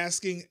start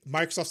asking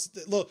Microsoft,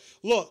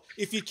 look,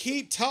 if you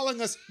keep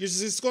telling us, you're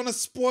just going to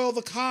spoil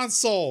the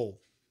console.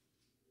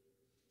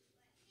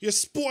 You're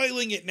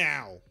spoiling it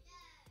now.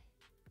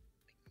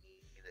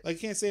 Like, I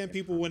can't stand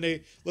people when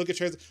they look at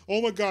trailers.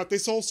 Oh my God, they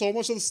sold so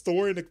much of the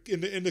story in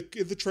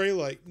the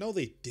trailer. Like, no,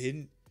 they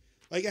didn't.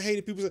 Like, I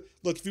hated people say,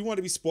 look, if you want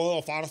to be spoiled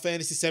on Final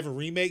Fantasy VII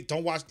Remake,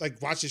 don't watch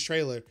this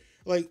trailer.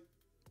 Like,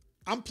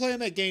 I'm playing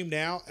that game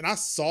now, and I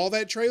saw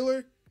that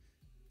trailer.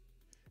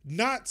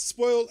 Not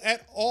spoiled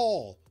at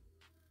all.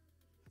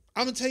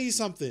 I'm gonna tell you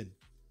something.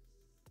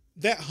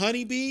 That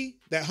honeybee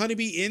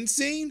end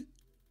scene,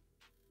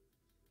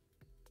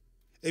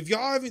 If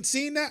y'all haven't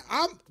seen that,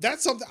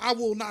 that's something I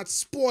will not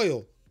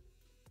spoil.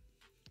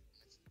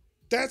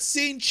 That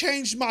scene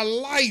changed my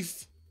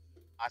life.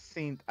 I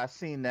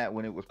seen that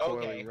when it was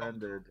poorly Okay,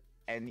 rendered,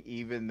 and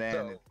even then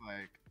so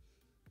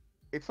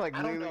it's like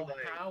I don't literally know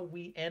like how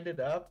we ended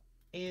up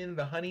in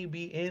the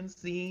Honeybee Inn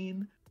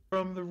scene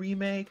from the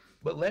remake,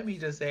 but let me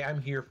just say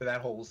I'm here for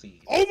that whole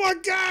scene. Oh my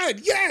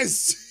God,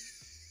 yes.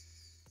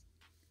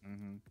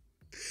 hmm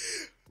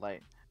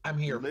like I'm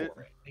here lit,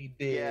 for it. They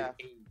did yeah,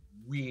 a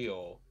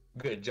real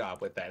good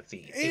job with that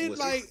scene. And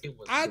like, it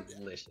was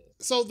delicious.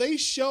 so they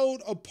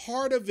showed a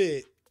part of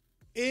it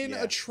in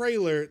a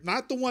trailer,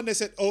 not the one that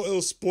said, "Oh,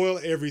 it'll spoil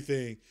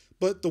everything,"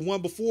 but the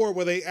one before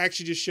where they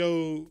actually just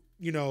showed,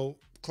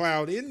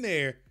 Cloud in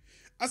there.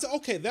 I said,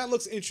 "Okay, that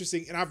looks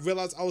interesting," and I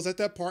realized I was at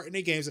that part in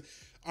the game. So,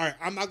 all right,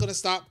 I'm not gonna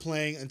stop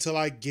playing until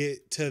I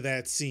get to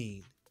that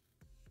scene.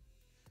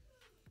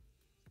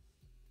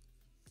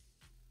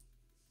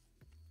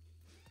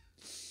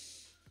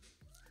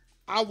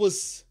 I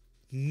was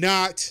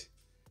not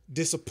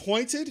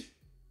disappointed.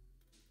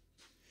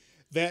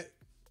 That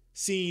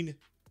scene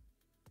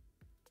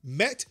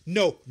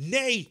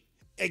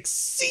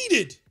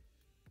exceeded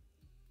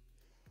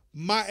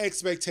my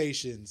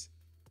expectations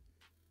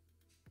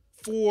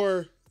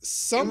for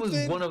something.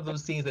 It was one of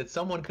those scenes that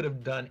someone could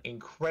have done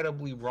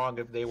incredibly wrong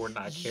if they were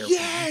not careful.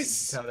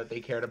 Yes! You can tell that they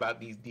cared about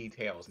these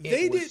details.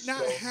 They did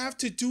not have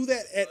to do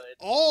that at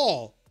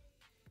all.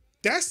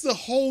 That's the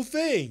whole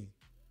thing.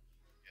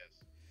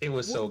 It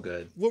was so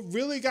good. What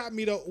really got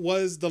me though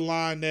was the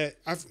line that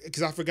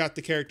because I forgot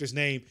the character's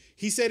name.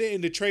 He said it in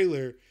the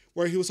trailer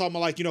where he was talking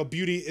about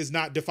beauty is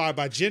not defined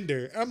by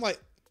gender. And I'm like,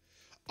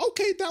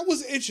 okay, that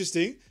was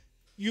interesting.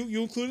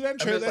 You included that in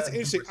the trailer. That's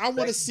interesting. I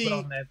want to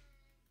see.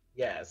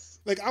 Yes.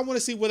 I want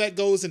to see where that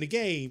goes in the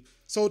game.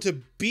 So to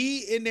be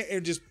in there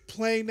and just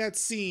playing that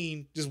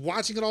scene, just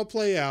watching it all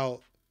play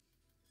out,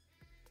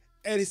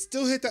 and it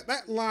still hit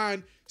that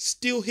line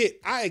still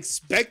hit. I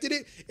expected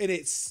it and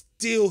it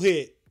still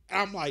hit.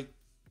 I'm like,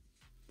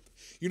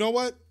 you know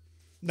what?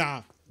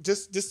 Nah,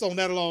 just on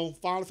that alone,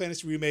 Final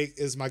Fantasy Remake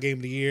is my game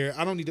of the year.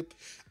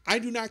 I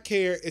do not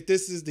care if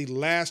this is the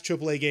last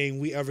AAA game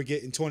we ever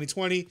get in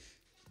 2020.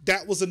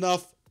 That was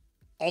enough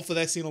off of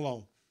that scene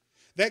alone.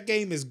 That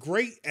game is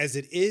great as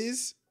it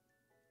is,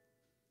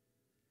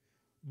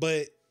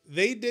 but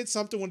they did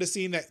something with the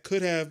scene that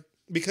could have,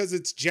 because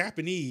it's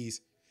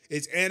Japanese,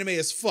 it's anime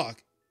as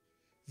fuck.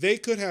 They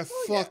could have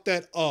fucked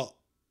that up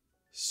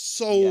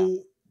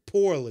so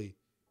poorly.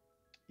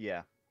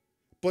 Yeah.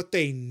 But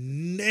they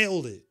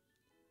nailed it.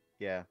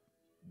 Yeah.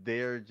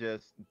 They're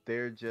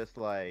just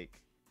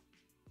like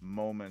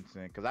moments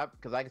in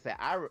because like I said,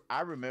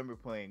 I remember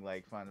playing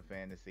Final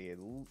Fantasy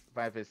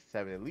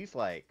 7 at least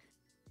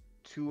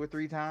 2 or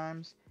 3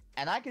 times,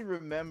 and I can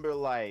remember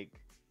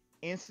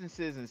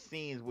instances and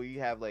scenes where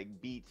you have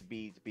beats,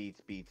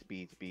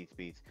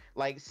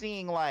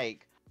 seeing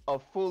a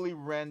fully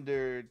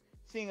rendered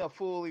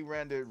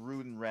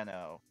Ruden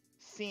Reno,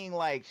 seeing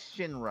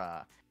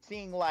Shinra,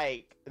 seeing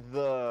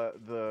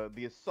the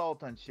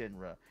assault on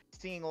Shinra,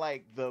 seeing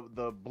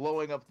the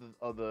blowing up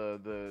of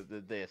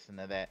the this and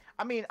that.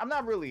 I mean, I'm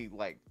not really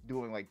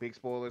doing big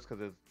spoilers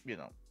because it's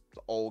it's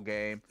an old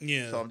game.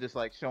 Yeah. So I'm just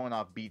showing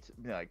off beats,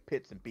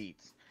 pits and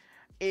beats.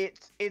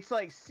 It's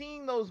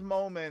seeing those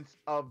moments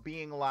of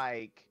being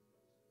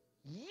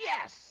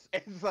yes.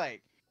 It's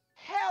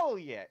hell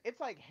yeah.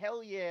 It's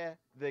hell yeah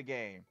the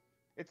game.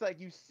 It's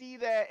you see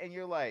that and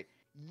you're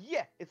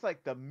yeah. It's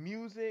the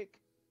music.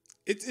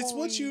 It's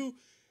what you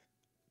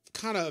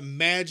kind of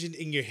imagined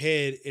in your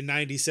head in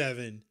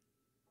 97.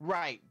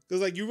 Right.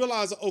 Because you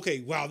realize,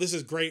 okay, wow, this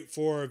is great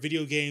for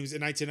video games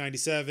in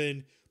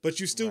 1997, but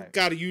you still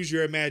got to use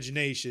your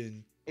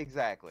imagination.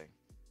 Exactly.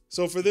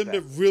 So for them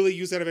to really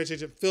use that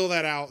imagination, fill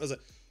that out, as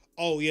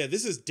oh yeah,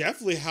 this is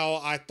definitely how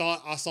I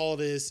thought I saw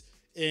this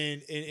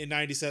in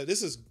 97.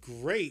 This is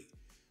great.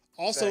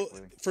 Also,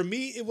 for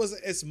me, it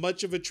wasn't as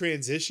much of a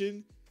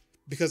transition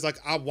because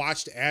I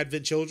watched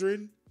Advent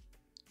Children,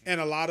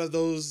 and a lot of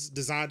those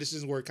design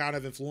decisions were kind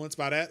of influenced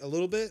by that a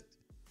little bit.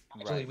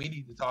 Actually, we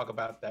need to talk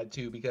about that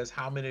too, because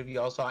how many of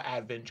y'all saw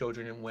Advent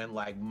Children and went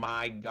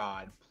my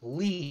God,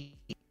 please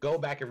go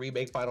back and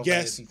remake Final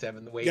Fantasy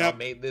 7 the way y'all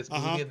made this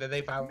movie, and then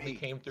they finally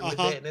came through with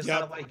it, and it's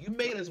kind of you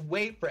made us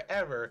wait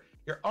forever.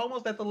 You're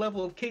almost at the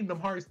level of Kingdom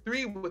Hearts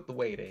 3 with the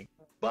waiting,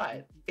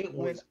 but it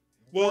was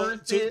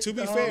worth it. To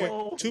be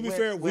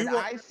fair, when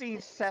I seen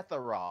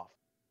Sephiroth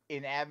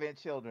in Advent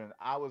Children,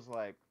 I was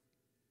like,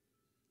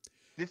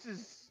 this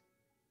is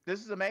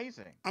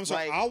amazing. I'm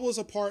sorry, I was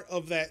a part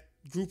of that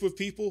group of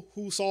people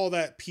who saw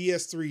that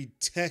PS3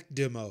 tech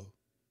demo.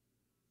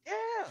 Yeah.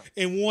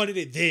 And wanted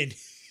it then.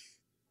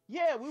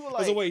 Yeah, we were I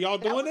was like, wait, y'all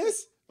doing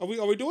this? Are we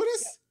doing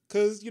this?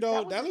 Because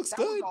that looks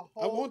good.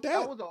 I want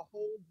that. That was a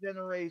whole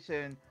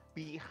generation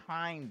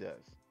behind us.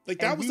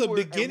 That was the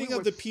beginning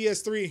of the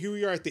PS3, and here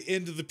we are at the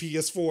end of the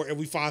PS4, and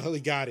we finally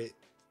got it.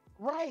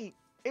 Right.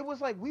 It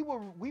was we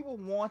were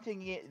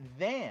wanting it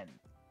then.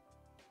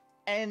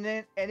 And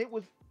it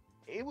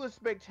was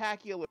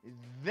spectacular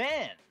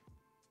then.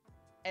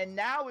 And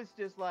now it's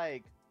just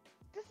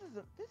this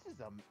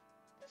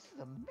is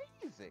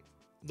amazing.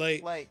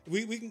 Like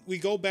we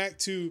go back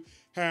to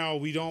how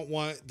we don't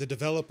want the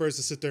developers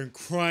to sit there and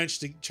crunch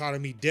to try to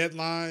meet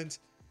deadlines.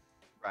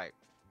 Right.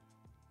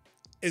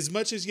 As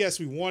much as yes,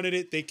 we wanted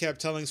it, they kept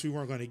telling us we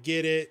weren't going to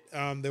get it.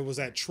 There was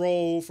that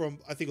troll from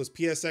I think it was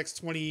PSX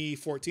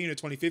 2014 or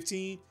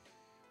 2015,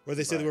 where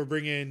they said they were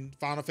bringing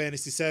Final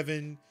Fantasy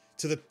VII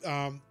to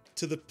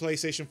the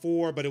PlayStation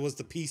 4, but it was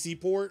the PC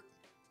port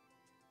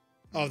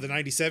of the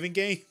 '97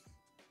 game.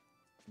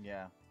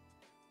 Yeah.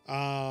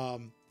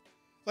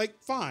 Like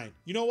fine,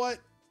 you know what?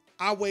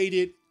 I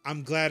waited.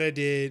 I'm glad I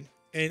did,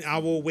 and I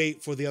will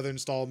wait for the other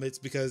installments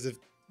because if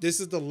this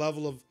is the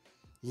level of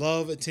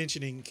love,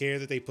 attention, and care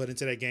that they put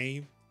into that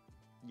game,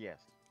 yes,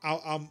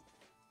 I'll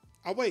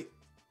wait.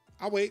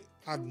 I'll wait.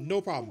 I have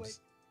no problems.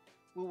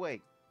 We'll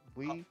wait.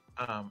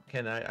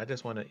 Can I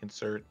just want to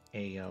insert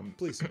a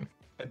please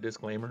a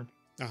disclaimer.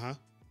 Uh-huh.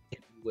 If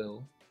you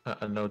will,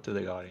 a note to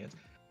the audience.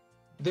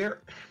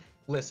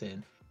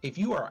 Listen, if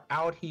you are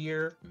out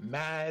here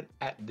mad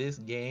at this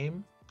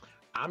game,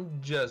 I'm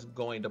just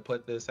going to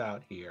put this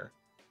out here.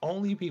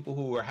 Only people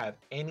who have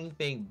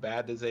anything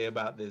bad to say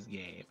about this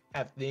game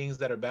have things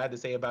that are bad to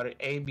say about it.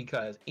 A,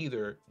 because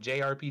either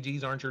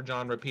JRPGs aren't your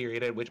genre,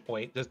 period, at which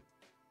point just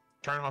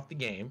turn off the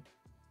game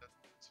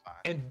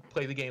and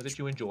play the games that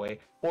you enjoy.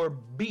 Or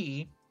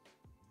B,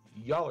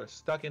 y'all are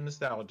stuck in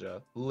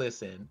nostalgia.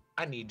 Listen,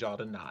 I need y'all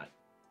to not.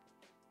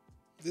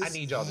 I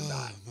need y'all to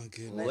not. My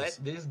goodness. Let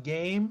this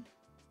game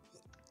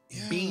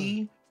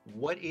be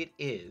what it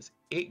is.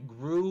 It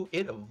grew,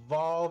 it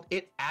evolved,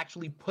 it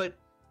actually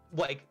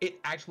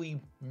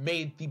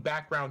made the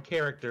background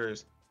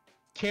characters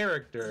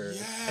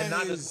and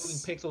not just moving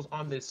pixels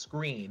on this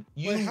screen.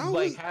 You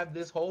have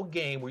this whole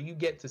game where you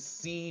get to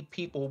see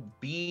people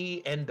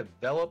be and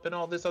develop and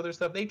all this other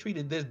stuff. They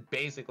treated this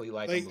basically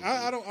like a movie.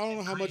 I don't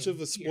know how much of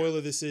a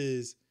spoiler this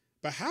is,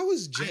 but how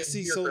is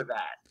Jesse so for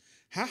that?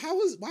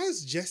 Why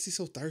is Jesse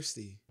so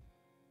thirsty?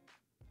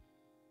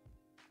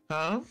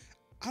 Huh?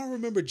 I don't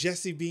remember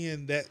Jesse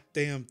being that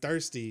damn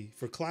thirsty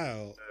for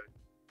Cloud.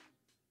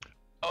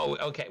 Oh,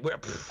 okay.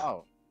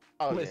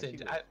 Listen,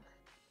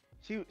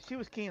 she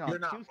was keen on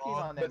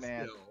that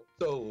man.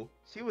 So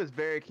she was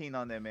very keen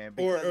on that man.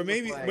 Or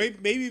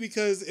maybe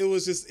because it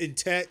was just in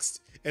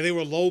text and they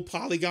were low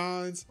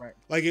polygons. Right.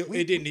 Like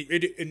it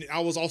didn't. And I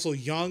was also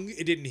young.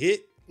 It didn't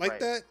hit like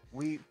that.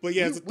 But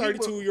yeah, as a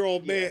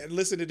 32-year-old man and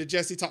listening to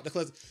Jesse talk to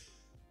class,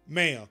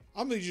 ma'am,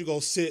 I'm gonna need you to go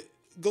sit.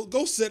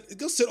 Go sit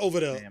over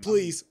there,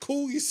 please.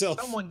 Cool yourself.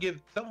 Someone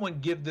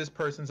give this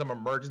person some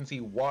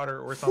emergency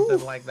water or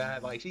something like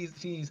that. Like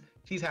she's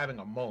having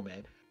a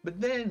moment. But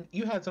then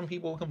you had some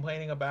people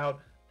complaining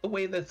about the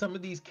way that some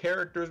of these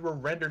characters were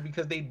rendered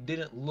because they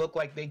didn't look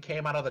like they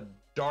came out of the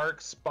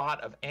dark spot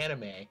of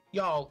anime.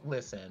 Y'all,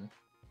 listen.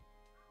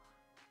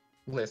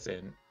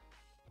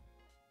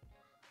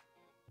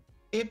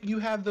 If you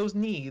have those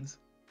needs,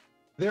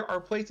 there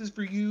are places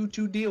for you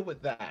to deal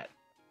with that.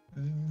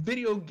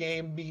 Video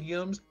game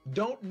mediums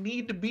don't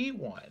need to be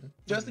one.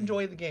 Just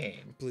enjoy the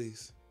game.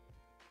 Please.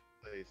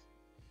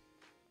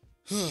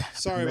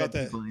 Sorry about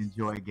that. Let people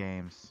enjoy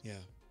games. Yeah.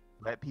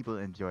 Let people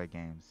enjoy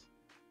games.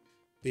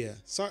 Yeah.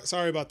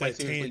 Sorry about that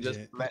tangent. Just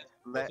let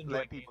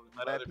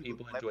other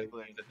people enjoy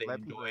games that they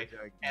enjoy.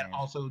 And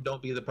also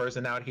don't be the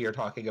person out here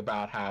talking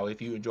about how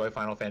if you enjoy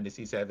Final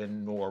Fantasy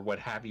VII or what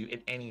have you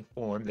in any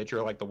form that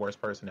you're like the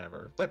worst person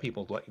ever. Let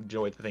people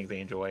enjoy the things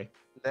they enjoy.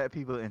 Let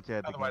people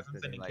enjoy the Otherwise, games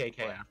I'm sending like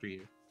KK after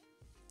you.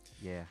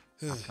 Yeah,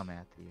 I'll come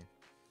after you.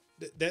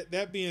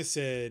 That being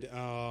said,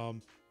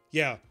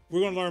 yeah,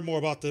 we're gonna learn more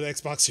about the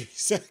Xbox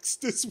Series X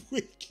this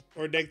week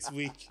or next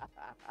week.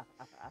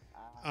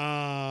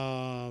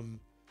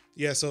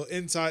 Yeah, so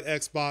Inside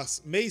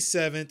Xbox, May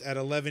 7th at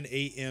 11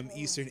 a.m.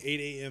 Eastern, 8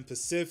 a.m.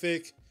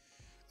 Pacific.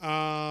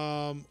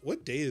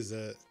 What day is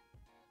that?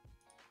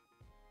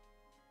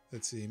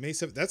 Let's see, May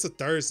 7th. That's a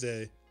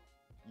Thursday.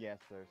 Yes,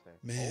 Thursday.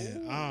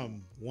 Man,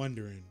 I'm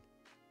wondering.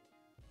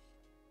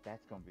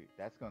 That's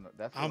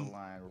gonna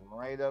line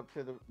right up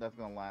to the. That's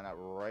gonna line up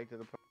right to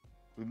the.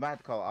 We might have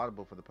to call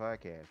Audible for the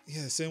podcast.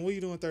 Yeah, Sam, what are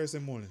you doing Thursday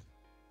morning?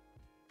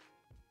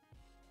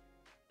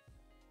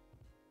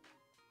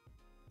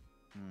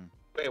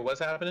 Wait, what's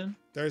happening?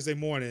 Thursday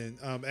morning,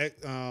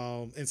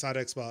 Inside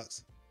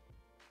Xbox.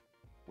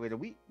 Wait,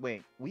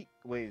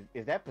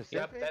 is that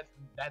Pacific? Yep,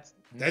 that's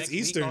next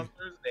Eastern. Week on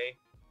Thursday.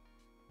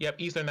 Yep,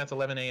 Eastern, that's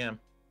 11 a.m.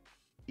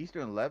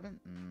 Eastern 11?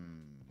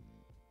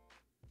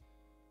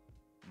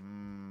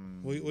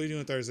 What are you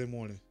doing Thursday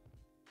morning?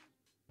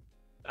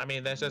 I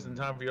mean, that's just in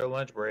time for your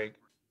lunch break.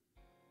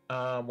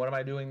 What am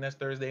I doing this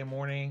Thursday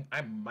morning?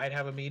 I might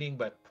have a meeting,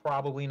 but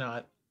probably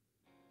not.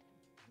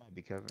 Might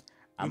be covered.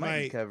 I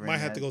might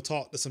have to go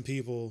talk to some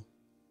people.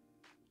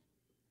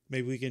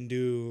 Maybe we can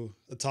do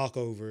a talk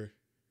over.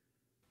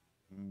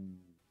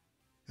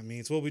 I mean,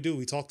 it's what we do.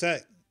 We talk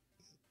tech.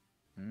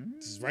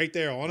 It's right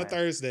there on a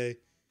Thursday.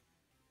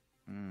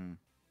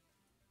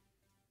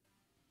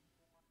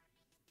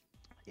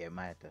 Yeah,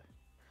 might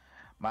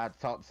have to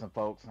talk to some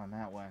folks on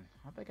that one.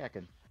 I think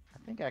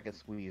I can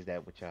squeeze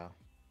that with y'all.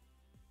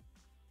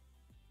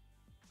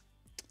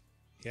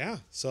 yeah,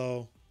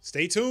 so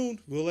stay tuned.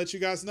 We'll let you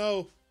guys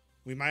know.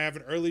 We might have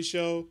an early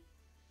show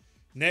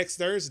next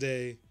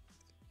Thursday.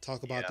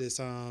 Talk about this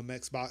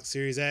Xbox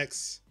Series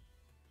X.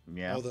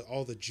 Yeah.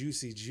 All the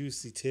juicy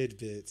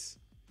tidbits.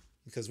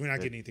 Because we're not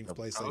getting anything for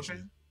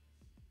PlayStation.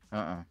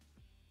 Okay.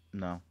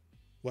 No.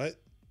 What?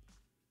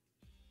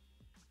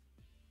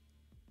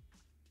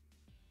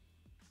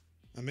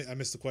 I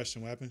missed the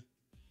question. What happened?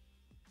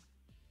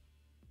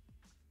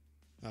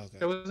 Oh, okay.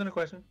 There wasn't a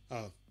question.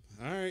 Oh,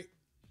 all right.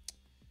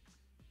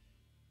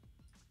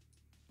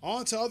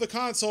 On to other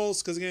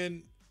consoles, because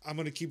again, I'm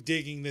going to keep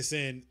digging this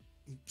in.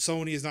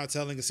 Sony is not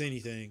telling us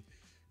anything.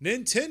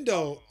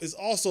 Nintendo is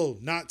also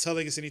not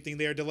telling us anything.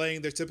 They are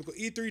delaying their typical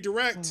E3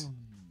 Direct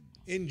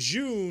in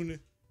June.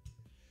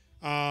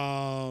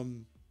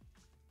 I'm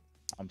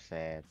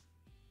sad.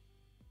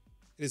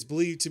 It is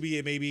believed to be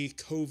a maybe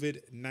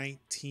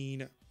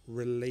COVID-19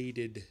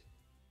 related.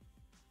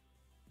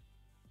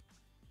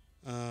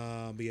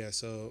 But yeah,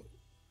 so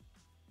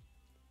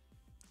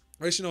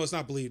actually, no, it's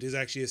not believed. It's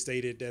actually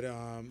stated that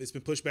it's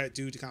been pushed back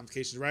due to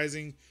complications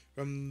rising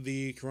from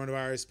the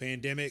coronavirus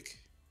pandemic.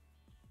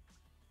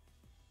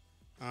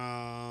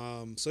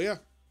 So yeah,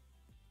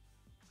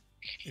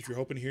 if you're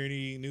hoping to hear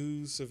any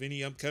news of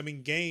any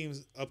upcoming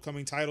games,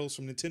 upcoming titles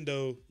from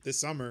Nintendo this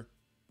summer,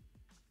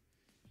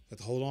 you have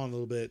to hold on a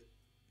little bit.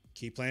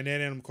 Keep playing that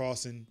Animal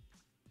Crossing.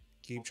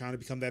 Keep trying to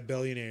become that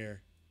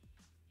billionaire.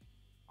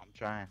 I'm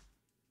trying.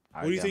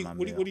 What do you think?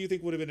 What do you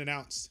think would have been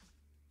announced?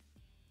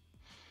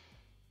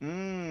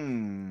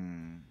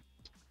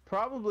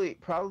 Probably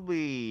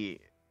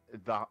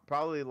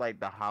like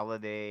the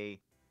holiday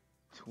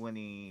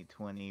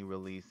 2020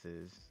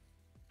 releases.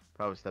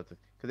 Probably stuff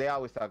because they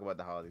always talk about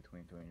the holiday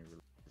 2020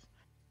 releases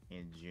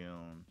in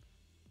June.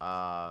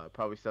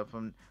 Probably stuff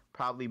from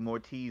more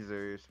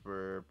teasers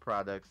for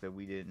products that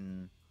we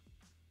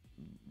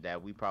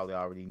probably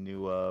already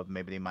knew of.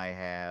 Maybe they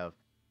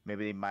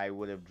might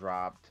would have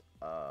dropped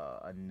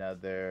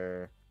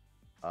another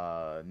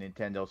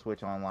Nintendo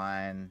Switch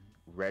Online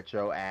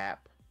retro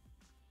app,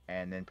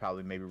 and then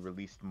probably maybe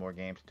released more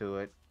games to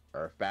it.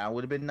 Earthbound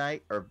would have been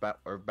nice.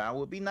 Earthbound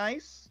would be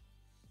nice.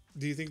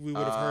 Do you think we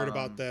would have heard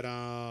about that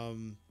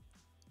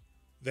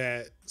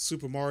that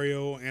Super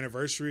Mario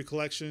Anniversary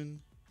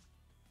Collection?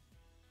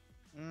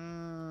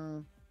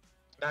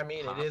 I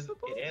mean, it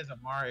is a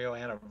Mario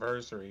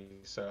Anniversary,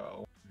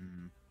 so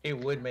it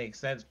would make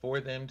sense for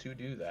them to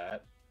do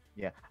that.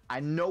 Yeah, I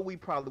know we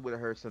probably would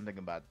have heard something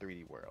about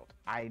 3D World.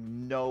 I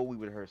know we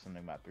would have heard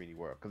something about 3D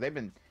World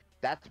because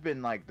that's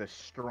been like the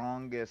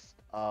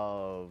strongest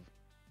of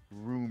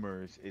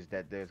rumors is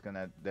that there's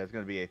gonna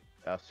be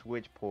a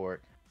Switch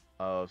port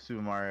of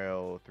Super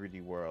Mario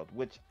 3D World,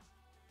 which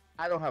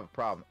I don't have a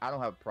problem.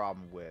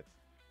 With.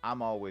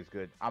 I'm always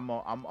good. I'm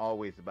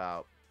always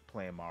about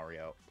playing more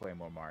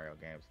Mario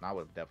games, and I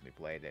would have definitely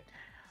played it.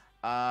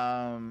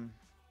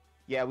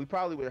 Yeah, we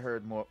probably would have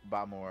heard more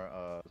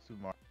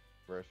Super Mario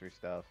Anniversary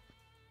stuff.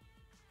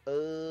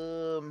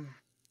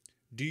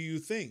 Do you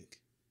think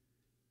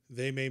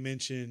they may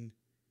mention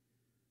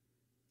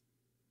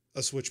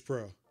a Switch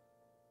Pro?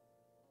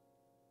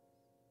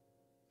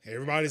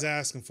 Everybody's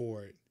asking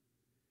for it.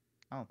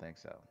 I don't think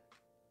so.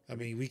 I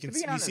mean, we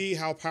see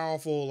how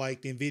powerful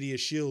like the Nvidia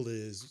Shield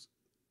is,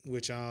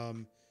 which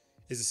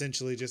is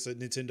essentially just a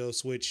Nintendo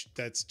Switch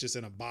that's just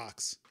in a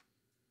box.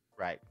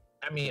 Right.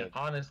 I mean,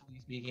 honestly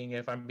speaking,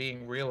 if I'm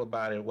being real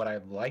about it, what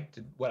I'd like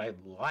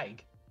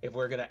if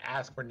we're gonna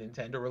ask for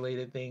Nintendo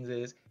related things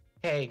is,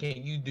 hey,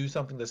 can you do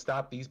something to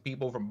stop these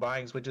people from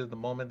buying Switches the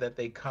moment that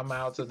they come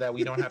out so that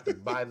we don't have to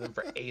buy them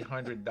for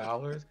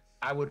 $800?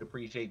 I would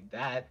appreciate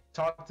that.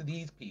 Talk to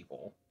these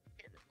people.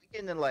 We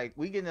getting in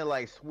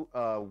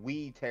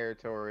Wii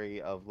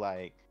territory of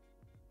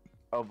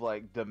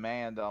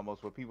demand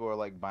almost, where people are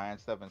like buying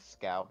stuff and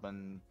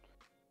scalping,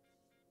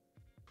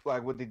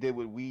 like what they did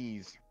with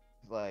Wii's.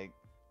 Like,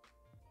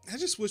 I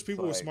just wish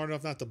people were smart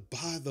enough not to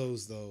buy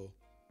those though.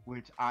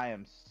 Which I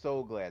am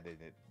so glad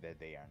that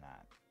they are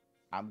not.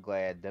 I'm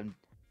glad them.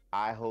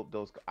 I hope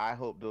those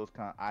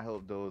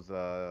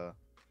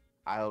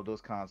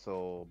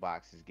console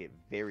boxes get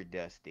very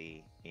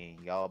dusty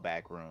in y'all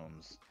back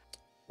rooms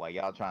while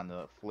y'all trying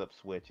to flip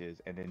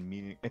switches and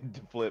then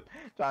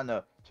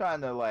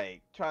trying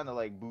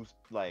to boost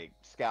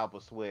scalp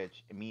a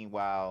switch. And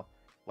meanwhile,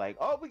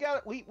 oh,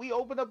 we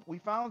opened up, we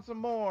found some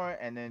more,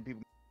 and then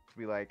people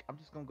be like, I'm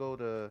just gonna go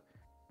to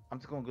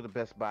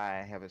Best Buy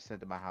and have it sent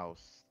to my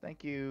house.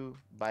 Thank you.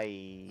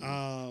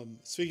 Bye.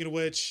 Speaking of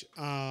which,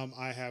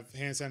 I have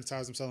hand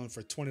sanitizer I'm selling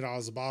for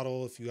 $20 a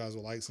bottle. If you guys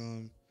would like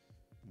some.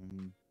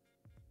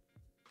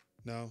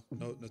 No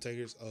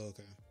takers. Oh,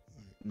 okay.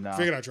 Right. No.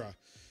 Figured I'd try.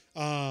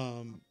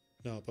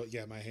 No, but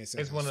yeah, my hand sanitizer.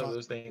 It's one of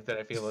those things that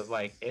I feel is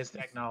like it's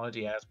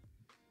technology as.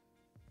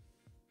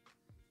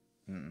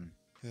 But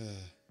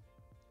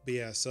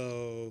yeah,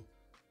 so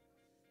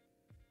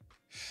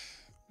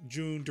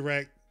June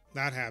Direct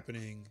not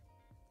happening.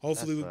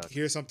 Hopefully we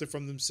hear something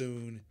from them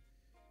soon.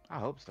 I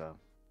hope so.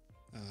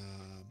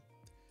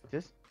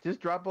 Just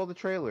drop all the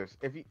trailers.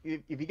 If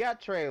you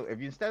got if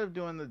you instead of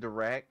doing the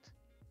Direct,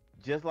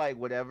 just like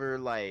whatever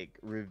like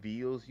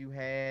reveals you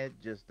had,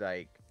 just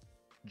like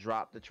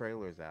drop the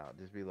trailers out.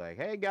 Just be like,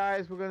 hey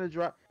guys, we're gonna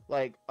drop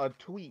like a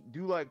tweet.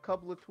 Do like a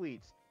couple of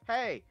tweets.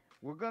 Hey,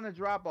 we're gonna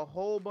drop a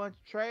whole bunch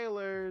of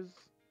trailers,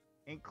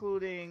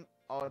 including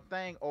a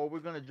thing, or we're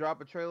gonna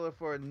drop a trailer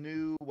for a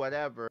new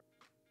whatever.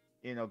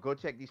 Go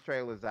check these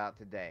trailers out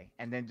today,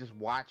 and then just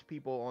watch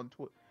people on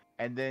Twitter,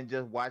 and then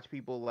just watch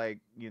people like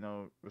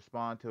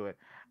respond to it.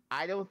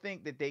 I don't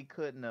think that they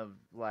couldn't have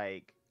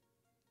like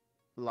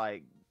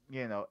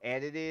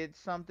edited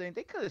something.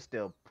 They could have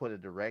still put a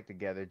direct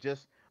together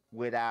just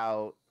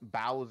without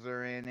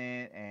Bowser in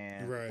it.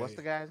 And what's Right.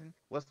 the guy's name?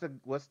 What's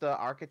the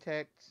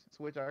architect,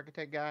 Switch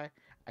architect guy?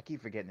 I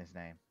keep forgetting his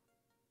name.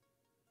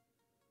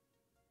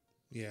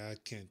 Yeah, I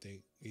can't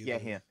think Yeah,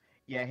 either. him.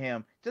 Yeah,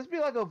 him. Just be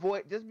like a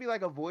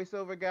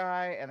voiceover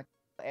guy and a couple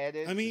I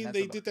edits, and mean, that's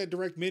they about. did that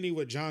direct mini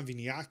with John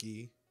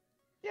Vignacchi.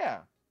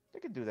 Yeah, they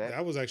could do that.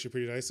 That was actually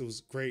pretty nice. It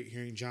was great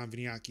hearing John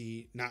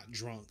Vignacchi not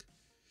drunk.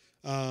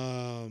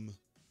 Um,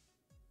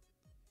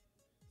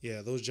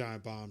 yeah, those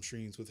giant bomb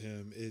streams with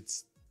him,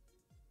 it's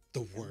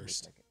the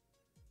worst.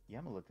 Yeah,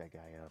 I'm gonna look that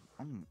guy up.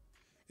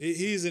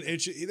 He's an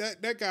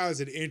that guy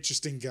is an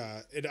interesting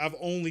guy, and I've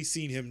only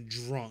seen him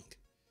drunk.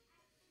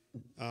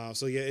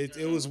 So yeah,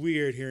 it was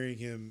weird hearing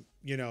him,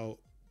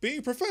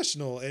 being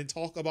professional and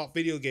talk about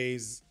video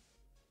games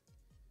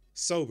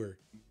sober.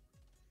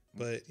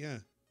 But yeah,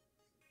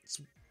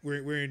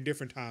 we're in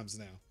different times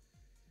now.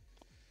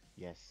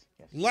 Yes.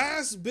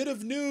 Last bit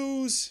of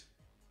news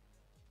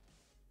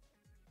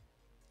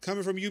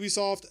coming from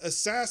Ubisoft: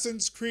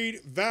 Assassin's Creed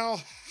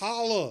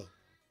Valhalla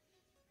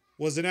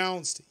was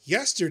announced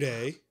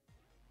yesterday,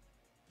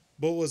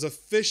 but was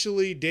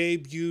officially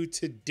debuted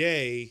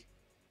today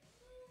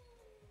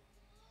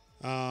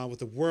with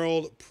the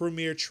world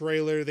premiere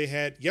trailer. They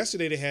had a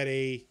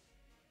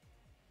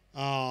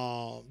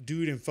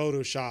dude in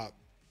Photoshop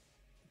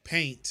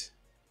paint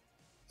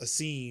a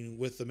scene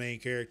with the main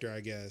character, I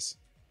guess.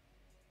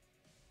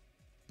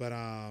 But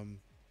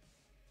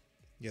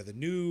yeah, the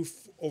new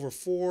over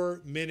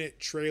 4-minute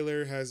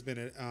trailer has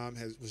been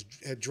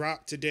had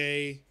dropped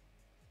today,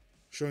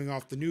 showing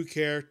off the new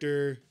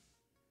character,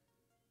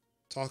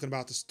 talking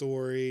about the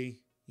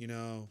story.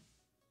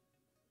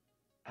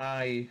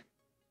 I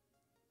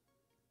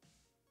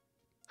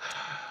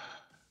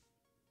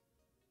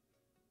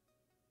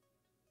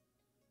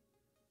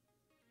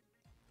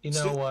You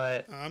know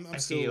what? I'm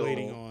still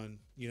waiting on,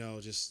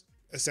 just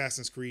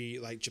Assassin's Creed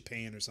like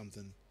Japan or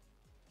something.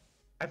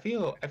 I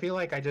feel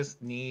like I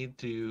just need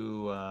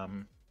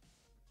to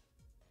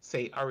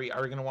say, are we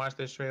gonna watch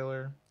this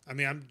trailer? I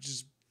mean, I'm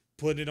just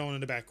putting it on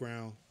in the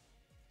background.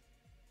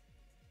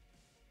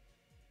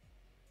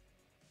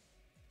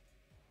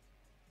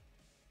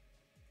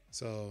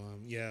 So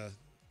yeah,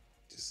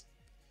 just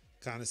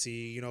kind of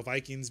see,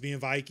 Vikings being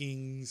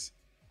Vikings,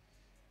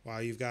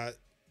 while you've got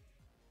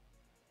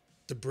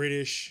the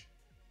British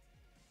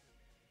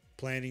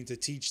planning to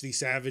teach these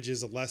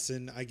savages a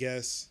lesson, I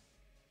guess.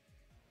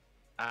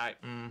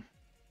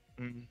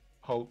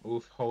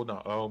 Hold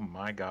on. Oh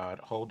my God,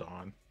 hold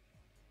on.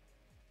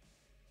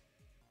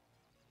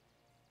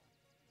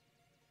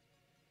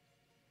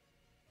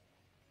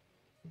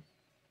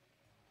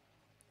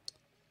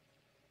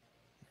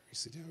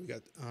 So now we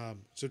got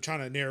so trying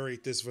to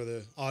narrate this for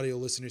the audio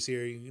listeners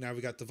here. Now we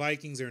got the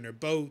Vikings, they're in their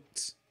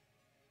boats,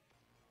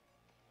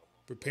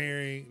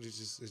 preparing.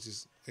 It's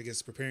just I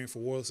guess preparing for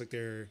war. Looks like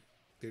they're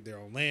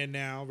on land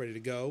now, ready to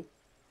go.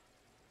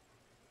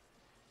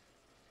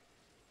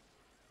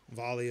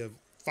 Volley of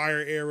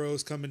fire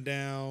arrows coming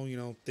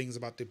down. Things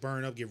about to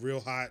burn up, get real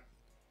hot.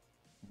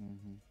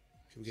 Mm-hmm.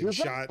 People getting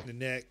shot in the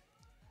neck.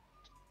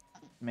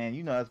 Man,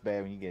 it's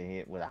bad when you get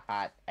hit with a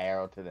hot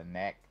arrow to the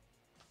neck.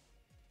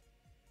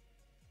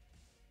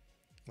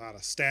 A lot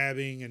of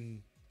stabbing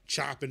and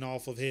chopping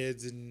off of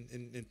heads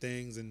and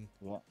things, and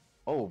yeah.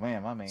 Oh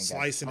man, my man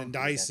slicing and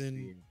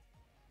dicing.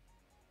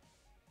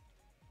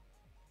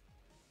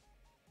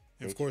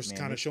 And of course,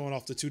 kind of showing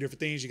off the two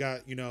different things. You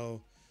got,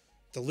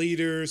 the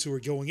leaders who are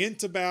going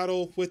into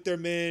battle with their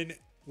men,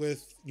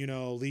 with,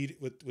 lead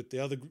with the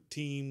other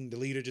team. The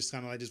leader just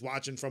kind of like just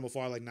watching from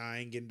afar, like, nah, I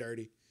ain't getting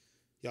dirty.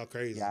 Y'all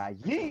crazy. Yeah,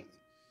 yeet.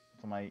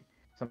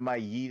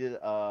 Somebody yeeted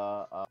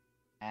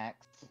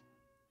axe.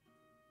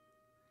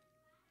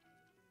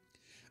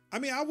 I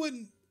mean, I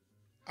wouldn't.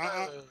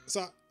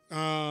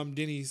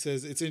 Denny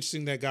says it's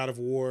interesting that God of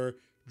War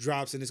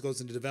drops and this goes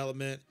into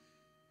development.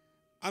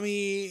 I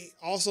mean,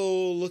 also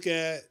look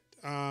at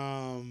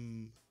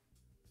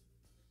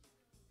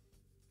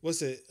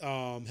what's it?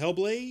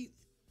 Hellblade.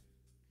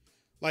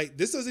 Like,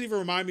 this doesn't even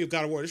remind me of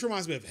God of War. This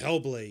reminds me of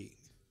Hellblade.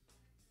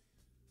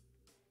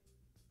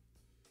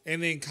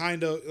 And then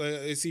kind of,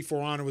 see,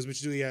 For Honor was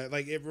mentioned. Yeah,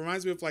 like it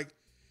reminds me of like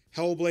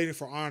Hellblade and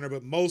For Honor,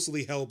 but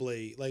mostly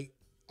Hellblade. Like,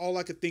 all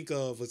I could think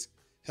of was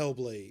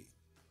Hellblade.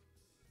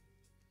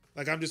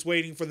 Like, I'm just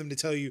waiting for them to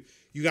tell you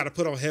got to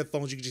put on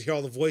headphones. You can just hear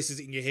all the voices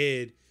in your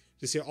head.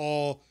 Just hear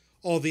all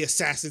the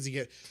assassins and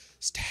you get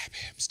stab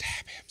him,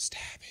 stab him,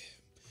 stab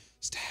him,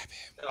 stab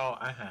him. Oh,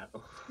 I have.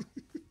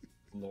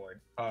 Lord.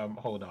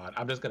 Hold on.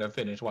 I'm just gonna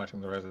finish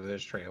watching the rest of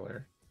this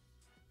trailer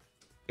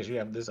because you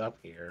have this up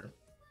here,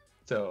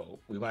 so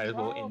we might as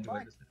well enjoy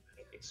the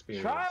cinematic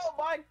experience. Trial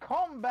by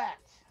combat.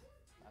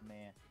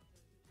 Man.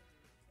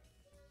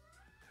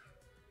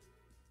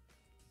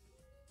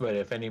 But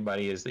if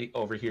anybody is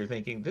over here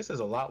thinking this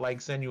is a lot like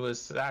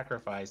Senua's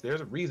Sacrifice,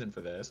 there's a reason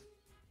for this.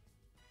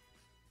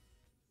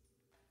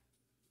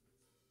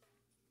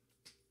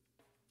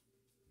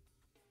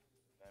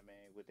 That man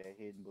with that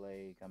hidden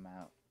blade come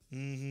out.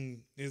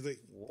 Mm-hmm. It's like,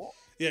 What?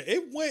 yeah,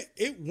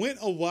 it went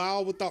a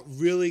while without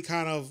really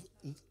kind of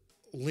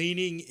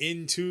leaning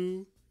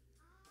into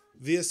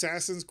the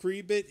Assassin's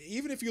Creed bit.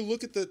 Even if you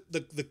look at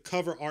the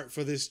cover art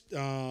for this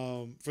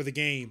for the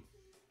game,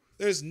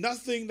 there's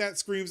nothing that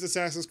screams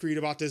Assassin's Creed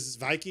about this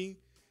Viking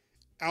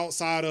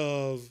outside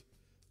of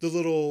the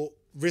little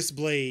wrist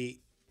blade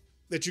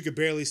that you could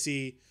barely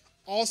see.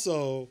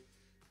 Also,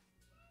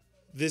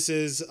 this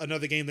is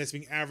another game that's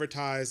being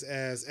advertised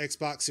as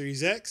Xbox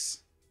Series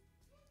X.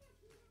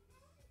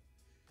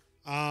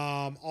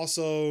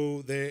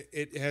 Also,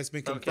 it has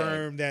been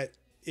confirmed that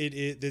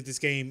that this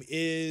game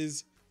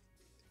is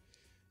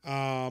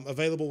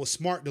available with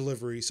smart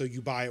delivery. So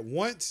you buy it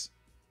once,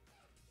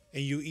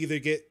 and you either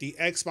get the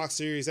Xbox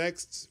Series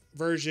X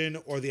version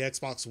or the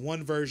Xbox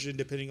One version,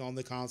 depending on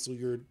the console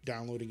you're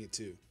downloading it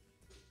to.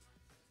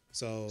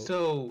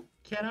 So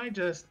can I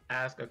just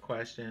ask a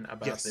question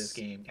about this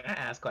game? Can I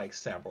ask like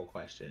several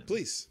questions?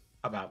 Please.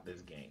 About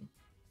this game.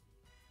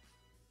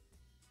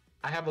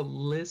 I have a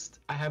list.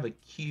 I have a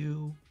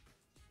queue.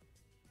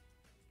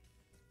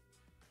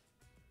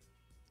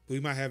 We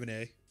might have an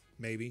A,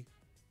 maybe.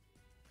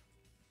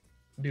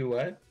 Do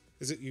what?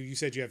 Is it you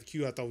said you have a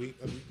queue? I thought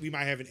we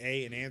might have an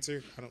A, an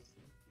answer. I don't.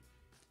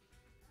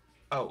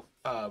 Oh,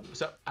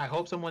 so I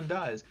hope someone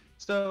does.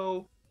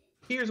 So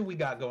here's what we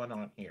got going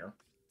on here.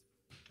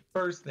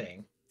 First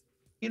thing,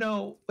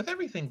 with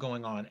everything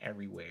going on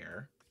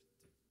everywhere,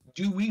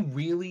 do we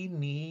really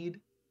need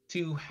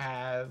to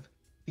have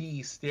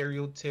the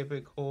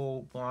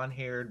stereotypical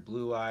blonde-haired,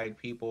 blue-eyed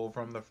people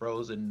from the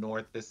frozen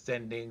north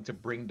descending to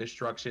bring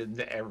destruction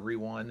to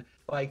everyone?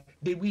 Like,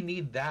 did we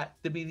need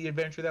that to be the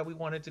adventure that we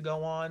wanted to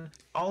go on?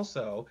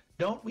 Also,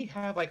 don't we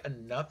have like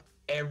enough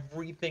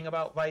everything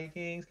about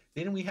Vikings?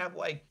 Didn't we have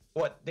like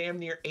damn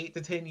near 8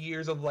 to 10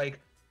 years of like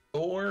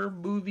Thor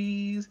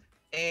movies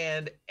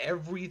and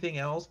everything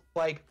else?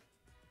 Like,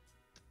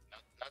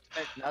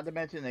 not to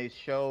mention a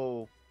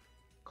show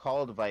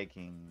called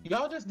Vikings.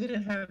 Y'all just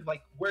didn't have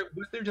like, was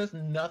there just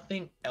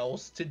nothing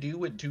else to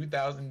do in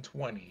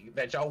 2020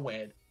 that y'all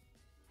went,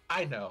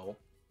 I know,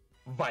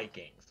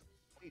 Vikings?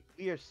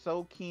 We are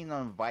so keen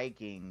on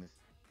Vikings.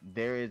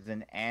 There is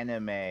an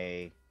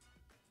anime.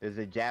 There's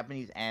a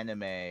Japanese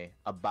anime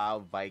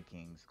about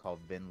Vikings called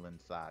Vinland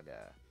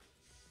Saga.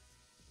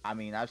 I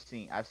mean, I've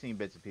seen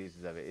bits and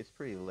pieces of it. It's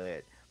pretty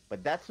lit.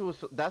 But that's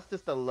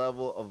just the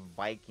level of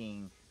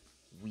Viking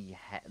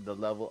the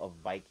level of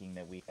Viking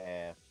that we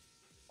have.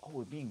 Oh,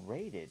 we're being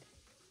raided.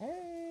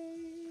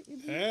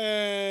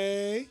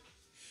 Hey.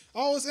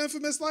 Oh, it's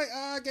Infamous like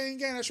gang.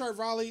 That's right,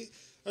 Raleigh.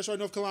 That's right,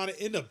 North Carolina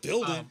in the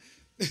building.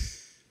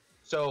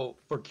 So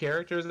for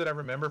characters that I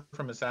remember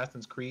from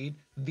Assassin's Creed,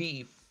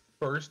 the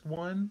first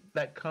one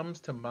that comes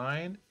to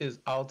mind is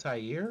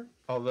Altair,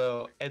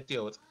 although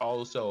Ezio is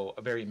also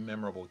a very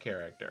memorable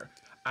character.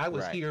 I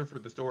was here for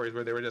the stories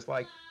where they were just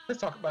like,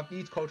 let's talk about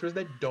these cultures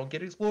that don't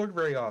get explored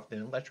very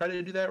often. Let's try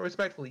to do that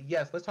respectfully.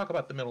 Yes, let's talk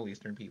about the Middle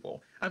Eastern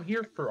people. I'm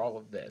here for all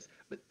of this.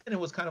 But then it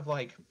was kind of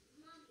like...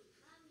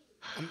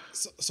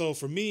 So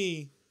for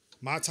me,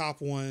 my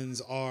top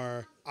ones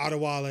are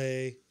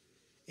Adewale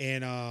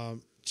and, I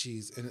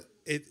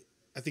think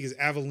it's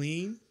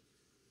Aveline.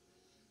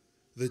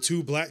 The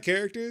two black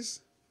characters.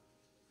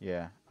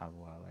 Yeah,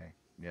 Adewale.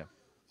 Yeah.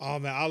 Oh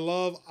man, I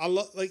love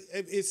like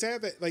it's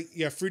sad that like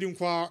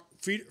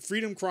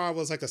Freedom Cry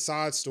was like a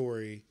side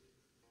story,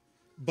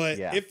 but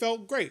it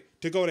felt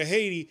great to go to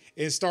Haiti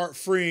and start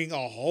freeing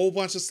a whole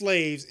bunch of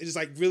slaves and just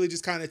like really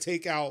just kind of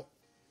take out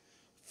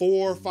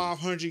 400 or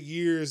 500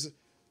 years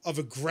of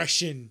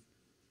aggression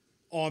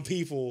on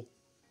people.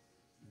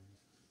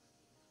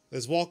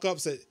 Let's walk up,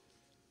 say,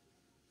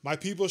 "My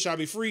people shall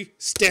be free."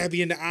 Stab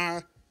you in the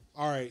eye.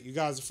 All right, you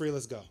guys are free.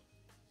 Let's go.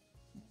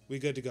 We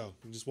good to go.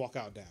 We just walk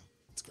out down.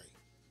 It's great.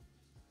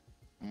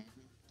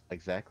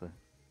 Exactly.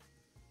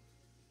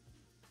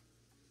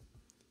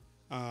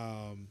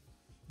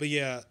 But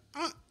yeah,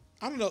 I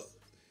don't know.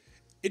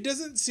 It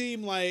doesn't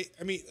seem like,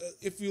 I mean,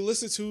 if you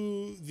listen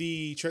to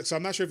the track, so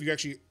I'm not sure if you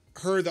actually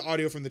heard the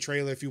audio from the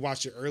trailer, if you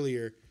watched it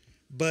earlier,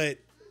 but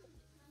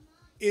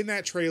in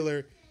that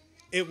trailer,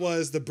 it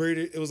was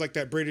like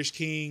that British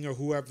king or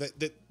whoever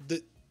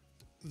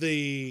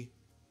the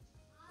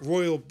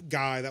royal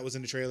guy that was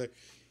in the trailer.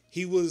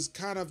 He was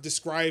kind of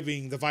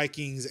describing the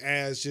Vikings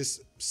as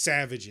just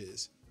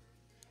savages.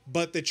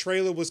 But the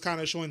trailer was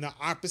kind of showing the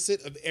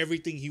opposite of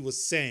everything he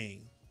was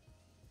saying.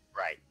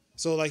 Right.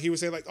 So like he would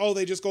say like, oh,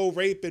 they just go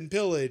rape and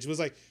pillage. It was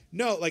like,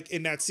 no, like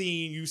in that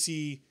scene, you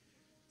see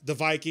the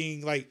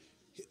Viking like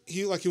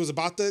he was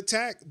about to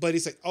attack, but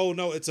he's like, oh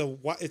no, it's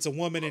a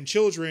woman and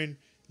children.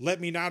 Let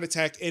me not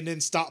attack, and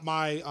then stop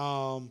my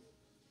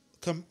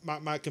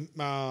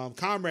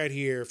comrade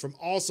here from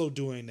also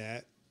doing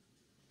that,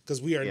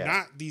 because we are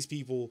not these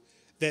people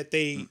that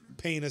they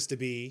paint us to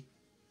be.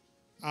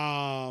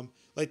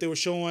 Like they were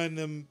showing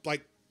them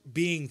like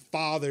being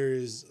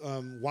fathers,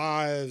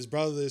 wives,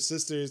 brothers,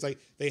 sisters, like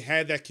they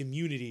had that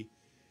community.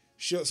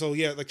 So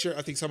yeah, like sure,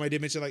 I think somebody did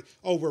mention like,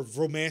 oh, we're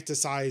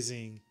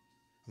romanticizing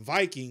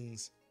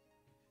Vikings,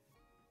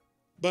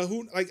 but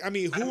who are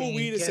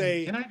we to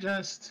say? Can I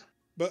just?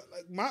 But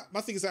like,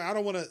 my thing is that I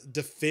don't want to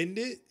defend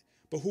it,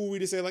 but who are we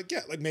to say like,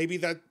 yeah, like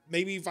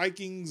maybe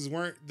Vikings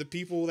weren't the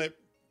people that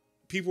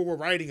people were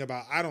writing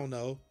about. I don't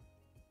know.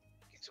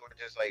 These were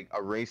just like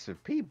a race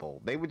of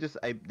people. They were just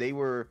they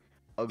were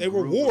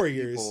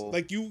warriors.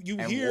 Like you hear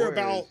warriors.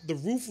 about the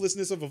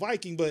ruthlessness of a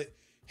Viking, but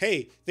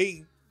hey,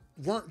 they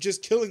weren't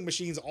just killing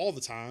machines all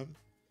the time.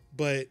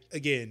 But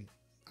again,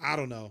 I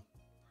don't know.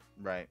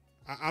 Right.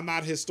 I'm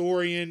not a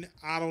historian.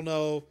 I don't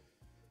know.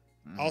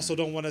 I also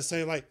don't want to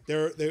say like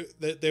they're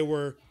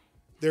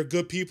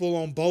good people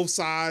on both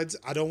sides.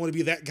 I don't want to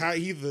be that guy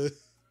either.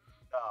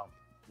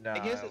 No, I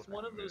guess it's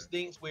one of those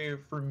things where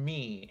for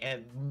me,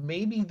 and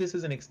maybe this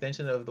is an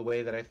extension of the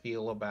way that I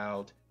feel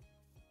about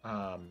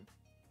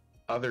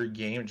other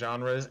game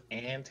genres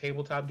and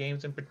tabletop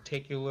games in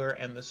particular,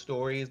 and the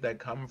stories that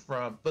come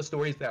from the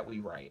stories that we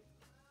write,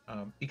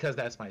 because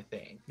that's my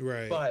thing.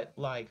 Right. But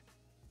like,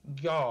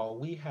 y'all,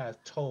 we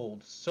have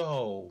told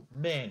so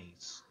many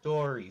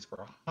stories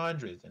for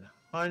hundreds and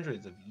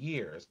hundreds of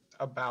years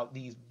about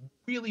these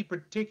really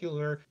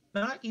particular,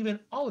 not even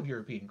all of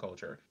European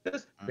culture,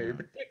 just very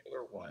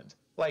particular ones.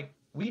 Like,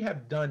 we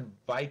have done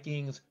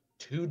Vikings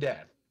to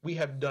death. We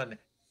have done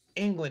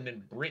England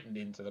and Britain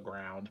into the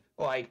ground.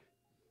 Like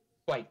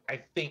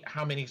I think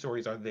how many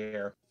stories are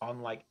there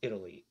on like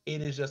Italy?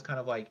 It is just kind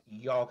of like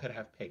y'all could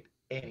have picked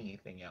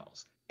anything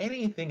else.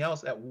 Anything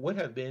else that would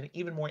have been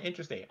even more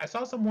interesting. I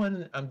saw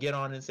someone get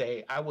on and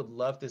say, I would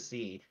love to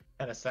see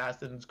an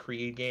Assassin's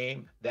Creed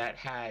game that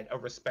had a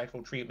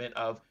respectful treatment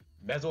of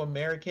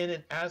Mesoamerican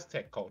and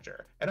Aztec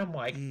culture. And I'm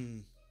like,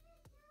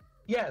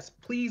 yes,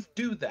 please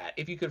do that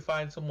if you could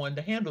find someone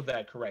to handle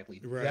that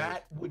correctly. Right.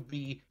 That would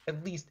be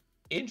at least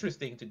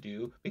interesting to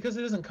do because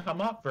it doesn't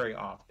come up very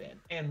often.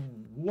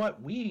 And what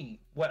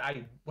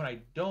I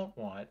don't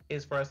want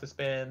is for us to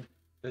spend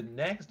the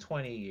next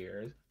 20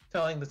 years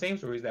telling the same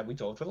stories that we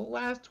told for the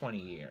last 20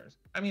 years.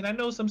 I mean, I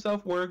know some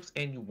stuff works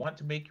and you want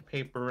to make your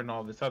paper and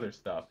all this other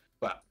stuff,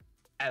 but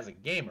as a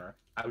gamer,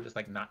 I would just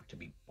like not to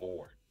be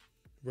bored.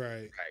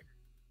 Right.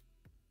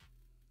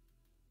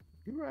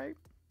 You're right.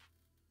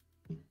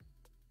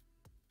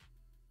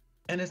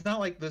 And it's not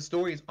like the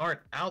stories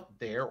aren't out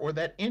there or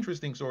that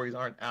interesting stories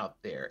aren't out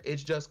there.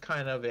 It's just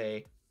kind of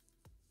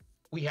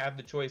we have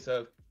the choice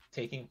of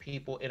taking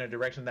people in a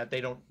direction that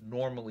they don't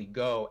normally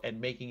go and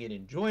making it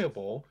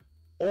enjoyable,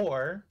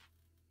 or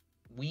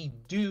we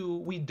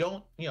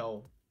don't,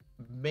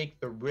 make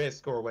the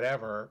risk or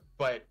whatever,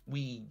 but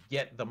we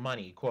get the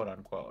money, quote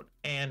unquote.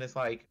 And it's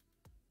like,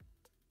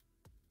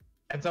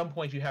 at some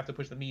point you have to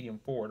push the medium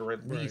forward, or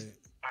at least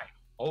I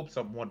hope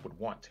someone would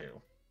want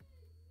to.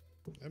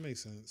 That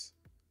makes sense.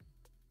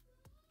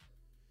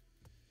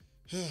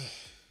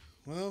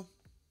 Well,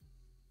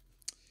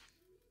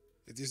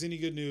 if there's any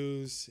good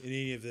news in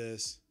any of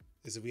this,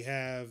 is that we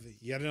have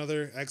yet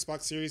another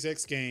Xbox Series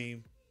X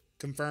game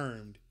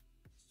confirmed,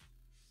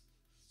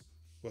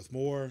 with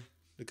more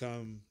to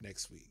come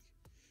next week.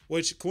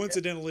 Which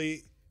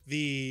coincidentally,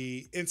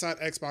 the Inside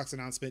Xbox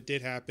announcement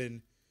did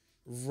happen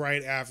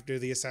right after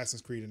the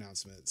Assassin's Creed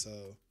announcement,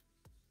 so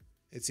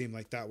it seemed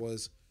like that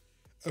was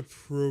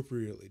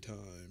appropriately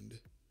timed.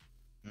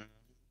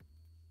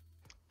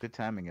 Good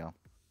timing, y'all.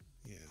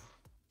 Yeah.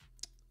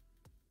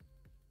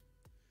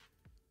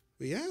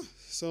 But yeah,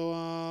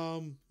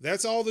 so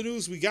that's all the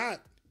news we got.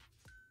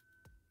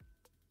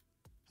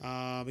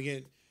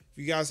 Again, if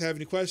you guys have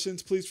any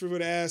questions, please feel free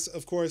to ask.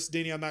 Of course,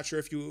 Danny, I'm not sure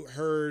if you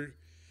heard,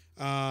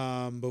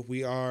 but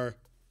we are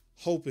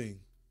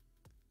hoping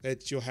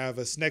that you'll have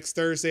us next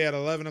Thursday at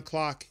 11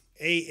 o'clock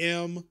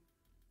a.m.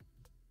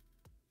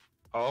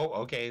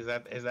 Oh, okay. Is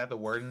that the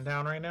word in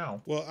town right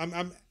now? Well,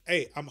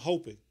 I'm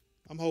hoping.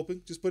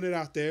 Just putting it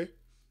out there.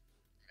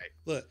 Right.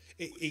 Look,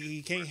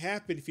 it can't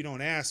happen if you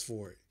don't ask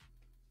for it.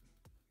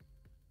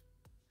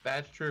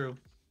 That's true.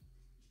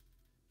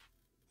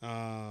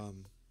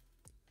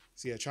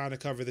 So yeah, trying to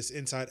cover this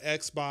Inside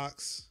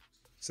Xbox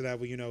so that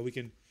we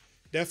can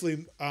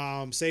definitely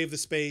save the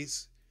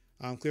space,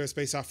 clear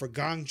space out for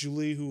Gang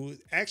Julie, who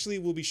actually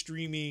will be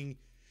streaming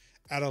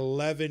at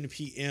 11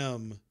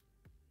 p.m.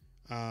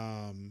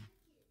 I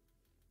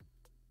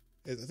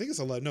think it's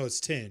 11. No, it's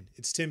 10.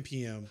 It's 10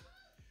 p.m.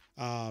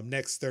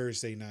 Next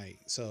Thursday night.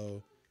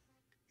 So,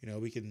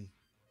 we can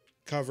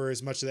cover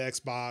as much of the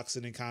Xbox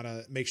and then kind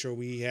of make sure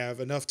we have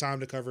enough time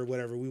to cover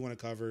whatever we want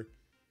to cover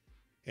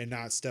and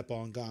not step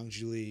on Gang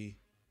Julie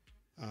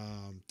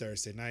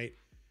Thursday night.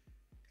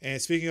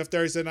 And speaking of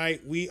Thursday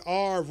night, we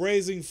are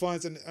raising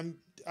funds, and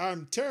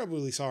I'm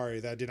terribly sorry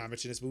that I did not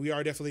mention this, but we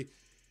are definitely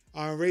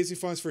raising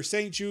funds for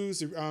St. Jude's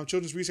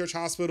Children's Research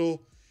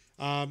Hospital.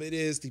 It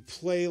is the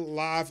Play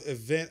Live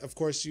event. Of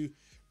course, you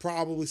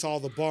probably saw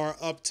the bar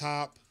up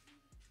top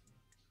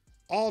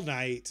all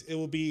night. It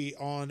will be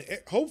on,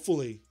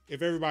 hopefully,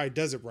 if everybody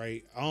does it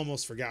right. I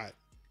almost forgot.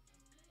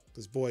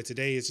 Because, boy,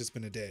 today has just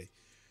been a day.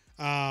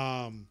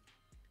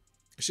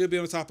 It should be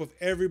on the top of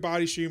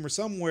everybody's stream or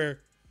somewhere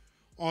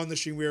on the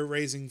stream. We are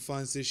raising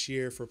funds this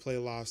year for Play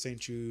Live St.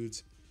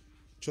 Jude's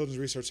Children's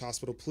Research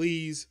Hospital.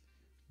 Please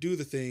do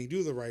the thing.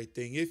 Do the right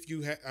thing. If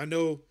you I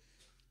know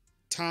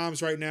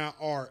times right now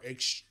are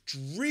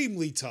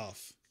extremely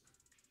tough.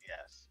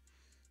 Yes.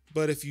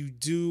 But if you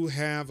do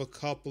have a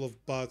couple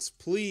of bucks,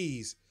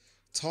 please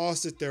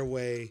toss it their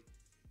way.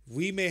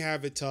 We may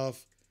have it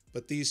tough,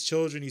 but these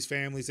children, these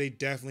families, they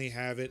definitely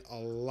have it a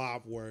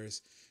lot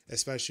worse,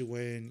 especially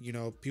when, you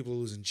know, people are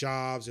losing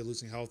jobs, they're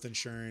losing health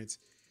insurance,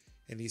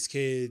 and these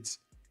kids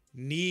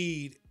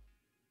need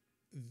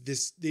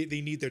this,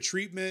 they need their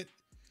treatment.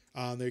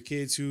 They're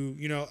kids who,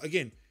 you know,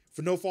 again,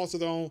 for no fault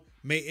of their own,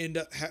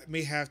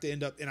 may have to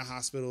end up in a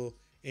hospital.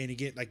 And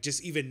again, like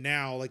just even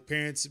now, like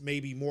parents may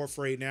be more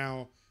afraid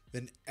now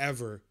than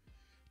ever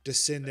to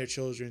send their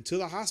children to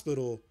the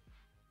hospital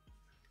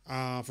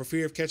for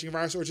fear of catching a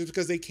virus, or just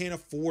because they can't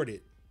afford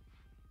it.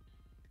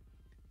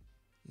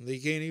 They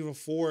can't even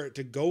afford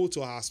to go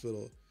to a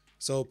hospital.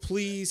 So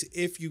please,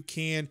 if you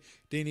can,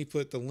 Danny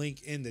put the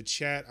link in the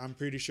chat. I'm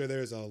pretty sure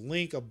there's a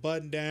link, a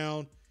button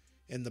down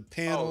in the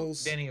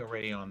panels. Oh, Danny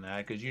already on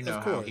that, because you know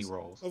how he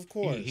rolls. Of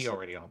course. He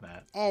already on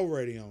that.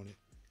 Already on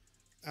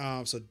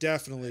it. So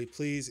definitely,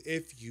 please,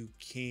 if you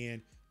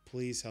can,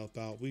 please help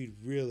out. We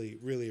really,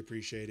 really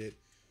appreciate it.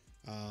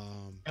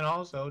 And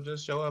also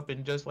just show up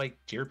and just like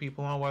cheer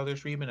people on while they're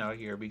streaming out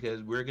here,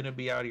 because we're going to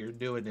be out here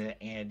doing it.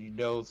 And you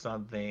know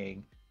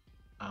something,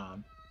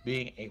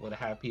 being able to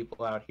have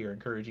people out here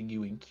encouraging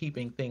you and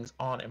keeping things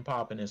on and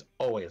popping is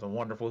always a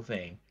wonderful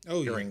thing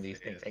during these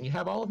things. And you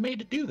have all of May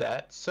to do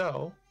that.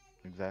 So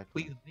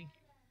exactly. Please, thank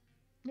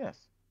you. Yes.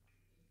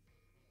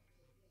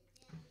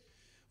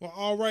 Well,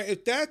 all right.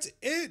 If that's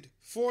it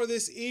for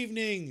this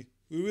evening,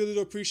 we really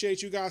do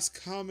appreciate you guys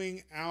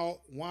coming out,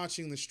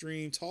 watching the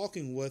stream,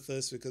 talking with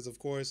us, because, of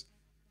course,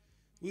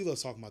 we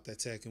love talking about that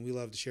tech, and we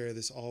love to share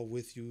this all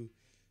with you.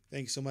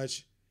 Thank you so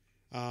much.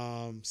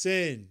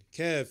 Sin,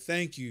 Kev,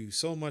 thank you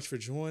so much for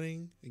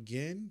joining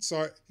again.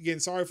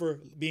 Sorry for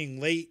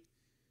being late.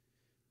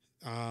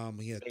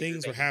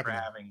 Things were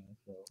happening.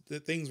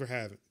 Things were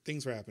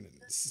happening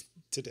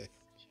today.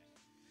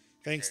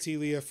 Thanks,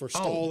 Telia, for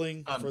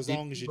stalling for as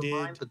long as you did.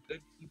 Remind the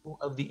good people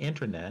of the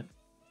internet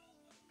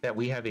that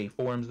we have a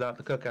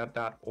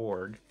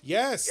forums.thecookout.org.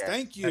 Yes,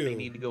 thank you. That they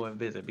need to go and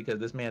visit, because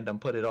this man done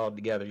put it all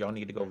together. Y'all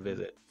need to go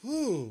visit.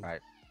 Whew. Right.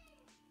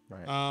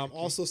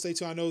 Also, stay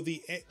tuned. I know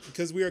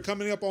because we are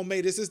coming up on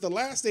May. This is the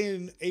last day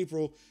in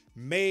April.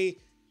 May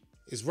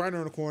is right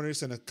around the corner.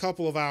 It's in a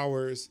couple of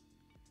hours.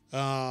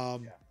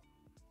 The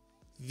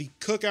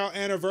cookout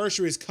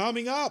anniversary is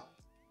coming up.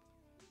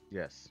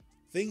 Yes.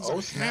 Things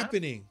are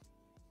happening.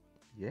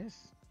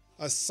 Yes.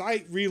 A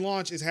site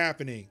relaunch is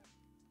happening.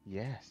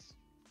 Yes.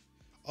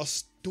 A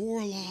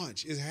store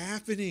launch is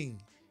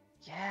happening.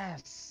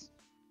 Yes.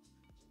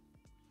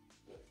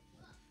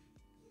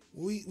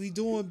 We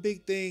doing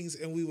big things,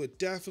 and we would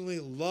definitely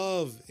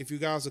love if you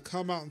guys would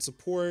come out and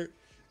support.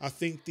 I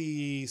think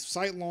the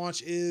site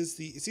launch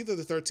it's either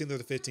the 13th or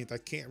the 15th. I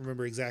can't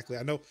remember exactly.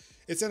 I know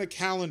it's in a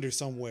calendar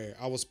somewhere.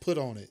 I was put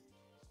on it.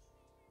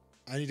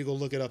 I need to go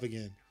look it up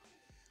again.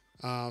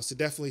 So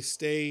definitely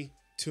stay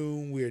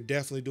tuned. We are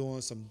definitely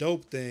doing some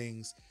dope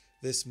things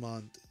this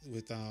month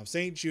with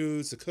St.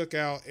 Jude's, the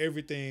cookout,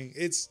 everything.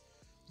 It's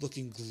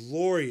looking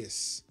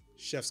glorious.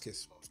 Chef's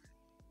kiss.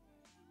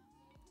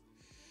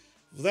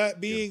 With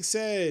that being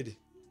said,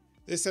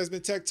 this has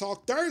been Tech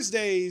Talk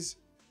Thursdays.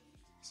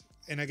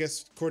 And I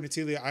guess, according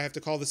to Telia, I have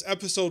to call this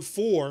episode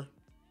 4.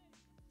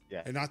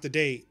 Yeah. And not the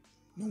date.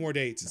 No more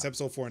dates. It's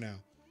episode 4 now.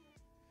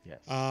 Yes.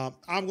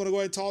 I'm going to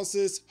go ahead and toss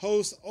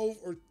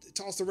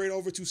the raid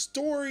over to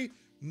Story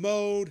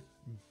Mode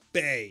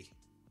Bay.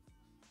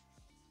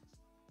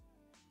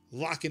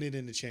 Locking it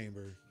in the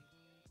chamber.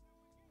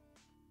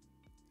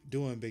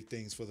 Doing big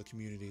things for the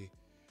community.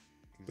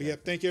 But yeah,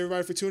 thank you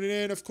everybody for tuning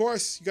in. Of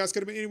course, you guys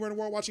could have been anywhere in the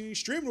world watching any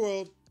stream in the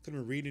world. Could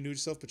have been reading news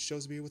yourself, but you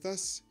chose to be here with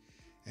us.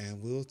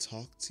 And we'll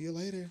talk to you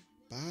later.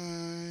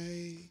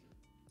 Bye.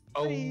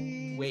 Oh,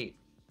 wait.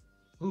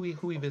 Who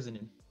we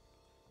visiting?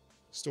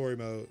 Story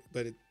mode,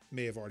 but it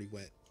may have already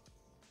went.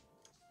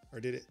 Or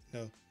did it?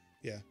 No.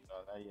 Yeah. No,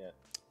 not yet.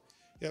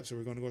 Yep, so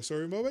we're going to go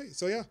story mode.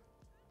 So yeah,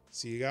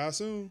 see you guys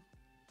soon.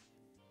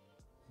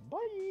 Bye.